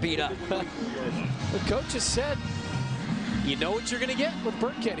helmet's beat up. The coach has said, you know what you're going to get with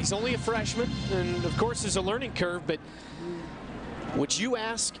Burkhead. He's only a freshman, and of course there's a learning curve, but what you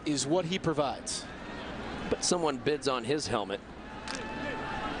ask is what he provides. But someone bids on his helmet.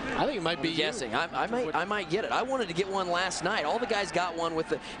 I think it might be I'm guessing. I might get it. I wanted to get one last night. All the guys got one with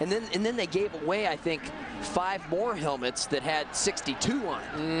the, and then they gave away, I think, 5 more helmets that had 62 on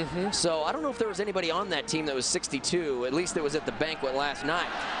it. So I don't know if there was anybody on that team that was 62. At least it was at the banquet last night.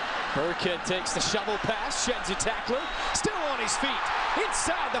 Burkhead takes the shovel pass, sheds a tackler, still on his feet,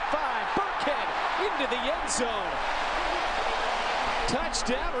 inside the 5. Burkhead into the end zone.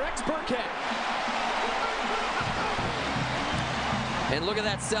 Touchdown, Rex Burkhead. And look at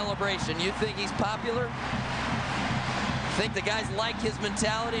that celebration. You think he's popular? Think the guys like his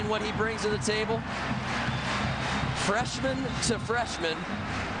mentality and what he brings to the table? Freshman to freshman,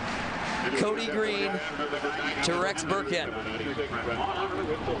 Cody Green to Rex Burkhead.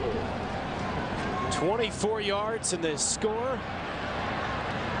 24 yards in the score.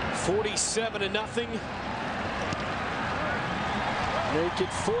 47-0. Make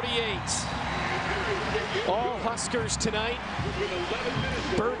it 48. All Huskers tonight.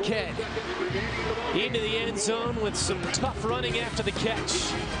 Burkhead into the end zone with some tough running after the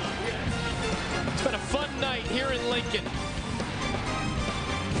catch. It's been a fun night here in Lincoln.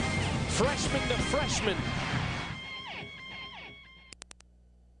 Freshman to freshman.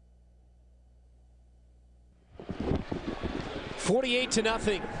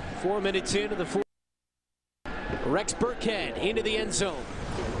 (48-0). 4 minutes into the fourth. Rex Burkhead into the end zone.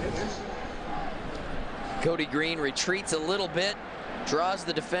 Cody Green retreats a little bit, draws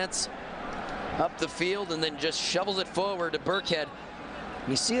the defense up the field, and then just shovels it forward to Burkhead.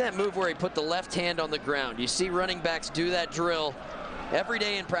 You see that move where he put the left hand on the ground. You see running backs do that drill every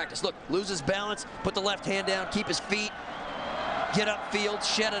day in practice. Look, loses balance, put the left hand down, keep his feet, get upfield,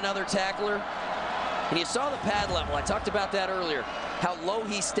 shed another tackler. And you saw the pad level. I talked about that earlier, how low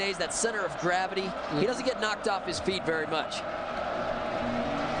he stays, that center of gravity. He doesn't get knocked off his feet very much.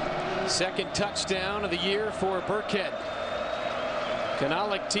 Second touchdown of the year for Burkhead.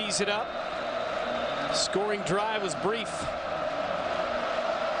 Kanalik tees it up. Scoring drive was brief.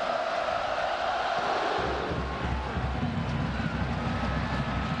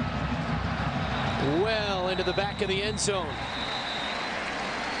 Well into the back of the end zone.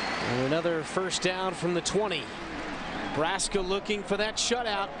 And another first down from the 20. Nebraska looking for that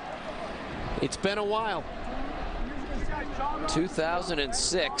shutout. It's been a while.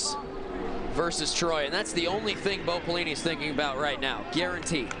 2006 versus Troy, and that's the only thing Bo Pelini's thinking about right now.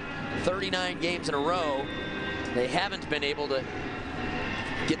 Guaranteed. 39 games in a row. They haven't been able to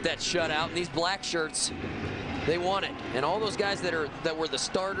get that shutout, and these black shirts, they want it. And all those guys that were the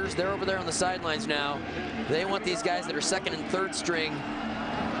starters, they're over there on the sidelines now. They want these guys that are second and third string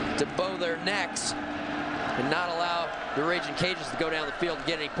to bow their necks and not allow the Ragin' Cajuns to go down the field and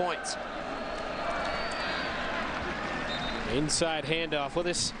get any points. Inside handoff. Well,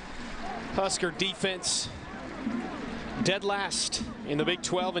 this Husker defense dead last in the Big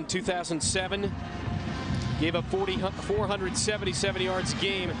 12 in 2007. Gave up 477 yards a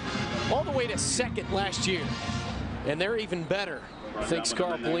game, all the way to second last year. And they're even better, thinks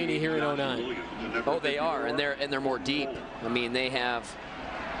Carl Pelini here in 09. Oh, they are, and they're more deep. I mean, they have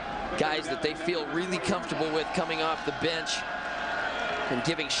guys that they feel really comfortable with coming off the bench and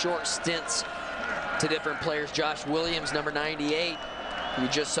giving short stints to different players. Josh Williams, number 98, you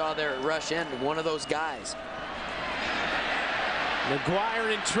just saw there at rush end, one of those guys.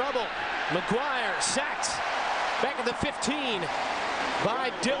 McGuire in trouble. McGuire sacked back at the 15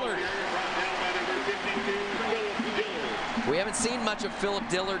 by Dillard. We haven't seen much of Philip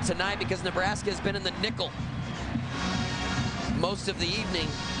Dillard tonight because Nebraska has been in the nickel most of the evening.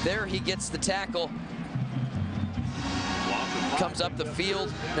 There he gets the tackle. Comes up the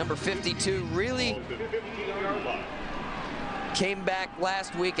field, number 52, really came back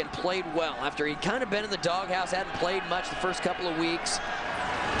last week and played well after he'd kind of been in the doghouse, hadn't played much the first couple of weeks.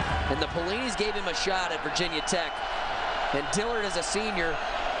 And the Pelini's gave him a shot at Virginia Tech. And Dillard, as a senior,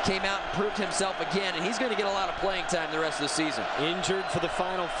 came out and proved himself again, and he's going to get a lot of playing time the rest of the season. Injured for the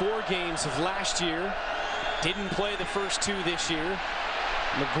final 4 games of last year. Didn't play the first 2 this year.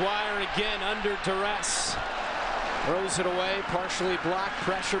 McGuire again under duress. Throws it away, partially blocked,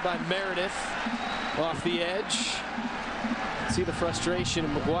 pressure by Meredith off the edge. See the frustration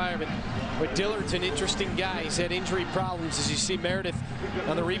of McGuire, but Dillard's an interesting guy. He's had injury problems, as you see Meredith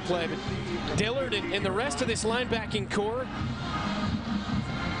on the replay. But Dillard and the rest of this linebacking core,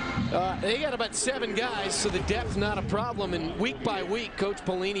 They got about 7 guys, so the depth not a problem. And week by week, Coach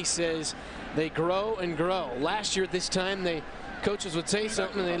Pelini says they grow and grow. Last year at this time, coaches would say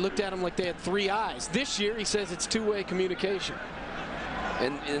something and they looked at them like they had 3 eyes. This year, he says it's two-way communication.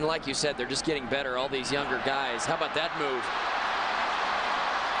 And like you said, they're just getting better, all these younger guys. How about that move?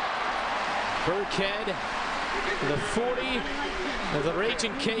 Burkhead, the 40 of the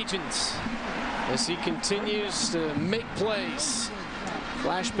Ragin Cajuns, as he continues to make plays.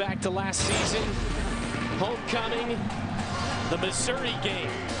 Flashback to last season, homecoming, the Missouri game.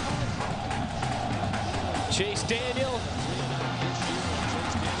 Chase Daniel.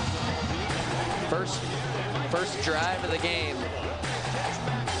 First drive of the game.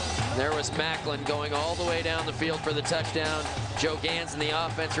 There was Macklin going all the way down the field for the touchdown. Joe Gans and the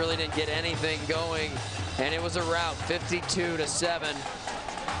offense really didn't get anything going, and it was a rout, 52-7.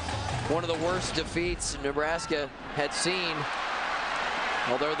 One of the worst defeats Nebraska had seen,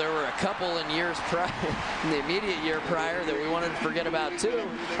 although there were a couple in years prior, in the immediate year prior, that we wanted to forget about too.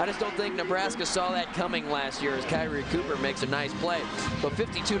 I just don't think Nebraska saw that coming last year as Kyrie Cooper makes a nice play. But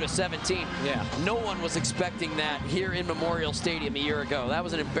 52-17, yeah, no one was expecting that here in Memorial Stadium a year ago. That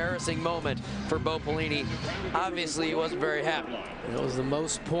was an embarrassing moment for Bo Pelini. Obviously, he wasn't very happy. It was the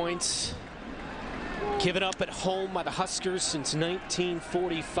most points given up at home by the Huskers since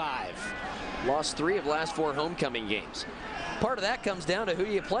 1945. Lost 3 of last 4 homecoming games. Part of that comes down to who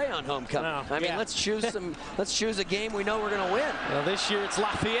you play on homecoming. I mean, let's choose a game we know we're going to win. Well, this year it's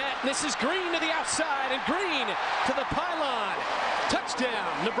Lafayette. This is Green to the outside, and Green to the pylon.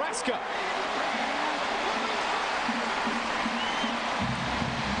 Touchdown, Nebraska.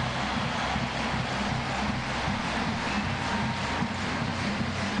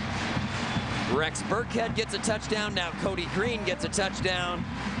 Rex Burkhead gets a touchdown. Now Cody Green gets a touchdown.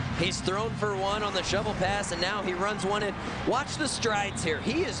 He's thrown for 1 on the shovel pass, and now he runs 1 in. Watch the strides here.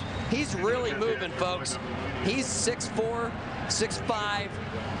 He's really moving, folks. He's 6'4", 6'5",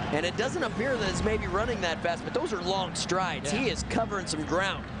 and it doesn't appear that it's maybe running that fast, but those are long strides. Yeah. He is covering some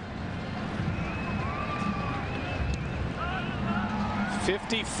ground.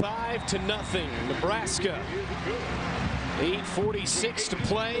 55-0, Nebraska. 8:46 to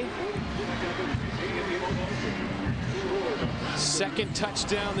play. Second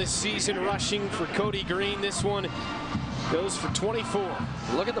touchdown this season rushing for Cody Green. This one goes for 24.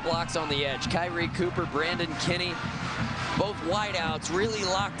 Look at the blocks on the edge. Kyrie Cooper, Brandon Kinney, both wideouts really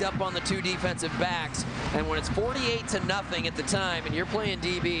locked up on the 2 defensive backs. And when it's 48-0 at the time and you're playing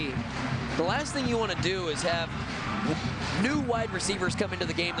DB, the last thing you want to do is have new wide receivers come into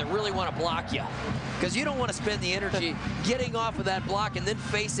the game that really want to block you, because you don't want to spend the energy getting off of that block and then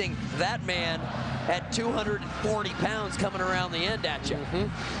facing that man at 240 pounds coming around the end at you.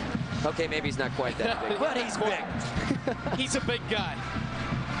 Okay, maybe he's not quite that big, but he's big. He's a big guy.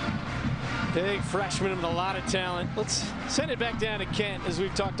 Big freshman with a lot of talent. Let's send it back down to Kent, as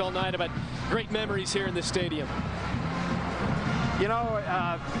we've talked all night about great memories here in the stadium. You know,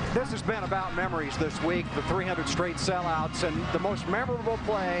 this has been about memories this week, the 300 straight sellouts, and the most memorable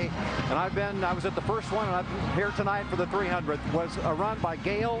play, and I was at the first one, and I'm here tonight for the 300th, was a run by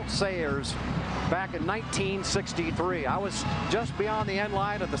Gale Sayers back in 1963. I was just beyond the end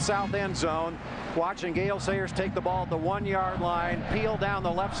line at the south end zone, watching Gale Sayers take the ball at the 1-yard line, peel down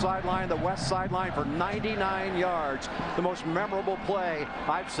the left sideline, the west sideline for 99 yards. The most memorable play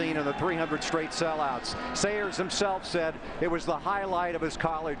I've seen in the 300 straight sellouts. Sayers himself said it was the highlight of his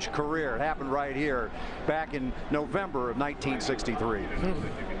college career. It happened right here back in November of 1963.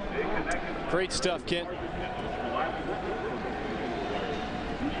 Great stuff, Kent.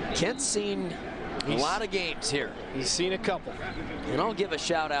 Kent's seen a lot of games here. He's seen a couple. And I'll give a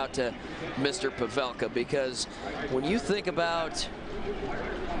shout out to Mr. Pavelka, because when you think about,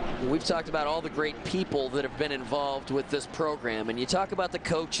 we've talked about all the great people that have been involved with this program, and you talk about the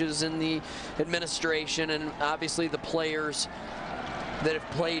coaches and the administration and obviously the players that have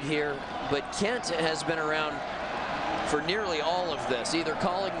played here, but Kent has been around for nearly all of this, either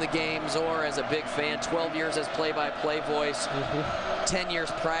calling the games or as a big fan. 12 years as play-by-play voice, 10 years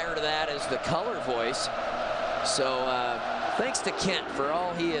prior to that as the color voice. So thanks to Kent for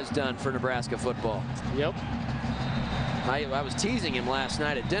all he has done for Nebraska football. Yep. I was teasing him last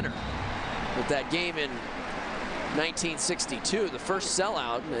night at dinner with that game in 1962, the first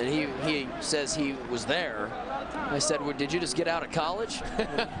sellout, and he says he was there. I said, well, did you just get out of college?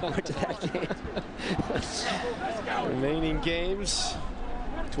 Went to that game. Remaining games,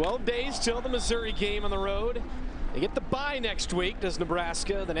 12 days till the Missouri game on the road. They get the bye next week, does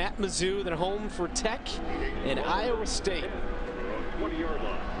Nebraska, then at Mizzou, then home for Tech and Iowa State.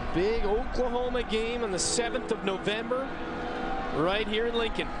 Big Oklahoma game on the 7th of November, right here in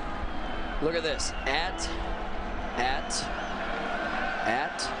Lincoln. Look at this. At,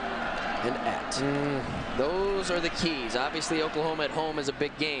 and at. Those are the keys. Obviously, Oklahoma at home is a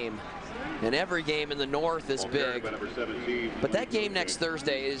big game, and every game in the North is big. But that game next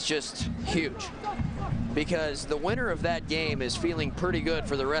Thursday is just huge, because the winner of that game is feeling pretty good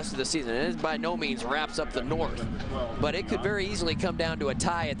for the rest of the season. And it by no means wraps up the North, but it could very easily come down to a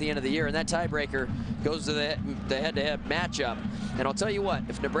tie at the end of the year, and that tiebreaker goes to the head-to-head matchup. And I'll tell you what,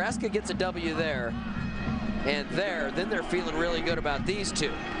 if Nebraska gets a W there and there, then they're feeling really good about these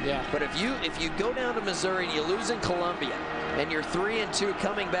two. Yeah. But if you go down to Missouri and you lose in Columbia, and you're 3-2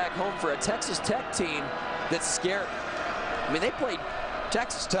 coming back home for a Texas Tech team that's scary. I mean, they played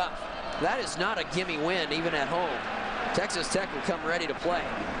Texas tough. That is not a gimme win, even at home. Texas Tech will come ready to play.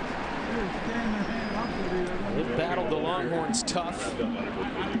 They've battled the Longhorns tough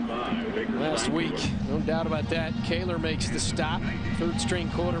last week. No doubt about that. Kaler makes the stop.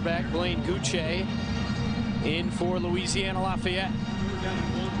 Third-string quarterback Blaine Gucci in for Louisiana Lafayette.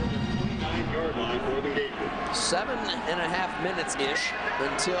 7.5 minutes-ish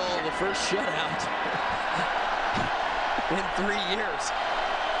until the first shutout in 3 years.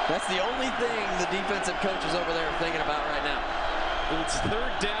 That's the only thing the defensive coaches over there are thinking about right now. It's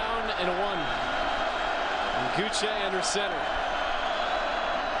 3rd down and 1. And Gucci under center.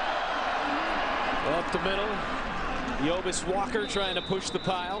 Up the middle. Yobus Walker trying to push the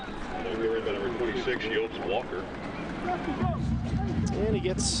pile. Number 26, Yobus Walker. And he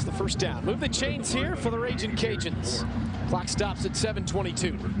gets the first down. Move the chains here for the Ragin' Cajuns. Clock stops at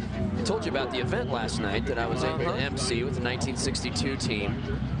 7:22. I told you about the event last night that I was able to MC with the 1962 team.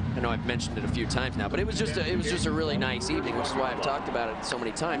 I know I've mentioned it a few times now, but it was just a really nice evening, which is why I've talked about it so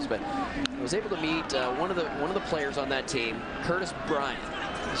many times. But I was able to meet one of the players on that team, Curtis Bryant.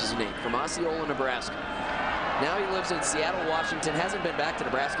 This is his name, from Osceola, Nebraska. Now he lives in Seattle, Washington. Hasn't been back to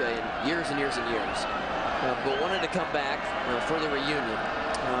Nebraska in years and years and years, but wanted to come back for the reunion.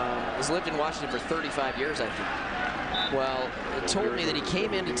 Has lived in Washington for 35 years, I think. Well, it told me that he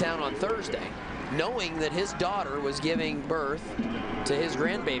came into town on Thursday, knowing that his daughter was giving birth to his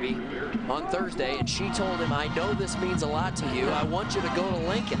grandbaby on Thursday, and she told him, "I know this means a lot to you. I want you to go to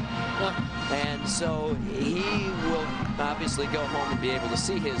Lincoln." And so he will obviously go home and be able to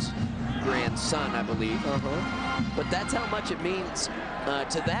see his grandson, I believe. But that's how much it means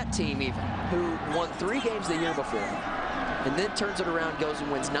to that team, even, who won 3 games the year before, and then turns it around, goes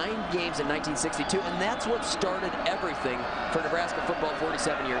and wins 9 games in 1962, and that's what started everything for Nebraska football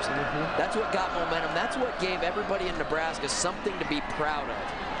 47 years ago. That's what got momentum. That's what gave everybody in Nebraska something to be proud of.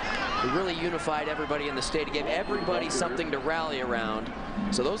 It really unified everybody in the state. It gave everybody something to rally around.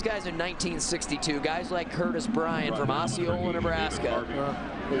 So those guys in 1962, guys like Curtis Bryant from Osceola, Nebraska,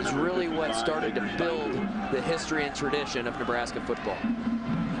 is really what started to build the history and tradition of Nebraska football.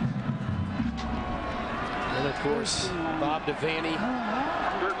 And of course, Bob Devaney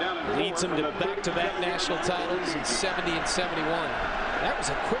leads them to back-to-back national titles in 70 and 71. That was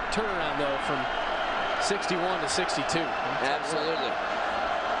a quick turnaround, though, from 61 to 62. Absolutely.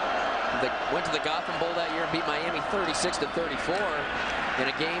 They went to the Gotham Bowl that year and beat Miami 36-34 in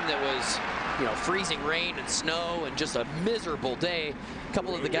a game that was, you know, freezing rain and snow and just a miserable day. A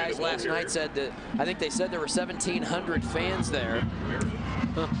couple of the guys last night said that, I think they said there were 1,700 fans there,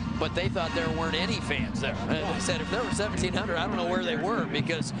 but they thought there weren't any fans there. And they said if there were 1,700, I don't know where they were,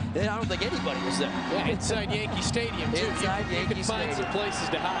 because I don't think anybody was there. Yeah, inside Yankee Stadium, too. Inside Yankee Stadium. You can find some places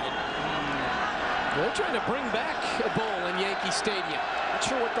to hide. They're trying to bring back a bowl in Yankee Stadium. Not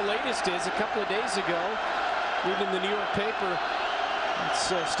sure what the latest is. A couple of days ago, reading the New York paper,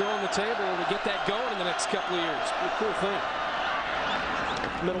 it's still on the table to get that going in the next couple of years. Pretty cool thing.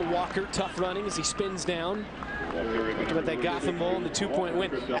 Middle Walker, tough running as he spins down. Talked about that Gotham Bowl and the 2-point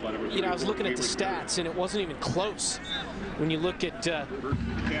win. You know, I was looking at the stats, and it wasn't even close. When you look at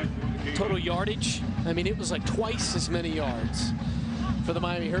total yardage, I mean, it was like twice as many yards for the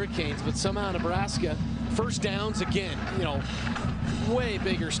Miami Hurricanes, but somehow Nebraska, first downs again, you know, way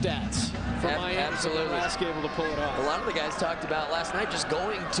bigger stats for Miami. Absolutely. Nebraska able to pull it off. A lot of the guys talked about last night just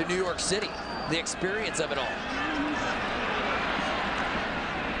going to New York City, the experience of it all.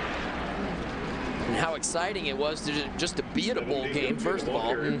 And how exciting it was to just to be at a bowl game, first of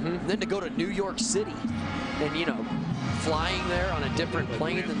all, then to go to New York City and, you know, flying there on a different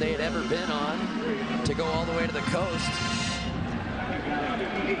plane than they had ever been on, to go all the way to the coast.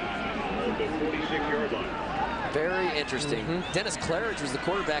 Very interesting. Dennis Claridge was the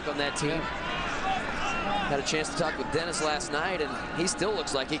quarterback on that team. Had a chance to talk with Dennis last night, and he still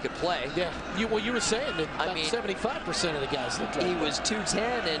looks like he could play. Yeah, you were saying that about 75% of the guys looked like he was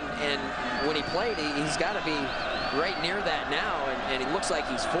 210, and when he played, he's got to be right near that now, and he looks like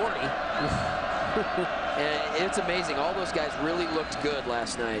he's 40. And it's amazing. All those guys really looked good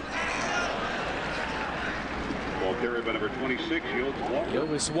last night. Ball carried by number 26,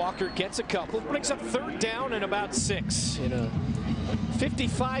 Yovis Walker gets a couple. Brings up 3rd down and about 6 in a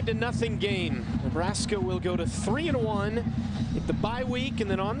 55-0 game. Nebraska will go to 3-1 at the bye week and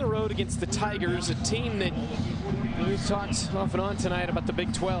then on the road against the Tigers, a team that we've talked off and on tonight about the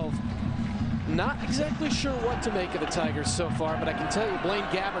Big 12. Not exactly sure what to make of the Tigers so far, but I can tell you Blaine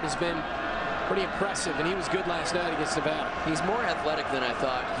Gabbert has been pretty impressive, and he was good last night against Nevada. He's more athletic than I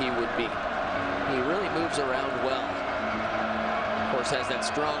thought he would be. He really moves around well. Of course, has that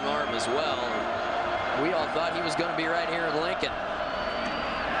strong arm as well. We all thought he was going to be right here in Lincoln.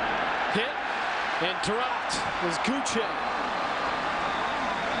 Hit and dropped was Gucci.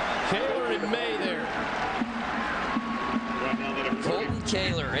 Kaler and May there. Colton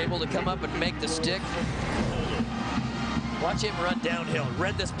Kaler able to come up and make the stick. Watch him run downhill.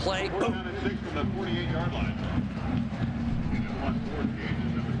 Read this play. Boom.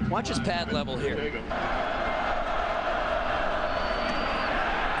 Watch his pad level here.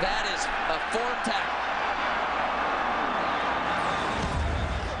 That is a form tackle.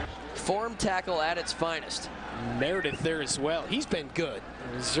 Form tackle at its finest. Meredith there as well. He's been good.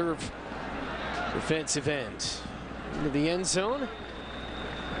 Reserve defensive end. Into the end zone.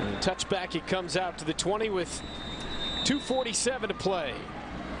 And touchback, it comes out to the 20 with 2:47 to play.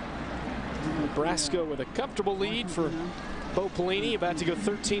 Nebraska with a comfortable lead for Bo Pelini, about to go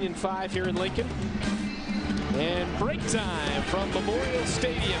 13-5 here in Lincoln. And break time from Memorial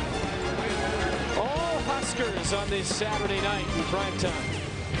Stadium. All Huskers on this Saturday night in prime time.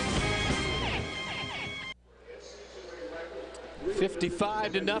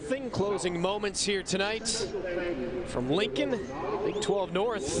 55-0, closing moments here tonight from Lincoln. Big 12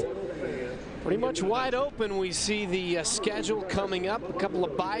 North pretty much wide open. We see the schedule coming up, a couple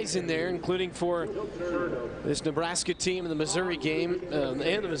of byes in there, including for this Nebraska team and the Missouri game, and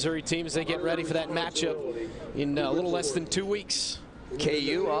the Missouri team as they get ready for that matchup in a little less than 2 weeks.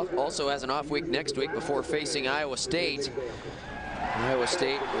 KU also has an off week next week before facing Iowa State. Iowa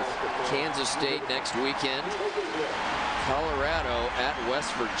State with Kansas State next weekend. Colorado at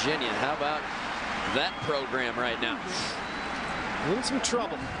West Virginia. How about that program right now? In some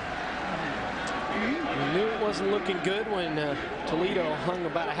trouble. We knew it wasn't looking good when Toledo hung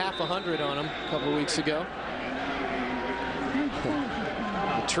about a half 100 on them a couple of weeks ago.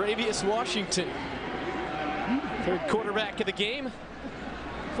 Travius Washington, third quarterback of the game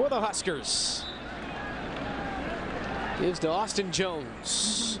for the Huskers. Gives to Austin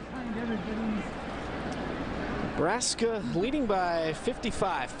Jones. Nebraska leading by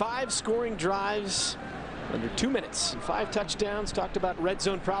 55. 5 scoring drives under 2 minutes and 5 touchdowns. Talked about red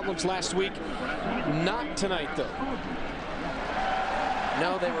zone problems last week. Not tonight, though.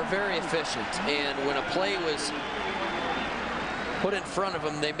 No, they were very efficient. And when a play was put in front of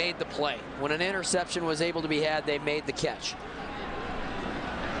them, they made the play. When an interception was able to be had, they made the catch.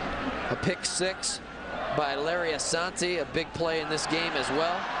 A pick 6 by Larry Asante, a big play in this game as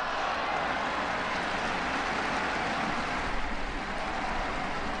well.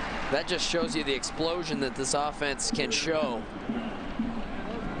 That just shows you the explosion that this offense can show.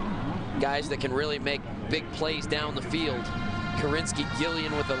 Guys that can really make big plays down the field. Karinsky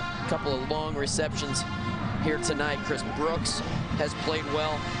Gillian with a couple of long receptions here tonight. Chris Brooks has played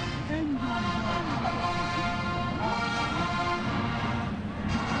well.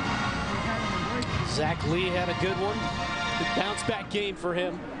 Zach Lee had a good one. Good bounce back game for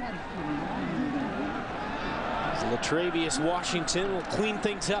him. Travius Washington will clean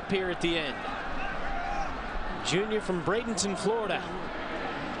things up here at the end. Junior from Bradenton, Florida.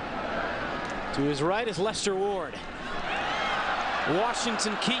 To his right is Lester Ward.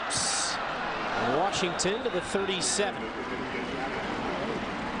 Washington keeps. Washington to the 37.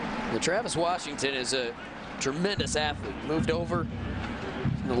 Travis Washington is a tremendous athlete. Moved over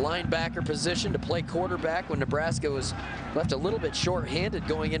from the linebacker position to play quarterback when Nebraska was left a little bit short-handed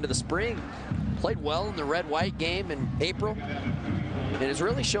going into the spring. Played well in the red-white game in April and has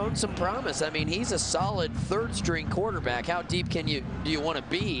really shown some promise. I mean, he's a solid third-string quarterback. How deep do you want to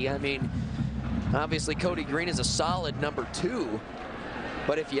be? I mean, obviously Cody Green is a solid number 2,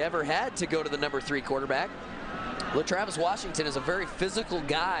 but if you ever had to go to the number 3 quarterback, Travis Washington is a very physical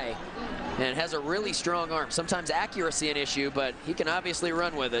guy and has a really strong arm. Sometimes accuracy an issue, but he can obviously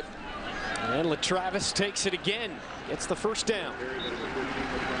run with it. And LaTravis takes it again, gets the first down.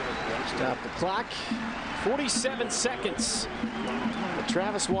 Stop the clock. 47 seconds.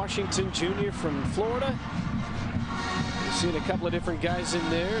 Travis Washington Jr. from Florida. We've seen a couple of different guys in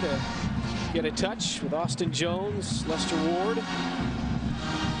there to get a touch with Austin Jones, Lester Ward.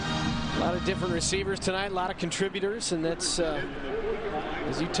 A lot of different receivers tonight, a lot of contributors, and that's,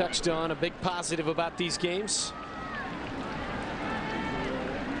 as you touched on, a big positive about these games.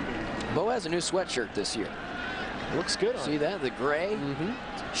 Bo has a new sweatshirt this year. Looks good on See that? The gray?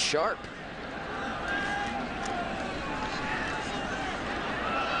 Sharp.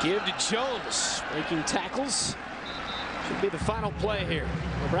 Give to Jones, making tackles. Should be the final play here.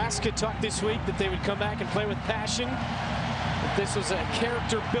 Nebraska talked this week that they would come back and play with passion. But this was a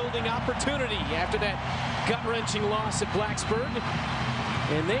character-building opportunity after that gut-wrenching loss at Blacksburg.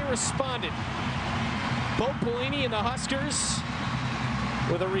 And they responded. Bo Pelini and the Huskers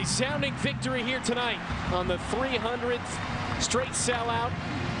with a resounding victory here tonight on the 300th straight sellout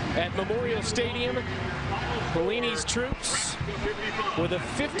at Memorial Stadium. Pelini's troops with a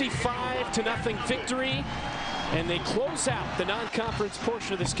 55-0 victory, and they close out the non-conference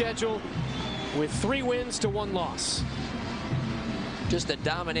portion of the schedule with 3 wins to 1 loss. Just a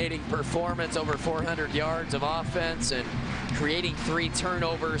dominating performance, over 400 yards of offense and creating 3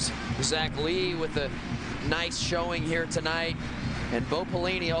 turnovers. Zach Lee with a nice showing here tonight. And Bo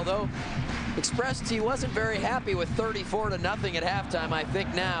Pelini, although expressed he wasn't very happy with 34-0 at halftime, I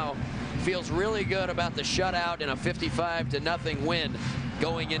think now feels really good about the shutout and a 55-0 win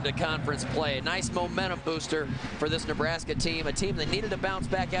going into conference play. A nice momentum booster for this Nebraska team, a team that needed to bounce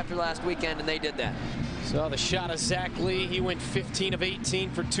back after last weekend, and they did that. Saw the shot of Zach Lee. He went 15 of 18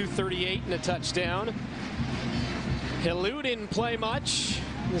 for 238 and a touchdown. Helu didn't play much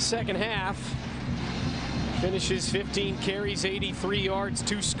in the second half. Finishes 15 carries, 83 yards,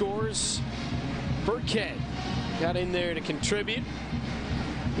 2 scores. Burkhead got in there to contribute.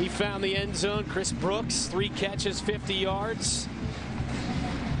 He found the end zone. Chris Brooks, 3 catches, 50 yards.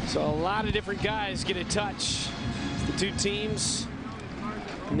 So a lot of different guys get a touch. The 2 teams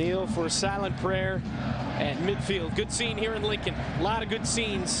kneel for a silent prayer at midfield. Good scene here in Lincoln. A lot of good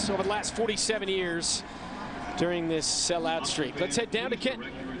scenes over the last 47 years during this sellout streak. Let's head down to Kent.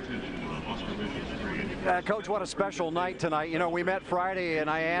 Coach, what a special night tonight. You know, we met Friday, and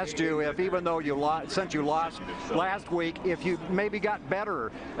I asked you if, even though you lost last week, if you maybe got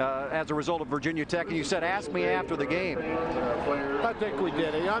better as a result of Virginia Tech, and you said, ask me after the game. I think we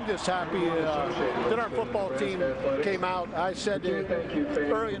did. I'm just happy that our football team came out. I said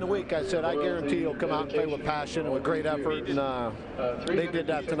early in the week, I said, I guarantee you'll come out and play with passion and with great effort, and they did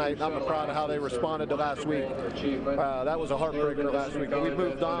that tonight. I'm proud of how they responded to last week. That was a heartbreaker last week. But we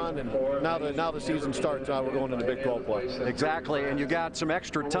moved on, and now the season starts. Now we're going into Big 12 play. Exactly, and you got some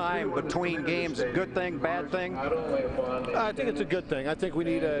extra time between games. Good thing, bad thing? I think it's a good thing. I think we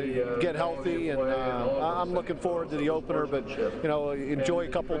need to get healthy, and I'm looking forward to the opener, but you know, enjoy a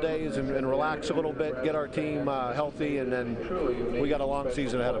couple days and relax a little bit, get our team healthy, and then we got a long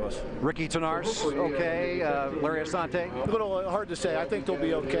season ahead of us. Ricky Tenars, okay. Larry Asante? A little hard to say. I think they'll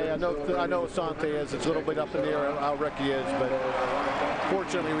be okay. I know Asante is. It's a little bit up in the air how Ricky is, but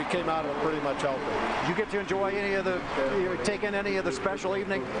fortunately we came out of it pretty much healthy. Did you get to enjoy take in any of the special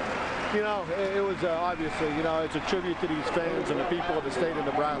evening? You know, it was obviously, you know, it's a tribute to these fans and the people of the state of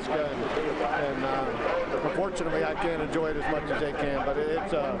Nebraska, and unfortunately I can't enjoy it as much as they can, but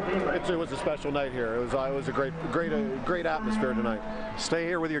it was a special night here. It was a great atmosphere tonight. Stay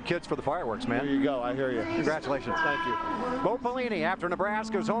here with your kids for the fireworks, man. There you go. I hear you. Congratulations. Thank you. Bo Pelini, after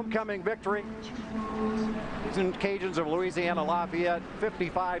Nebraska's homecoming victory, Cajuns of Louisiana Lafayette,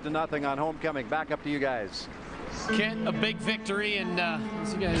 55-0 on homecoming. Back up to you guys. Kent, a big victory, and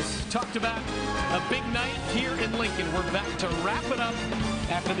as you guys talked about, a big night here in Lincoln. We're back to wrap it up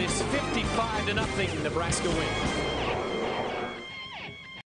after this 55-0 Nebraska win.